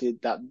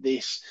stated that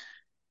this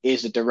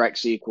is a direct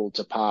sequel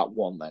to part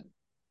one then?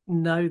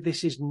 No,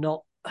 this is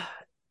not.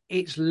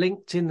 It's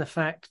linked in the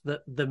fact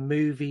that the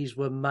movies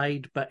were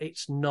made, but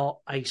it's not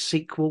a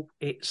sequel.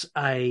 It's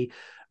a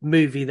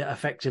movie that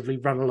effectively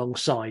run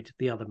alongside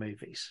the other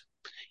movies.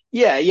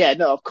 Yeah,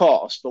 no, of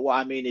course. But what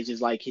I mean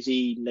is like, is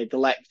he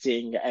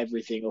neglecting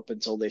everything up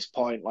until this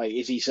point? Like,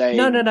 is he saying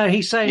No.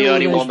 He's saying the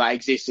only one that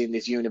exists in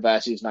this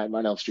universe is Nightmare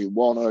on Elm Street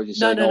 1, or is he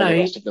saying all the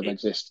rest of them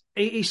exist?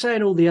 He's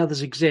saying all the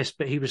others exist,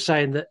 but he was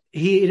saying that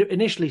he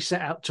initially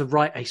set out to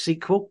write a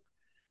sequel,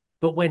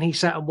 but when he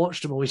sat and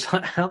watched them all, he's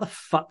like, how the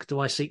fuck do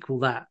I sequel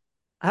that?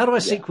 How do I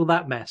sequel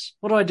that mess?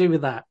 What do I do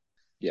with that?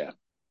 Yeah.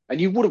 And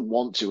you wouldn't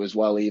want to as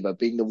well, either,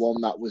 being the one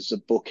that was the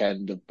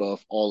bookend of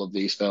both all of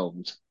these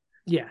films.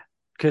 Yeah.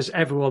 Because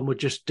everyone would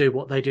just do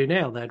what they do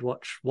now. They'd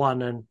watch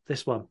 1 and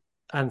this one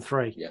and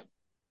 3. Yeah.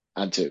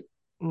 And 2.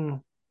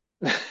 Mm.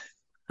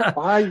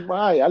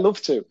 Why? I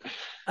love 2.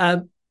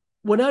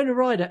 Winona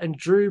Ryder and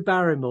Drew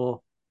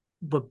Barrymore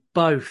were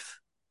both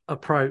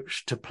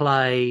approached to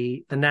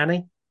play the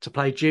nanny, to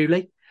play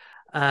Julie.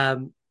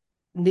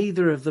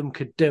 Neither of them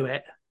could do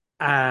it.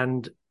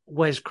 And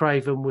Wes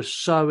Craven was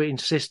so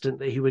insistent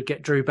that he would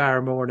get Drew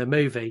Barrymore in a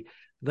movie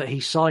that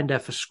he signed her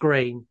for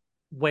Scream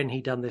when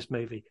he done this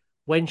movie.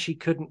 When she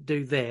couldn't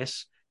do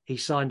this, he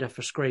signed her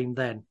for Scream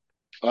then.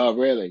 Oh,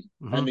 really?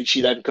 Mm-hmm. And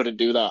she then couldn't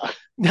do that.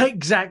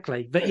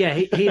 Exactly. But yeah,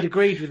 he'd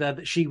agreed with her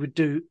that she would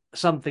do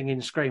something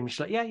in Scream. She's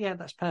like, yeah,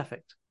 that's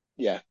perfect.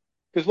 Yeah.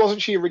 Because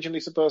wasn't she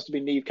originally supposed to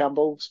be Neve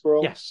Campbell's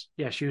role? Yes.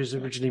 Yeah, she was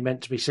originally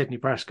meant to be Sidney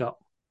Prescott.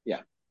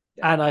 Yeah.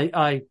 And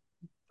I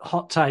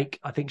hot take,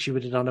 I think she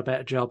would have done a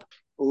better job.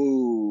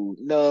 Ooh,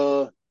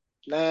 no.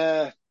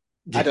 Nah.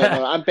 I don't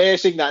know. I'm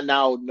basing that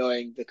now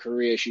knowing the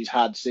career she's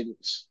had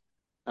since...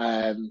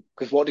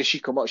 because what did she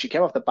come up? She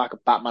came off the back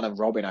of Batman and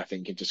Robin, I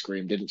think, into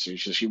Scream, didn't she?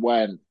 So she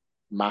weren't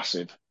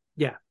massive.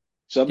 Yeah.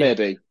 So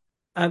maybe.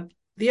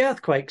 The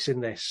earthquakes in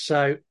this.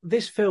 So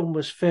this film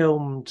was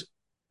filmed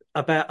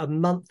about a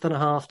month and a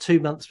half, 2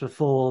 months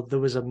before there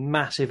was a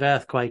massive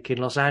earthquake in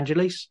Los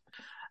Angeles.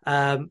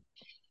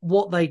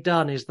 What they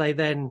done is they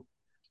then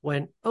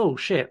went, oh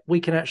shit, we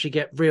can actually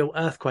get real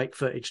earthquake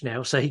footage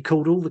now. So he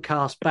called all the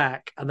cast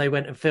back and they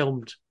went and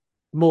filmed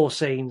more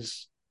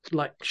scenes,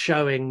 like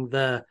showing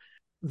the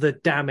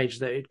damage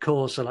that it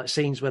caused. So like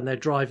scenes when they're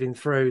driving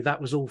through,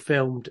 that was all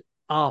filmed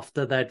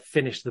after they'd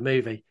finished the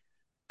movie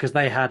because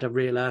they had a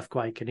real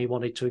earthquake and he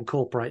wanted to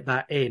incorporate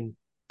that in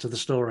to the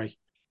story.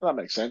 That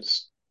makes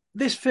sense.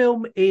 This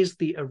film is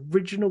the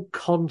original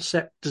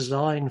concept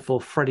design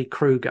for Freddy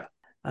Krueger.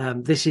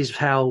 This is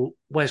how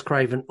Wes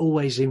Craven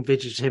always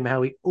envisaged him,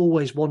 how he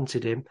always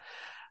wanted him.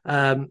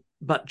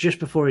 But just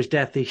before his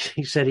death,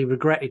 he said he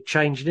regretted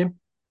changing him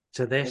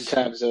to this. In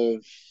terms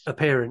of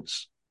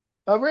appearance.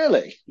 Oh,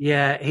 really?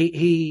 Yeah,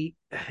 he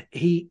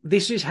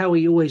this is how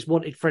he always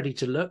wanted Freddy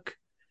to look.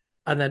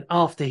 And then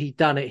after he'd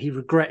done it, he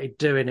regretted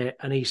doing it.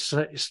 And he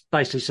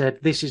basically said,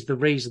 this is the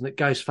reason that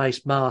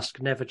Ghostface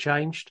mask never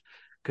changed,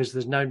 because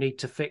there's no need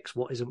to fix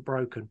what isn't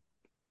broken.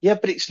 Yeah,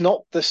 but it's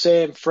not the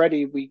same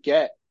Freddy we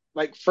get.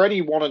 Like,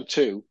 Freddy 1 and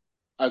 2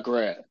 are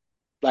great.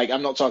 Like,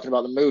 I'm not talking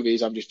about the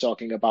movies, I'm just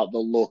talking about the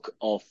look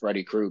of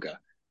Freddy Krueger.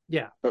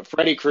 Yeah. But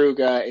Freddy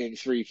Krueger in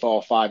 3,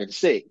 4, 5, and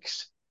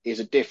 6 is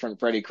a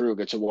different Freddy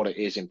Krueger to what it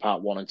is in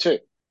part 1 and 2.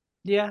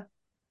 Yeah.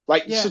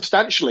 Like,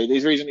 substantially,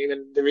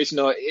 there is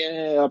no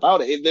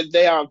about it.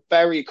 They are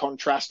very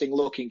contrasting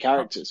looking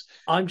characters.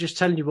 I'm just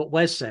telling you what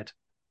Wes said.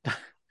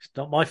 It's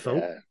not my fault.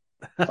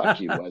 Yeah. Fuck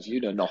you, Wes.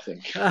 You know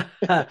nothing.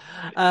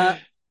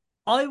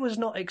 I was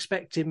not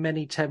expecting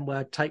many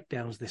 10-word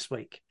takedowns this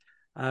week.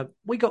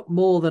 We got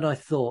more than I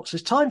thought. So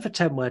it's time for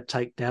 10-word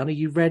takedown. Are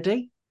you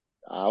ready?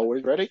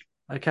 Always ready.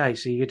 Okay,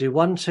 so you do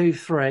 1, 2,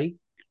 3,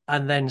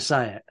 and then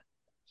say it.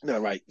 No,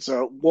 right.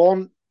 So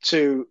 1,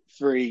 2,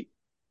 3,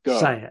 go.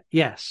 Say it.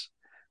 Yes.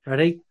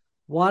 Ready?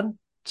 1,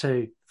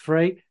 2,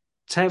 3.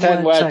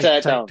 10-word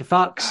takedown. For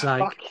fuck's sake.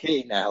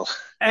 Fucking hell.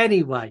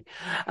 Anyway,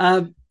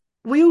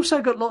 we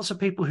also got lots of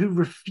people who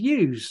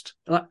refused,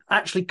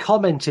 actually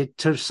commented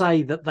to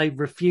say that they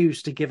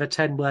refused to give a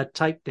 10-word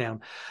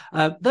takedown.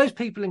 Those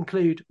people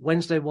include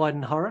Wednesday Wine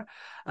and Horror,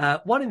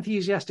 One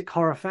Enthusiastic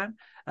Horror Fan,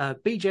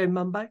 BJ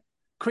Mumbo,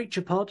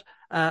 Creature Pod.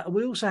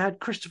 We also had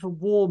Christopher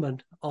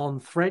Warman on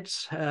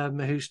Threads,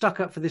 who stuck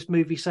up for this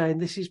movie, saying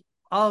this is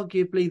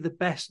arguably the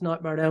best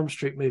Nightmare on Elm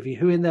Street movie.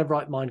 Who in their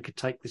right mind could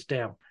take this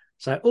down?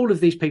 So all of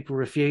these people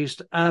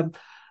refused.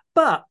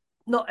 But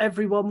not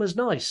everyone was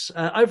nice.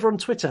 Over on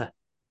Twitter,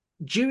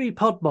 Dewey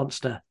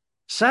Podmonster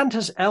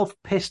Santa's elf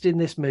pissed in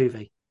this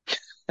movie.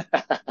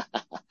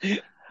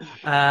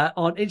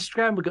 On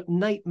Instagram, we've got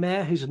Nate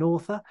Mayer, who's an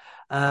author.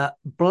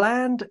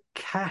 Bland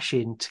cash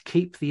in to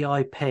keep the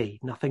IP,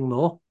 nothing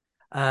more.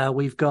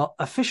 We've got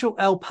Official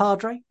El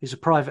Padre, who's a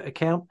private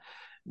account.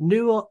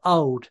 New or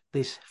old,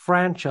 this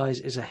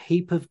franchise is a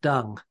heap of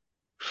dung.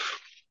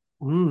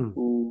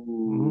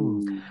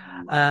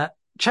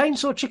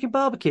 Chainsaw Chicken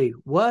Barbecue,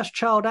 worst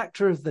child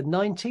actor of the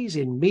 90s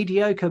in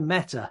mediocre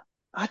meta.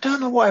 I don't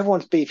know what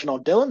everyone's beefing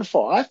on Dylan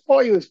for. I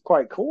thought he was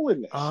quite cool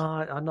in this.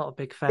 I'm not a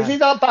big fan. Is he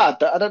that bad?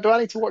 Do I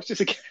need to watch this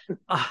again?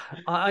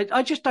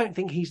 I just don't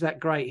think he's that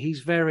great.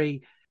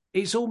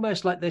 It's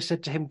almost like they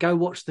said to him, go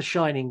watch The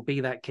Shining, be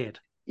that kid.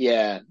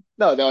 Yeah.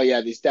 No, yeah,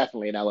 there's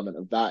definitely an element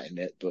of that in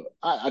it, but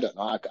I don't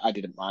know. I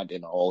didn't mind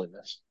him at all in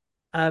this.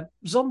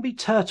 Zombie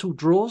Turtle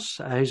Draws,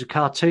 who's a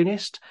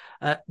cartoonist.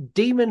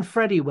 Demon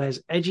Freddy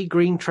wears edgy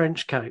green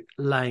trench coat.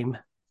 Lame.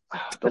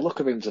 The look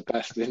of him's the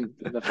best in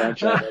the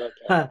franchise.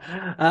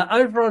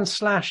 Over on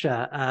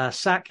Slasher,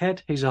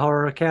 Sackhead, who's a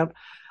horror account.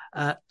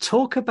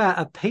 Talk about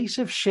a piece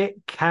of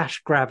shit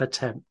cash grab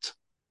attempt.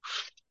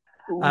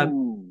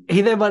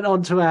 He then went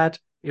on to add,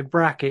 in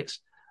brackets,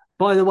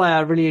 by the way, I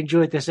really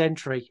enjoyed this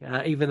entry,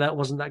 even though it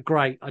wasn't that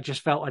great. I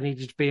just felt I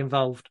needed to be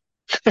involved.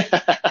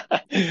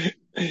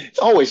 It's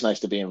always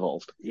nice to be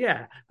involved.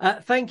 Yeah.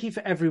 Thank you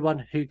for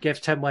everyone who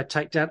gave 10 Word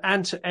Takedown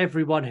and to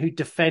everyone who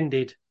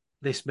defended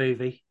this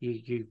movie.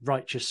 You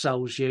righteous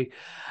souls, you.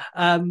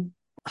 I'm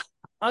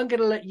going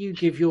to let you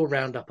give your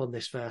roundup on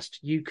this first.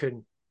 You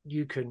can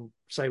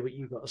say what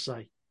you've got to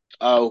say.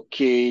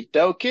 Okie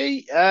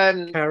dokie.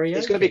 Karaoke.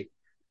 It's going to be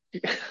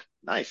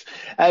nice.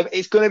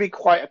 It's going to be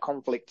quite a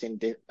conflicting.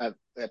 I'm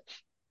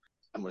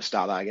going to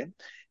start that again.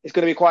 It's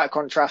going to be quite a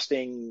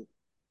contrasting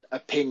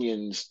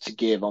opinions to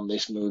give on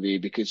this movie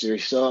because there are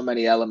so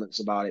many elements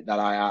about it that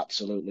I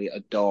absolutely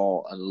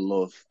adore and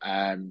love.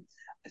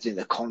 I think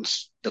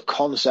the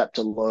concept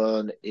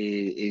alone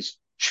is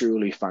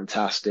truly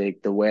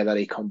fantastic. The way that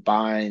he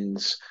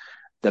combines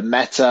the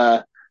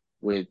meta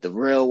with the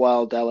real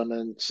world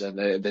elements and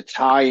the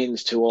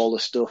tie-ins to all the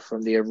stuff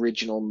from the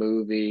original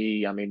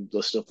movie. I mean,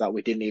 the stuff that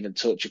we didn't even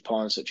touch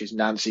upon, such as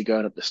Nancy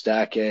going up the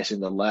staircase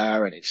in the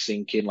lair and it's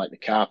sinking like the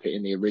carpet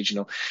in the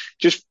original.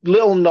 Just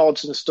little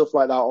nods and stuff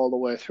like that all the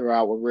way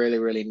throughout were really,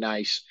 really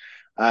nice.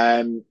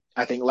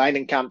 I think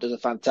Langdon Camp does a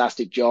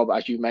fantastic job.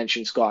 As you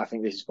mentioned, Scott, I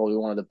think this is probably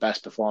one of the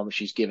best performances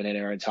she's given in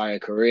her entire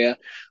career.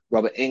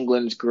 Robert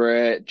Englund's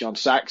great. John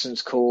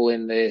Saxon's cool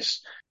in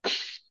this.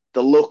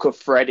 The look of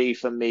Freddy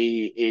for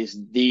me is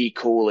the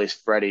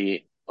coolest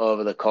Freddy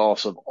over the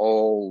course of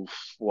all,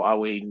 what are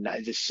we,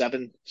 is it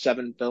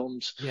seven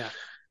films? Yeah.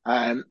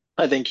 I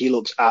think he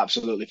looks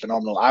absolutely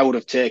phenomenal. I would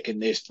have taken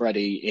this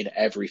Freddy in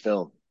every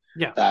film.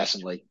 Yeah.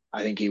 Personally.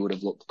 I think he would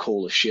have looked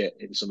cool as shit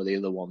in some of the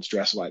other ones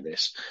dressed like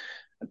this.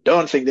 I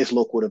don't think this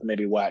look would have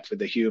maybe worked with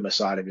the humour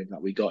side of him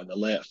that we got in the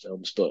later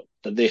films, but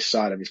for this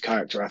side of his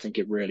character, I think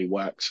it really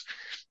works.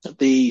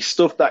 The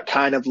stuff that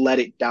kind of let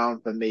it down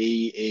for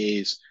me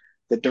is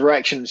the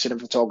direction and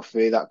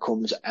cinematography that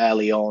comes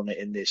early on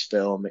in this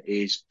film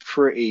is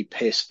pretty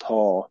piss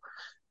poor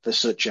for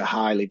such a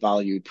highly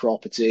valued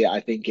property. I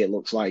think it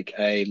looks like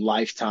a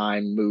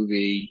Lifetime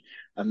movie,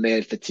 a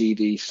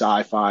made-for-TV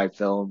sci-fi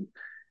film.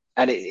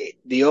 And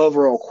the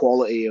overall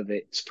quality of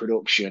its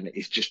production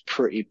is just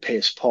pretty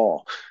piss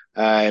poor.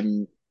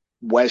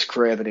 Wes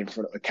Craven in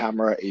front of the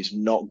camera is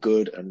not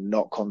good and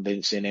not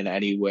convincing in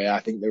any way. I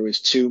think there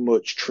is too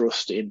much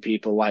trust in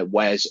people like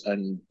Wes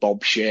and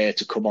Bob Shea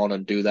to come on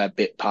and do their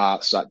bit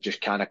parts that just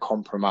kind of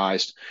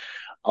compromised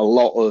a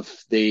lot of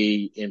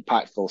the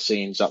impactful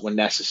scenes that were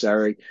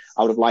necessary.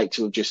 I would have liked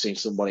to have just seen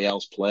somebody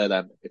else play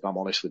them, if I'm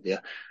honest with you.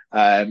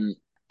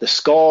 The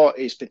score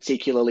is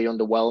particularly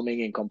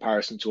underwhelming in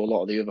comparison to a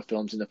lot of the other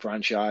films in the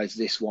franchise.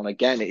 This one,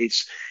 again,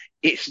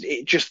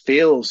 it just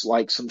feels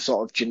like some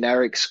sort of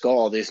generic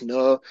score. There's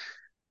no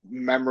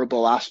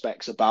memorable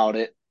aspects about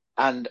it.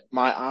 And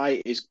my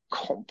eye is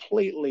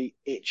completely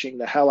itching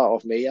the hell out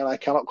of me, and I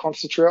cannot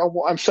concentrate on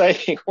what I'm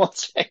saying. 1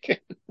 second.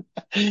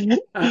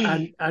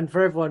 And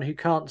for everyone who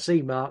can't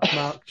see Mark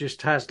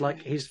just has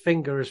like his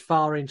finger as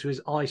far into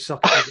his eye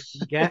socket as it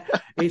can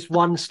get. It's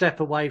one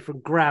step away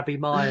from Grabby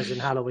Myers in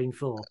Halloween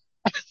 4.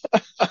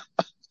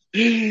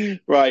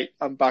 Right,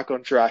 I'm back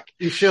on track.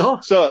 You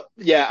sure? So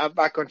yeah, I'm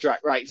back on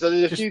track. Right, so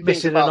there's a few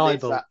things about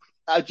this that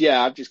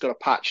I've just got a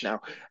patch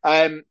now.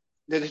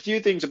 There's a few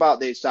things about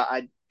this that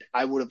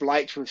I would have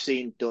liked to have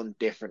seen done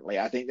differently.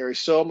 I think there is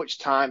so much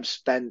time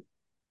spent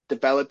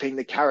developing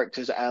the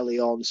characters early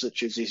on,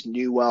 such as this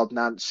New World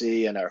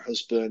Nancy and her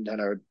husband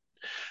and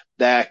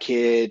their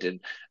kid,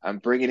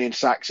 and bringing in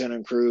Saxon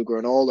and Kruger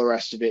and all the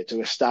rest of it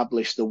to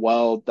establish the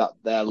world that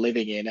they're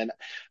living in. And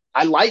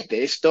I like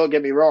this, don't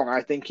get me wrong.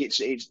 I think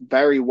it's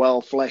very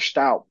well fleshed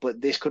out, but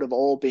this could have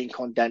all been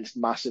condensed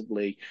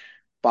massively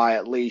by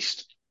at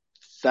least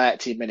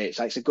 30 minutes.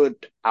 Like, it's a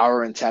good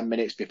hour and 10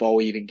 minutes before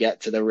we even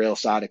get to the real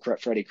side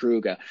of Freddy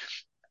Krueger.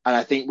 And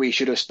I think we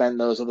should have spent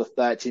those other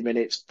 30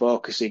 minutes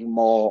focusing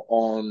more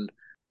on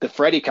the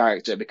Freddy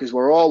character, because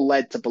we're all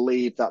led to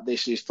believe that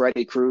this is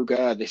Freddy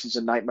Krueger, this is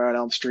a Nightmare on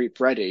Elm Street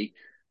Freddy,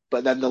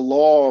 but then the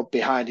lore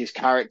behind his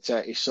character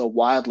is so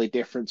wildly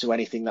different to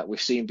anything that we've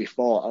seen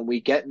before, and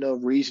we get no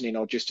reasoning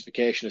or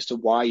justification as to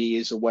why he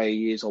is the way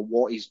he is or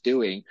what he's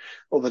doing,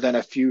 other than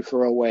a few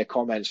throwaway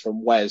comments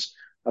from Wes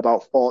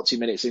about 40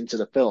 minutes into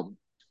the film.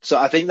 So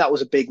I think that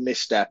was a big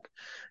misstep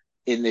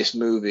in this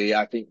movie.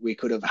 I think we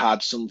could have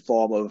had some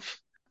form of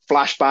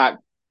flashback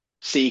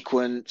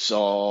sequence,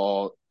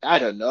 or I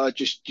don't know,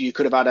 just you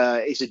could have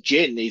had it's a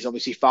djinn, he's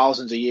obviously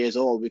thousands of years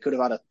old. We could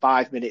have had a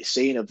 5 minute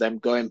scene of them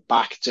going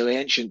back to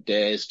ancient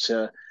days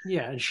to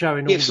and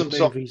showing all give the some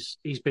movies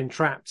he's been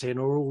trapped in,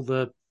 or all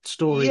the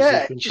stories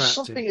he's been just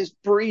trapped something in. as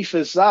brief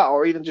as that,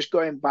 or even just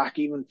going back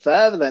even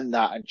further than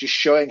that and just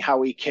showing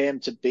how he came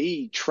to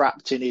be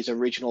trapped in his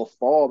original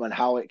form and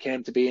how it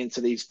came to be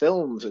into these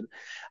films. And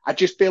I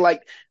just feel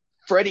like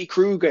Freddy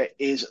Krueger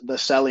is the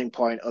selling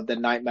point of the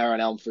Nightmare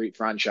on Elm Street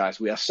franchise.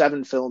 We are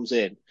 7 films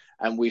in,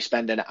 and we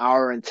spend an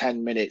hour and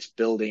 10 minutes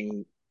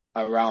building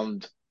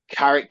around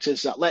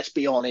characters that, let's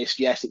be honest,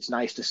 yes, it's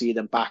nice to see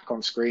them back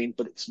on screen,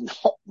 but it's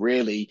not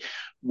really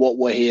what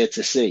we're here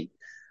to see.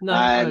 No,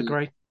 I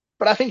agree.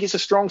 But I think it's a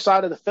strong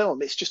side of the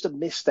film. It's just a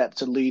misstep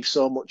to leave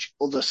so much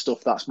other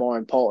stuff that's more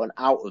important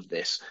out of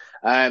this.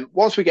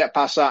 Once we get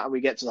past that and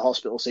we get to the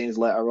hospital scenes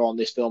later on,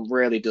 this film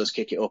really does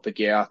kick it up a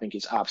gear. I think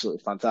it's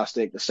absolutely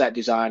fantastic. The set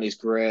design is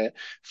great.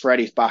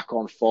 Freddy's back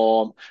on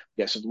form.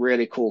 We get some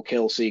really cool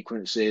kill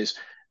sequences.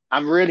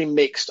 I'm really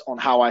mixed on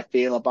how I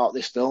feel about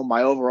this film.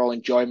 My overall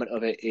enjoyment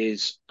of it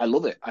is, I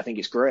love it. I think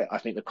it's great. I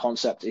think the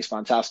concept is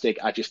fantastic.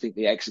 I just think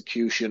the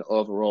execution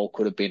overall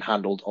could have been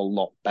handled a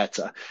lot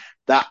better.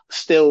 That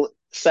still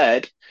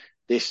said,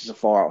 this is a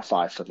 4 out of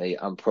 5 for me,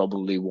 and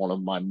probably one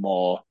of my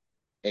more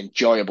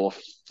enjoyable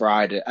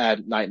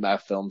Nightmare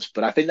films.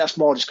 But I think that's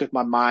more just because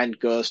my mind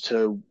goes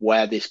to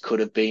where this could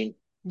have been.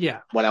 Yeah.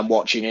 When I'm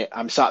watching it,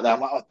 I'm sat there,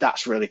 I'm like, oh,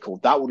 that's really cool.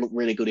 That would look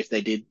really good if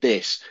they did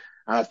this.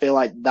 And I feel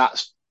like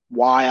that's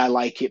why I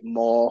like it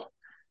more.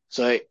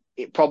 So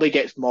it probably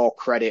gets more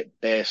credit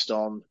based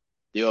on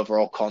the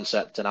overall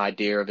concept and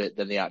idea of it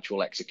than the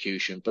actual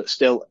execution. But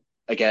still,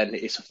 again,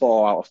 it's a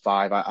 4 out of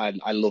 5.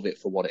 I love it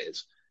for what it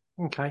is.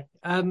 Okay.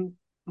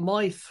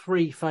 My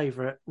 3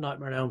 favourite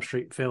Nightmare on Elm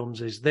Street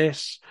films is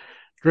this,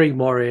 Dream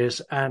Warriors,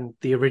 and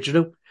the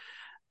original.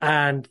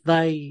 And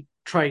they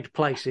trade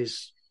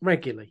places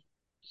regularly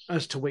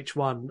as to which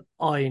one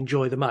I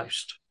enjoy the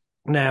most.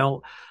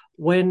 Now,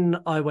 when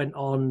I went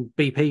on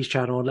BP's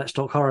channel, on Let's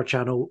Talk Horror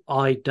channel,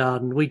 we'd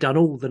done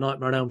all the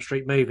Nightmare on Elm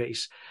Street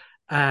movies,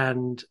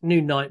 and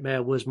New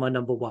Nightmare was my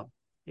number 1.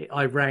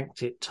 I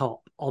ranked it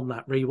top on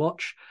that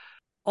rewatch.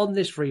 On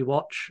this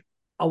rewatch,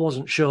 I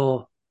wasn't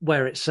sure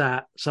where it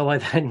sat, so I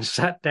then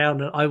sat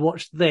down and I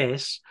watched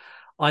this.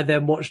 I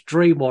then watched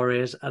Dream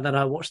Warriors, and then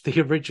I watched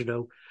the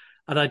original,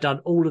 and I'd done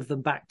all of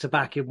them back to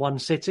back in one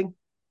sitting.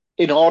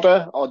 In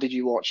order, or did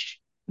you watch?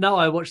 No,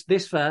 I watched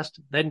this first,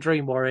 then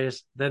Dream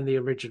Warriors, then the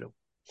original.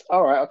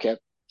 All right, okay.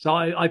 So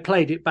I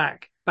played it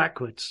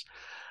backwards.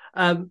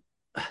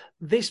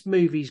 This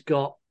movie's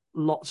got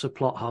lots of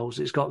plot holes.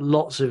 It's got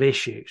lots of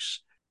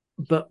issues.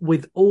 But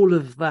with all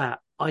of that,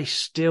 I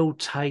still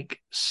take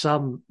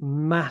some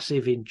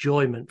massive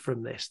enjoyment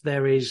from this.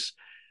 There's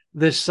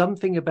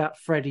something about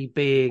Freddy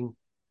being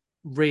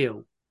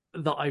real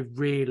that I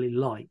really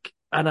like.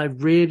 And I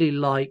really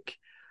like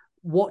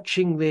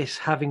watching this,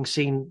 having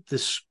seen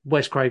this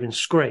Wes Craven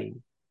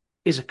Scream,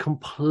 is a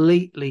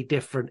completely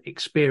different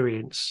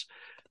experience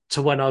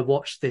to when I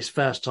watched this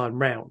first time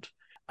round.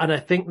 And I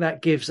think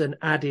that gives an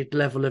added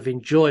level of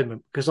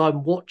enjoyment, because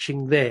I'm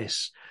watching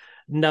this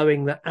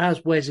knowing that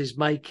as Wes is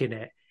making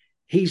it,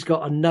 he's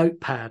got a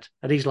notepad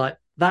and he's like,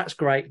 that's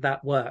great,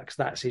 that works,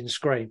 that's in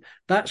Scream.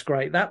 That's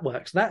great, that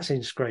works, that's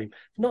in Scream.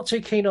 Not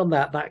too keen on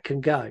that, that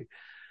can go.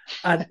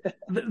 And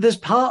there's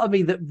part of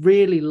me that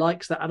really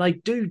likes that. And I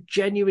do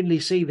genuinely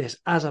see this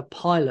as a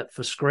pilot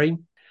for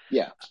Scream.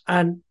 Yeah.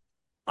 And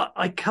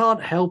I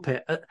can't help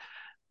it.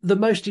 The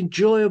most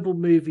enjoyable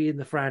movie in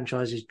the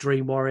franchise is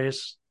Dream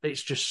Warriors.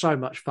 It's just so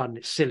much fun.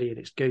 It's silly and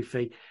it's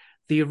goofy.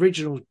 The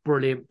original's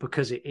brilliant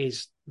because it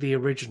is the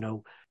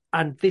original.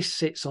 And this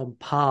sits on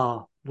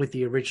par with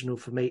the original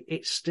for me.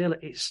 It's still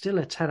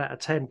a 10 out of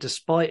 10,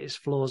 despite its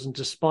flaws and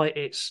despite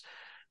its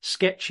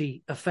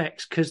sketchy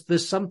effects, because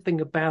there's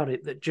something about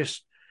it that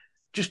just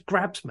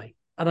grabs me.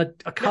 And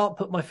I can't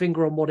put my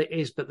finger on what it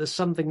is, but there's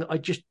something that I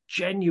just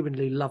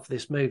genuinely love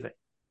this movie.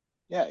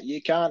 Yeah,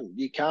 you can't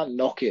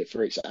knock it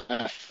for its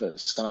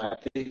efforts. And I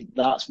think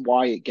that's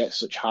why it gets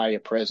such high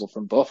appraisal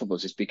from both of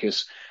us, is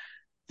because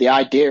the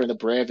idea and the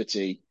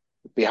bravery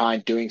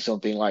behind doing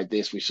something like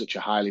this with such a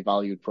highly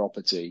valued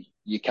property,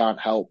 you can't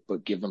help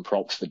but give them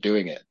props for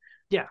doing it.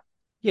 Yeah.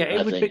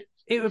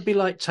 It would be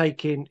like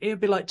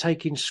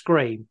taking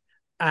Scream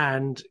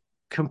and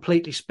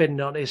completely spinning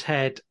it on his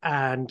head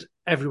and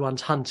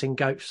everyone's hunting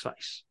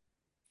Ghostface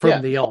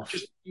from the off.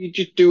 You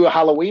just do a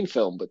Halloween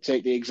film, but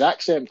take the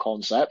exact same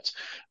concept,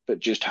 but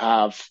just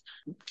have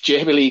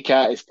Jamie Lee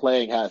Curtis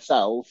playing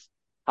herself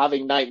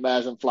having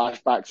nightmares and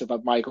flashbacks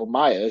of Michael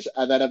Myers,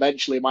 and then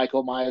eventually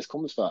Michael Myers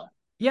comes for her,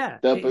 Yeah,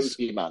 the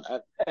boogeyman,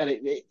 and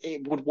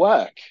it would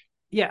work.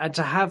 Yeah, and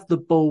to have the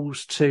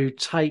balls to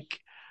take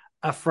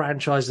a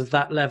franchise of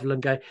that level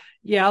and go,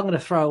 yeah, I'm going to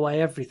throw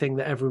away everything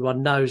that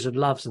everyone knows and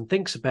loves and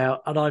thinks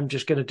about, and I'm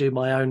just going to do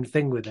my own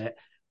thing with it,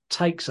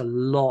 takes a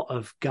lot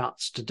of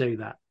guts to do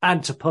that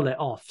and to pull it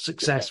off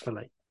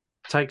successfully.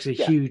 Takes a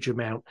huge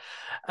amount.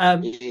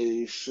 It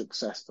is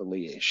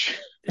successfully-ish.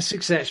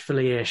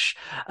 Successfully-ish.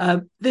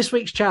 This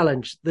week's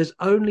challenge, there's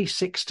only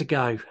 6 to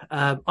go.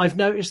 I've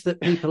noticed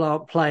that people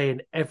aren't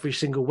playing every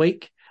single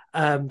week.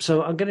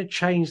 So I'm going to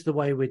change the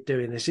way we're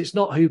doing this. It's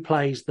not who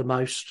plays the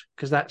most,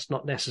 because that's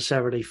not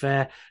necessarily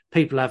fair.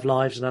 People have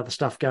lives and other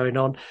stuff going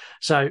on.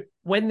 So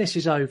when this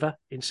is over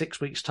in 6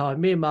 weeks' time,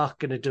 me and Mark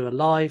are going to do a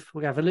live.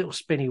 We're going to have a little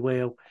spinny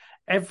wheel.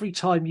 Every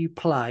time you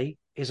play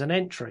is an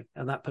entry,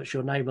 and that puts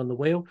your name on the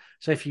wheel.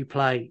 So if you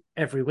play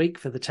every week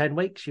for the 10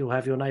 weeks, you'll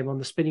have your name on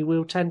the spinny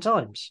wheel 10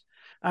 times.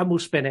 And we'll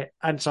spin it,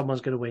 and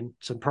someone's going to win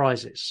some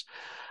prizes.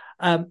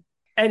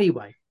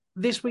 Anyway,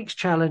 this week's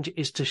challenge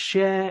is to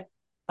share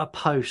a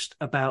post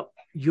about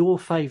your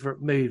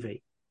favourite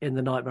movie in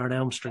the Nightmare on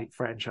Elm Street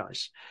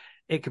franchise.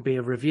 It could be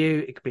a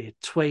review, it could be a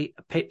tweet,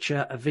 a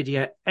picture, a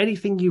video,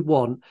 anything you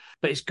want,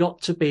 but it's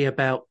got to be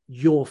about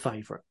your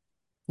favourite.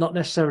 Not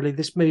necessarily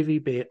this movie,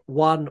 be it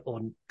one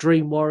on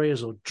Dream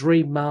Warriors or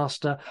Dream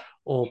Master,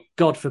 or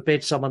God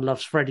forbid someone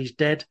loves Freddy's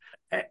Dead.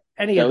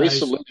 There is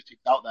some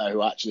lunatics out there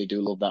who actually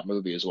do love that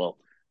movie as well.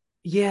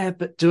 Yeah,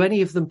 but do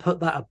any of them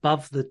put that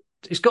above the...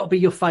 It's got to be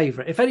your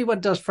favourite. If anyone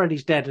does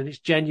Freddy's Dead and it's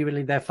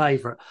genuinely their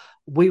favourite,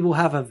 we will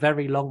have a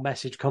very long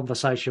message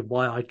conversation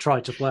why I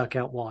try to work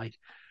out why.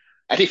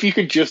 And if you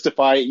can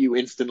justify it, you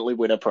instantly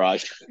win a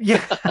prize.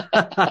 Yeah.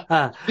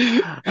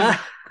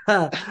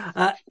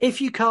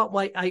 If you can't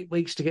wait 8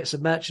 weeks to get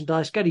some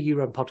merchandise, go to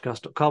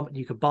yourunpodcast.com and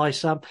you can buy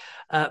some.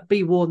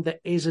 Be warned, there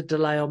is a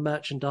delay on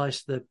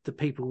merchandise. The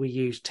people we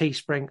use,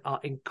 Teespring, are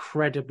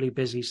incredibly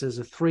busy, so there's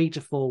a 3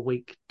 to 4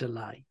 week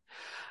delay.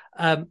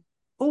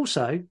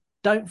 Also,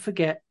 don't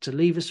forget to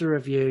leave us a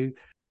review,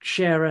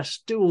 share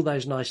us, do all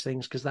those nice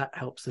things, because that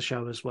helps the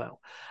show as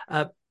well.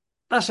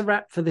 That's a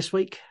wrap for this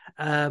week.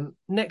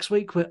 Next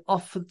week, we're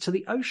off to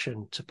the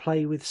ocean to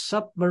play with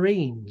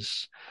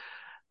submarines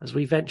as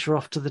we venture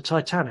off to the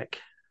Titanic.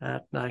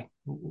 No,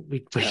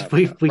 we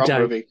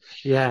don't. Movie.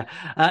 Yeah.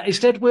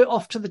 Instead, we're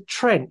off to the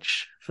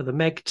trench for the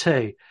Meg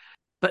 2.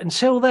 But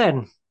until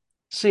then,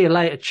 see you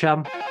later,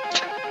 chum.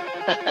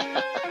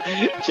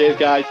 Cheers,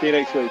 guys. See you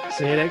next week.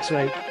 See you next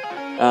week.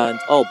 And,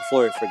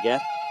 before I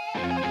forget,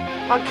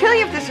 I'll kill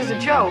you if this is a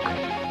joke.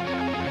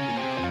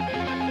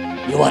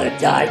 You want to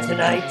die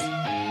tonight?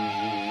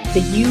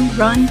 The You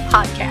Run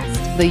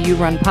Podcast. The You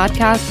Run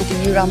Podcast.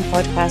 The You Run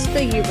Podcast.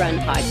 The You Run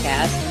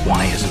Podcast.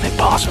 Why isn't it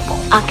possible?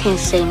 I can't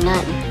say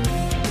nothing.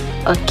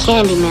 Or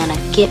Candyman'll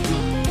get me.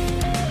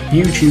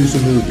 You choose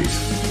the movies.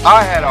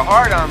 I had a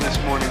hard-on this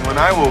morning when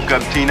I woke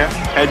up, Tina.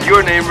 Had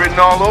your name written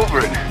all over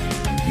it.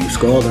 You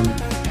score them.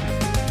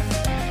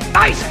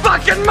 Nice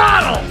fucking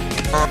model!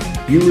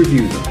 You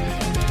review them.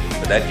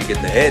 For that you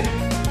get the head,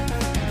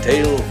 the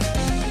tail,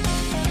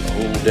 the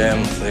whole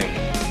damn thing.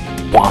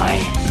 Why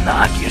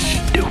not, you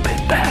stupid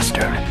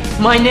bastard?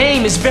 My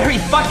name is very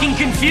fucking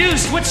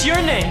confused. What's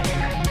your name?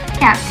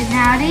 Captain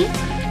Howdy.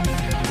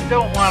 You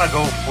don't want to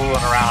go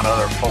fooling around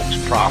other folks'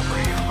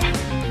 property.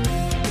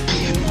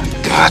 In my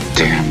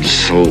goddamn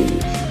soul.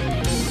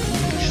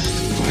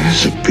 Just a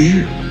glass of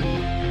beer.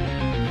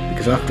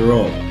 Because after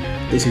all,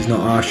 this is not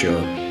our show.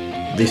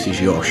 This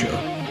is your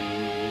show.